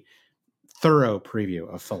very thorough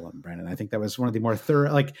preview of Fulham, Brandon. I think that was one of the more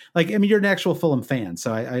thorough, like, I mean, you're an actual Fulham fan.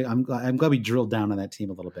 So I'm glad we drilled down on that team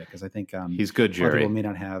a little bit. Cause I think he's good, Jerry. People may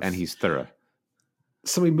not have, and he's thorough.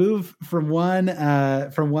 So we move from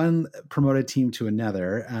one promoted team to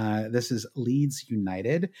another. This is Leeds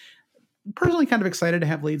United. Personally kind of excited to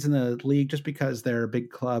have Leeds in the league just because they're a big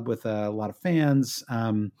club with a lot of fans,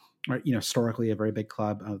 or, historically a very big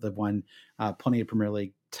club. They've won plenty of Premier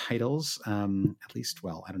League titles, at least,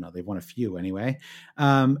 well, I don't know, they've won a few anyway.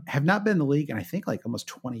 Have not been in the league in I think like almost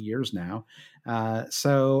 20 years now.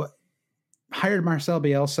 So hired Marcel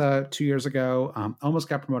Bielsa 2 years ago, almost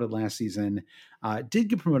got promoted last season, did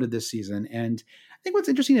get promoted this season. And I think what's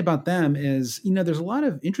interesting about them is, there's a lot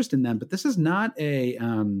of interest in them, but this is not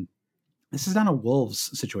a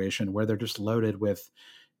Wolves situation where they're just loaded with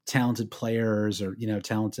talented players or,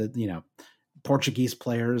 talented, Portuguese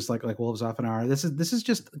players like Wolves often are. This is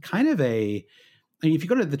just kind of if you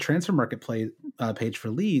go to the transfer market page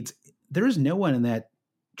for Leeds, there is no one in that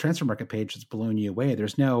transfer market page that's blowing you away.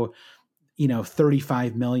 There's no,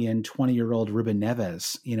 $35 million 20-year-old Ruben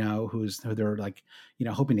Neves, who they're like,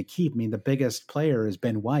 hoping to keep. I mean, the biggest player is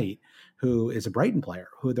Ben White, who is a Brighton player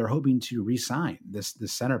who they're hoping to re-sign, this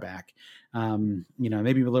center back.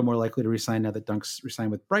 Maybe a little more likely to re-sign now that Dunk's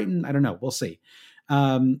re-signed with Brighton. I don't know. We'll see.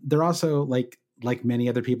 They're also like many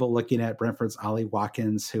other people looking at Brentford's Ollie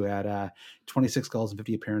Watkins, who had 26 goals and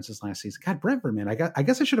 50 appearances last season. God, Brentford, man, I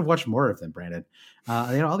guess I should have watched more of them, Brandon. They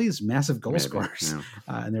had all these massive goal scorers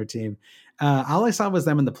in their team. All I saw was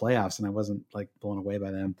them in the playoffs, and I wasn't like blown away by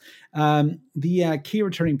them. The key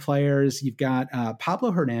returning players, you've got Pablo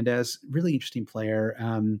Hernandez, really interesting player.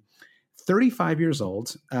 35 years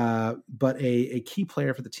old, but a key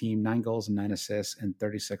player for the team, 9 goals and 9 assists and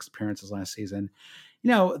 36 appearances last season.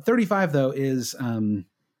 35 though is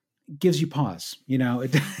gives you pause.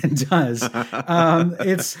 It does.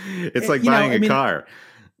 It's like buying a car.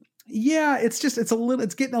 Yeah, it's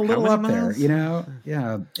getting a little up miles? there.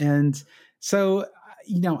 Yeah, and so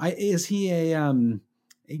is he a in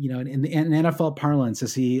NFL parlance,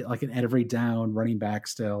 is he like an every down running back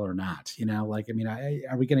still or not? Are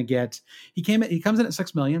we going to get? He comes in at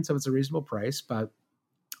 $6 million, so it's a reasonable price, but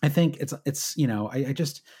I think it's it's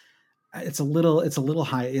a little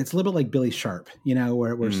high. It's a little bit like Billy Sharp,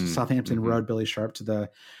 where Southampton rode Billy Sharp to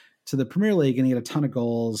the Premier League and he had a ton of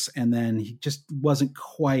goals, and then he just wasn't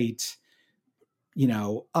quite,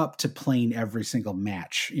 up to playing every single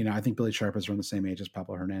match. I think Billy Sharp is around the same age as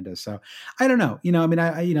Pablo Hernandez. So I don't know.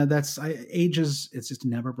 Age it's just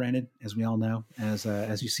never branded, as we all know, as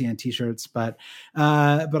you see on t-shirts. But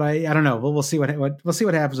I don't know. We'll see what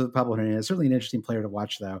happens with Pablo Hernandez. Certainly an interesting player to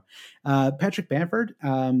watch, though. Patrick Bamford,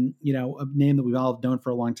 a name that we've all known for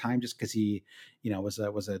a long time, just because he,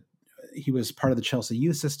 he was part of the Chelsea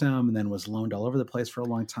youth system and then was loaned all over the place for a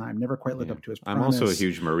long time. Never quite lived up to his promise. I'm also a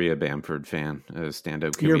huge Maria Bamford fan, a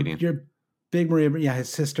stand-up comedian. You're big Maria, his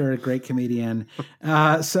sister, a great comedian.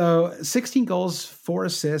 So 16 goals, 4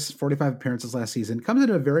 assists, 45 appearances last season. Comes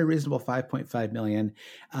into a very reasonable $5.5 million,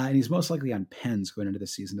 and he's most likely on pens going into the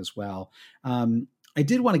season as well. I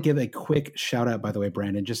did want to give a quick shout out, by the way,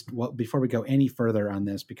 Brandon, before we go any further on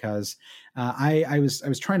this, because I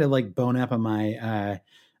was trying to like bone up on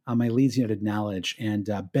my Leeds United knowledge, and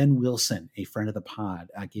Ben Wilson, a friend of the pod,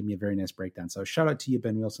 gave me a very nice breakdown. So shout out to you,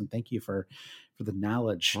 Ben Wilson. Thank you for the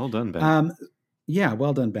knowledge. Well done, Ben. Yeah,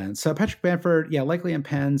 well done, Ben. So Patrick Bamford, likely on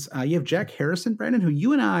pens. You have Jack Harrison, Brandon, who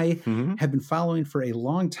you and I have been following for a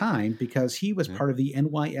long time because he was part of the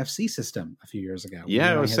NYFC system a few years ago.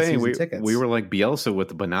 Yeah, I was saying we were like Bielsa with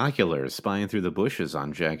the binoculars spying through the bushes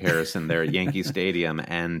on Jack Harrison there at Yankee Stadium.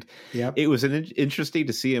 And it was interesting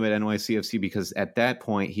to see him at NYCFC because at that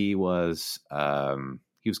point he was kind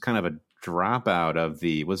of a dropout of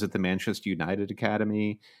the Manchester United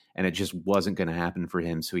Academy, and it just wasn't going to happen for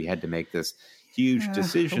him. So he had to make this huge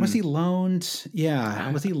decision. Was he loaned?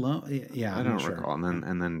 Yeah. Was he loaned? Yeah. I don't recall.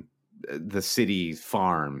 And then the City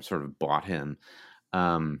farm sort of bought him.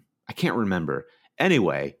 I can't remember.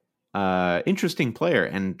 Anyway, interesting player.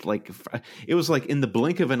 And like, it was like in the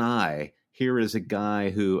blink of an eye, here is a guy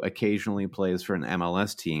who occasionally plays for an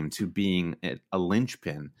MLS team to being a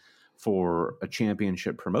linchpin for a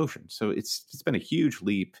championship promotion. So it's been a huge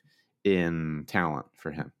leap in talent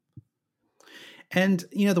for him. And,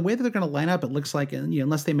 the way that they're going to line up, it looks like,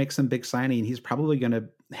 unless they make some big signing, he's probably going to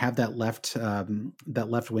have that left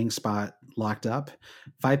wing spot locked up.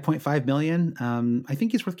 $5.5 million. I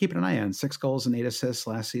think he's worth keeping an eye on. 6 goals and 8 assists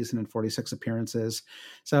last season and 46 appearances.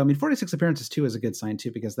 So, 46 appearances too is a good sign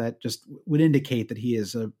too, because that just would indicate that he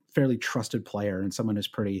is a fairly trusted player and someone who's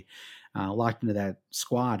pretty locked into that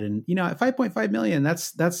squad. And, at $5.5 million,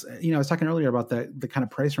 that's, I was talking earlier about the kind of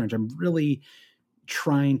price range. I'm really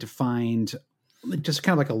trying to find just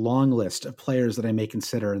kind of like a long list of players that I may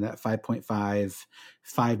consider in that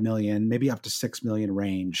 5 million, maybe up to 6 million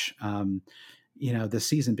range, this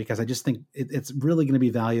season, because I just think it's really going to be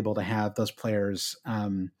valuable to have those players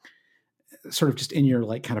sort of just in your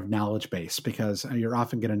like kind of knowledge base, because you're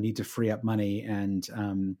often going to need to free up money, and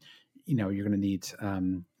you're going to need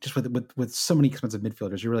just with so many expensive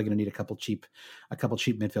midfielders, you're really going to need a couple cheap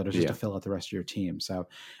midfielders just to fill out the rest of your team. So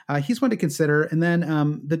he's one to consider. And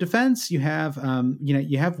then the defense, you have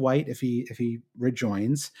you have White if he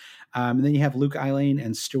rejoins, and then you have Luke Ayling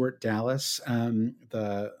and Stuart Dallas,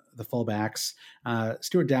 the fullbacks.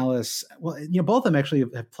 Stuart Dallas, well, both of them actually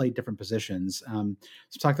have played different positions. So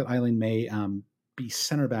talk that Ayling may be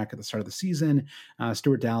center back at the start of the season.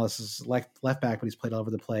 Stuart Dallas is left back, but he's played all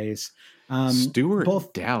over the place.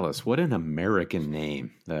 Stuart Dallas, what an American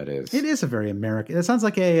name that is. It is a very American. It sounds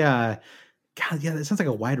like it sounds like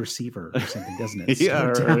a wide receiver or something, doesn't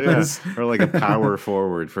it? or like a power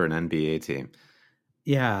forward for an NBA team.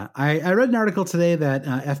 Yeah, I read an article today that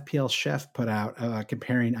FPL Chef put out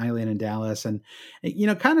comparing Eileen and Dallas, and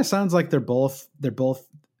kind of sounds like they're both.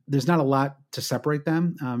 There's not a lot to separate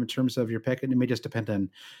them in terms of your pick, and it may just depend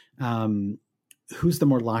on who's the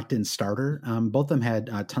more locked in starter. Both of them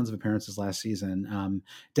had tons of appearances last season.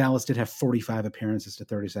 Dallas did have 45 appearances to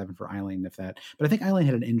 37 for Eileen, if that. But I think Eileen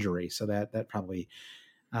had an injury, so that probably.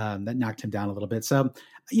 That knocked him down a little bit. So,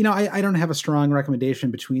 I don't have a strong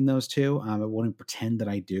recommendation between those two. I won't pretend that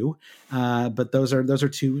I do. But those are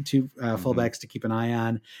two fullbacks to keep an eye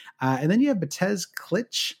on. And then you have Matej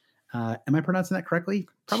Klich. Am I pronouncing that correctly?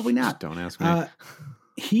 Probably not. Don't ask me.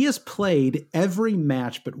 He has played every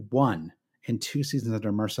match but one in 2 seasons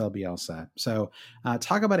under Marcel Bielsa. So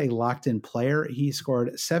talk about a locked-in player. He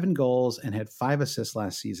scored 7 goals and had 5 assists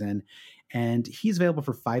last season, and he's available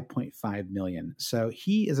for $5.5 million. So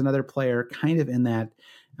he is another player kind of in that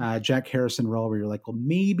Jack Harrison role where you're like, well,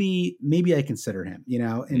 maybe I consider him,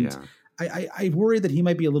 and yeah. I worry that he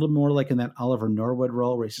might be a little more like in that Oliver Norwood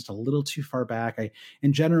role where he's just a little too far back.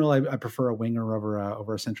 In general, I prefer a winger over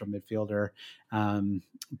a central midfielder.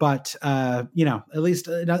 But at least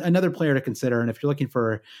another player to consider. And if you're looking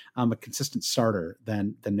for a consistent starter,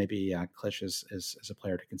 then maybe Klich is a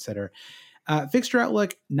player to consider. Fixture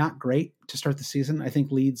outlook, not great to start the season. I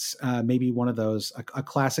think Leeds maybe one of those, a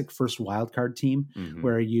classic first wildcard team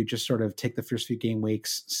where you just sort of take the first few game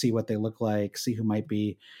weeks, see what they look like, see who might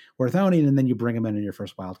be worth owning, and then you bring them in your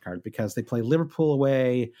first wildcard because they play Liverpool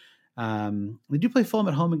away. They do play Fulham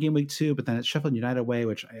at home in game week 2, but then it's Sheffield United away,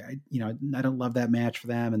 which I don't love that match for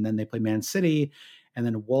them. And then they play Man City and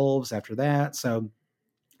then Wolves after that. So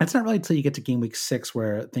it's not really until you get to game week 6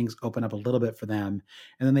 where things open up a little bit for them.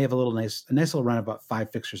 And then they have a nice little run of about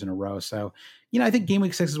 5 fixtures in a row. So, I think game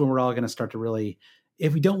week 6 is when we're all going to start to really,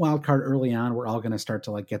 if we don't wild card early on, we're all going to start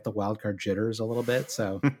to get the wild card jitters a little bit.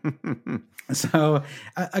 So,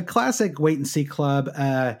 a classic wait and see club,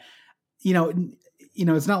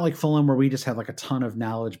 it's not like Fulham where we just have a ton of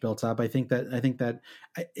knowledge built up. I think that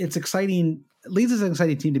it's exciting. Leeds is an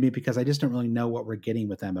exciting team to me because I just don't really know what we're getting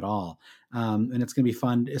with them at all. And it's going to be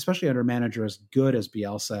fun, especially under a manager as good as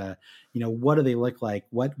Bielsa. What do they look like?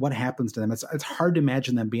 What happens to them? It's hard to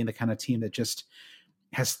imagine them being the kind of team that just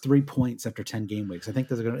has 3 points after 10 game weeks. I think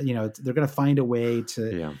they're going to find a way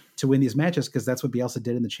to win these matches because that's what Bielsa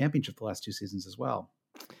did in the championship the last 2 seasons as well.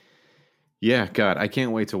 Yeah, God, I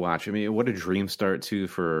can't wait to watch. I mean, what a dream start, too,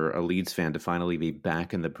 for a Leeds fan to finally be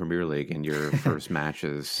back in the Premier League in your first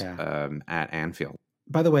matches at Anfield.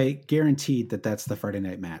 By the way, guaranteed that's the Friday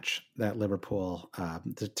night match, that Liverpool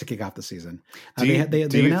to kick off the season. Do you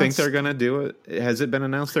think they're going to do it? Has it been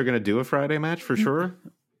announced they're going to do a Friday match for sure?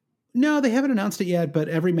 No, they haven't announced it yet, but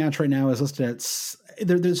every match right now is listed at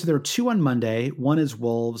there are 2 on Monday. One is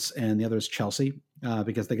Wolves and the other is Chelsea.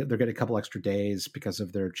 Because they're getting a couple extra days because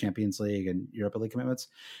of their Champions League and Europa League commitments.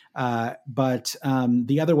 But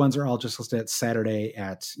the other ones are all just listed at Saturday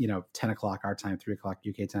at 10 o'clock our time, 3 o'clock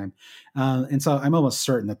UK time. And so I'm almost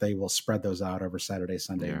certain that they will spread those out over Saturday,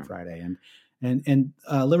 Sunday, and Friday. And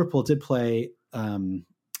Liverpool did play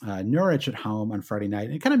Norwich at home on Friday night.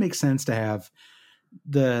 And it kind of makes sense to have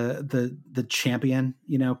the champion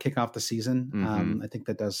kick off the season. I think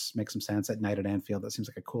that does make some sense at night at Anfield. That seems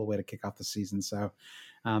like a cool way to kick off the season. So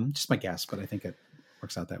just my guess, but I think it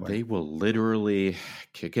works out that way. They will literally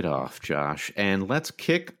kick it off, Josh. And let's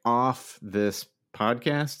kick off this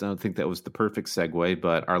podcast. I don't think that was the perfect segue,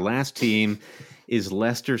 but our last team is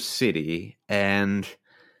Leicester City, and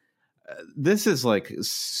this is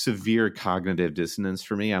severe cognitive dissonance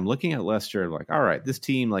for me. I'm looking at Leicester all right, this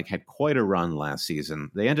team had quite a run last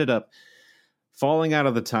season. They ended up falling out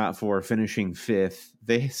of the top 4, finishing 5th.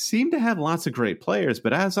 They seem to have lots of great players,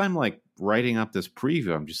 but as I'm writing up this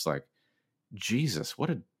preview, I'm just Jesus, what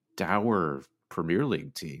a dour Premier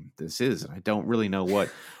League team this is. And I don't really know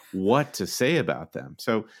what to say about them.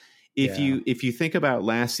 So if you think about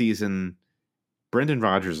last season, Brendan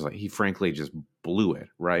Rodgers, he frankly just blew it,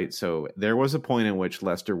 right? So there was a point in which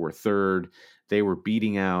Leicester were 3rd. They were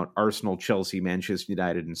beating out Arsenal, Chelsea, Manchester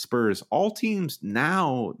United, and Spurs. All teams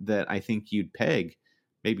now that I think you'd peg,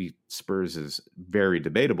 maybe Spurs is very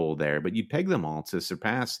debatable there, but you'd peg them all to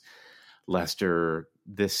surpass Leicester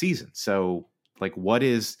this season. So what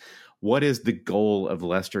is the goal of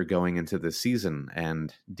Leicester going into this season?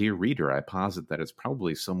 And dear reader, I posit that it's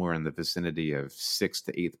probably somewhere in the vicinity of 6th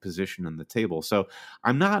to 8th position on the table. So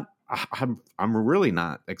I'm really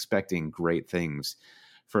not expecting great things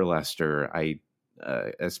for Leicester.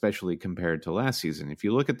 Especially compared to last season. If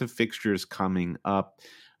you look at the fixtures coming up,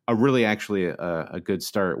 a good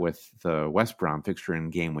start with the West Brom fixture in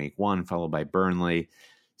game week 1, followed by Burnley,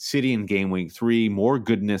 City in game week 3, more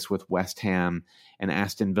goodness with West Ham, and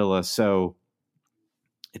Aston Villa. So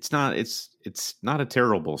it's not a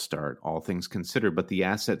terrible start, all things considered. But the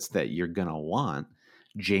assets that you're gonna want,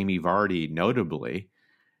 Jamie Vardy notably,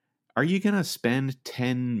 are you gonna spend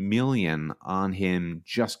 10 million on him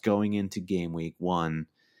just going into game week 1,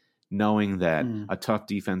 knowing that a tough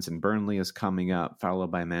defense in Burnley is coming up,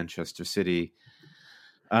 followed by Manchester City?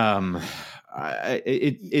 The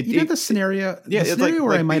scenario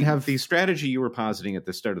where I might have the strategy you were positing at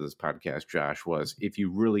the start of this podcast, Josh, was if you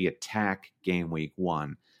really attack game week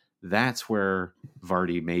 1, that's where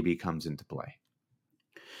Vardy maybe comes into play.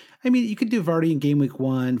 I mean, you could do Vardy in game week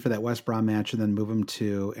 1 for that West Brom match and then move him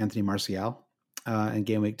to Anthony Martial in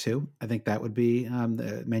game week 2. I think that would be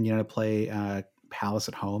the Man United play Palace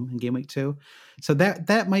at home in game week 2. So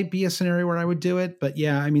that might be a scenario where I would do it. But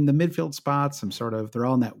yeah, I mean, the midfield spots, they're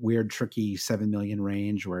all in that weird, tricky 7 million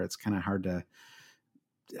range where it's kind of hard to,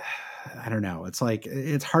 I don't know. It's like,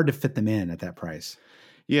 it's hard to fit them in at that price.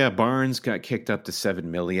 Yeah, Barnes got kicked up to 7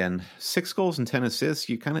 million, 6 goals and 10 assists.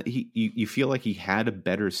 You feel like he had a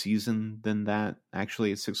better season than that,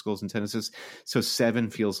 actually, 6 goals and 10 assists. So 7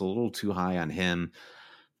 feels a little too high on him.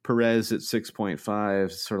 Perez at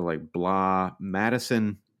 6.5, sort of like blah.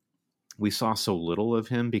 Madison, we saw so little of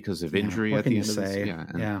him because of injury at the end of this.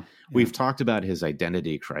 Yeah. We've talked about his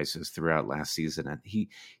identity crisis throughout last season, and he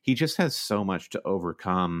just has so much to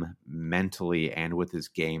overcome mentally and with his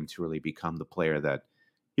game to really become the player that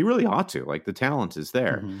he really ought to. Like, the talent is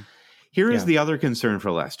there. Mm-hmm. Here is the other concern for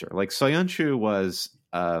Leicester. Like, Soyuncu was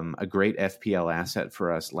a great FPL asset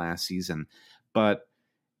for us last season, but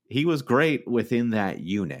he was great within that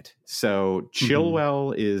unit. So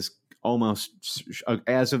Chilwell is almost,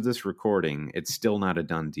 as of this recording, it's still not a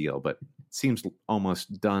done deal, but it seems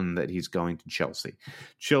almost done that he's going to Chelsea.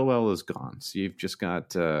 Chilwell is gone. So you've just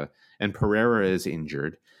got, and Pereira is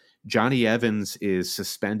injured. Johnny Evans is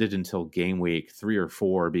suspended until game week 3 or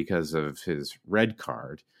 4 because of his red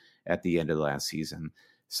card at the end of last season.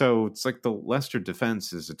 So it's like the Leicester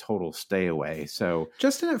defense is a total stay away. So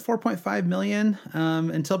Justin at 4.5 million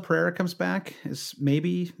until Pereira comes back is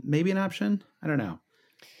maybe an option. I don't know.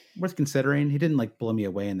 Worth considering. He didn't blow me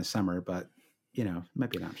away in the summer, but it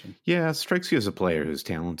might be an option. Yeah, strikes you as a player who's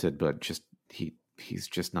talented, but just he's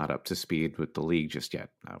just not up to speed with the league just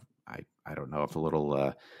yet. I don't know if a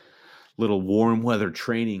little warm weather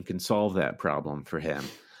training can solve that problem for him.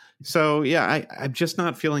 So yeah, I'm just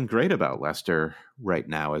not feeling great about Leicester right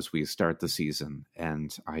now as we start the season,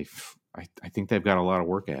 and I think they've got a lot of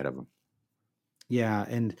work ahead of them. Yeah,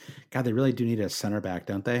 and God, they really do need a center back,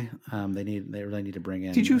 don't they? They really need to bring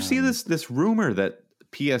in. Did you see this rumor that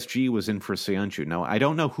PSG was in for Soyuncu? No, I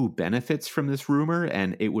don't know who benefits from this rumor,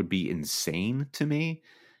 and it would be insane to me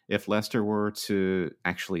if Leicester were to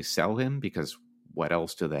actually sell him, because what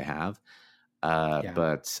else do they have?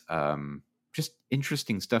 But just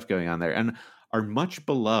interesting stuff going on there. And our much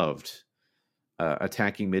beloved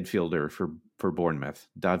attacking midfielder for Bournemouth,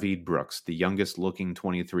 David Brooks, the youngest looking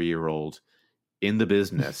 23-year-old in the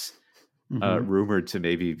business, rumored to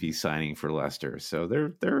maybe be signing for Leicester. So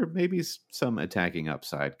there may be some attacking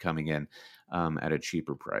upside coming in at a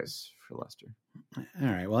cheaper price for Leicester. All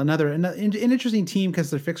right. Well, another interesting team because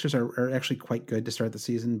their fixtures are actually quite good to start the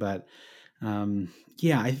season, but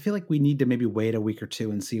I feel like we need to maybe wait a week or two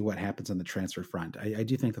and see what happens on the transfer front. I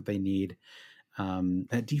do think that they need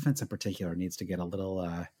that defense in particular needs to get a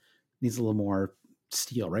little more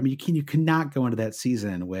steel, right? I mean, you cannot go into that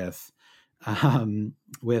season with oh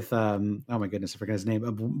my goodness, I forgot his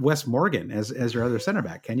name, Wes Morgan as your other center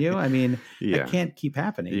back. Can you? I mean, that can't keep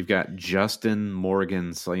happening. You've got Justin,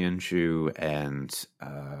 Morgan, Soyuncu, and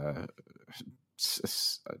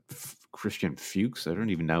Christian Fuchs. I don't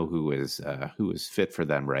even know who is fit for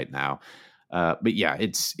them right now. But yeah,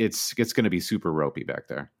 it's going to be super ropey back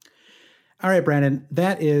there. All right, Brandon,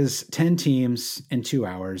 that is 10 teams in 2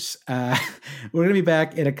 hours. We're going to be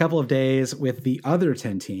back in a couple of days with the other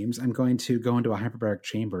 10 teams. I'm going to go into a hyperbaric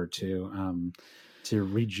chamber to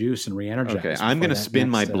rejuice and re-energize. Okay, I'm going to spin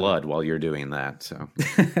my blood while you're doing that. So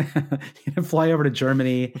fly over to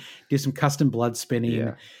Germany, do some custom blood spinning.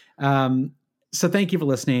 Yeah. So thank you for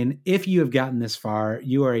listening. If you have gotten this far,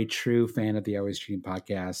 you are a true fan of the Always Cheating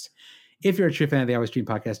Podcast. If you're a true fan of the Always Cheating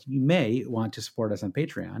Podcast, you may want to support us on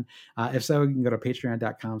Patreon. If so, you can go to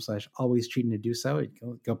patreon.com/alwayscheating to do so.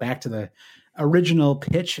 Go back to the original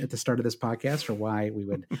pitch at the start of this podcast for why we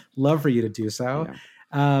would love for you to do so.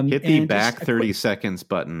 Yeah. Hit the back 30 seconds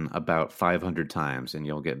button about 500 times, and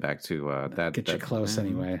you'll get back to that. Get you close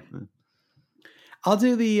anyway. I'll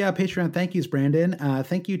do the Patreon thank yous, Brandon.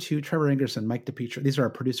 Thank you to Trevor Ingerson, Mike DePietro. These are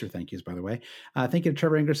our producer thank yous, by the way. Thank you to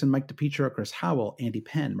Trevor Ingerson, Mike DePietro, Chris Howell, Andy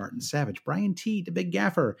Penn, Martin Savage, Brian T., The Big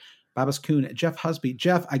Gaffer, Babas Kuhn, Jeff Husby.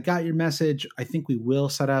 Jeff, I got your message. I think we will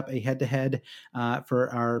set up a head-to-head for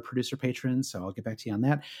our producer patrons, so I'll get back to you on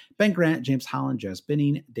that. Ben Grant, James Holland, Jez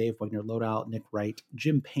Binning, Dave Wagner-Lodahl, Nick Wright,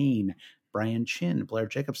 Jim Payne, Brian Chin, Blair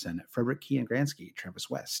Jacobson, Frederick Kian-Gransky, Travis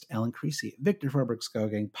West, Alan Creasy, Victor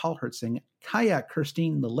Forberg-Skogang, Paul Hertzing, Kaya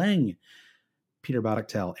Kirstine Leleng, Peter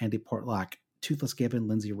Boddicktel, Andy Portlock, Toothless Gibbon,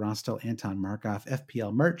 Lindsay Rostel, Anton Markov,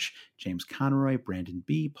 FPL Merch, James Conroy, Brandon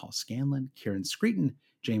B., Paul Scanlon, Kieran Screeton,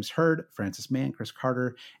 James Hurd, Francis Mann, Chris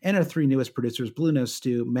Carter, and our 3 newest producers, Blue Nose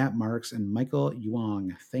Stew, Matt Marks, and Michael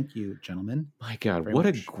Yuang. Thank you, gentlemen. My God, what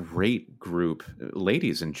a great group.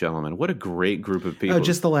 Ladies and gentlemen, what a great group of people. Oh,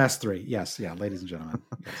 just the last 3. Yes. Yeah, ladies and gentlemen.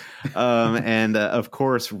 Yes. And of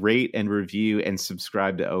course, rate and review and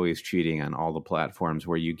subscribe to Always Cheating on all the platforms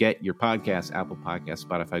where you get your podcasts, Apple Podcasts,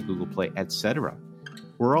 Spotify, Google Play, etc.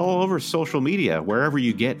 We're all over social media, wherever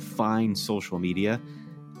you get fine social media.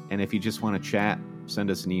 And if you just want to chat,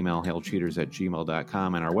 send us an email,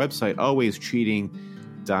 hailcheaters@gmail.com, and our website,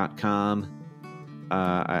 alwayscheating.com.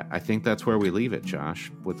 I think that's where we leave it, Josh,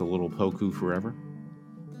 with a little Poku forever.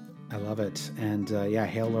 I love it. And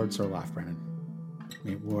hail Lord Zoloff, Brennan.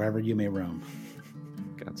 Wherever you may roam.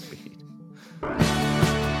 Godspeed.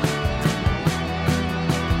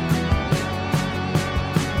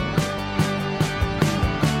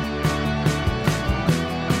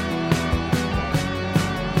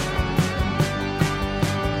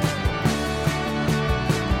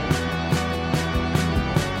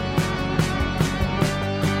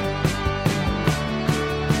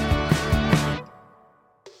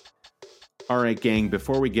 All right, gang,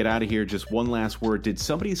 before we get out of here, just one last word. Did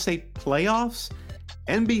somebody say playoffs?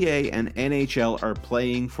 NBA and NHL are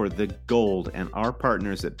playing for the gold, and our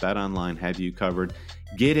partners at BetOnline have you covered.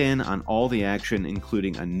 Get in on all the action,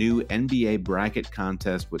 including a new NBA bracket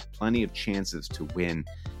contest with plenty of chances to win.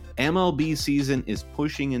 MLB season is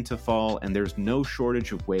pushing into fall, and there's no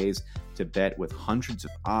shortage of ways to bet with hundreds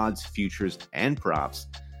of odds, futures, and props.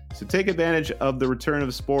 So take advantage of the return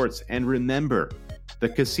of sports, and remember, the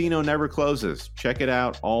casino never closes. Check it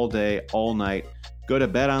out all day, all night. Go to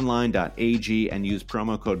betonline.ag and use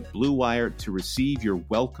promo code BlueWire to receive your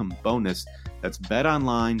welcome bonus. That's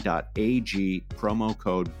betonline.ag, promo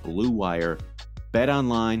code BlueWire.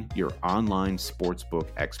 BetOnline, your online sportsbook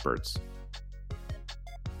experts.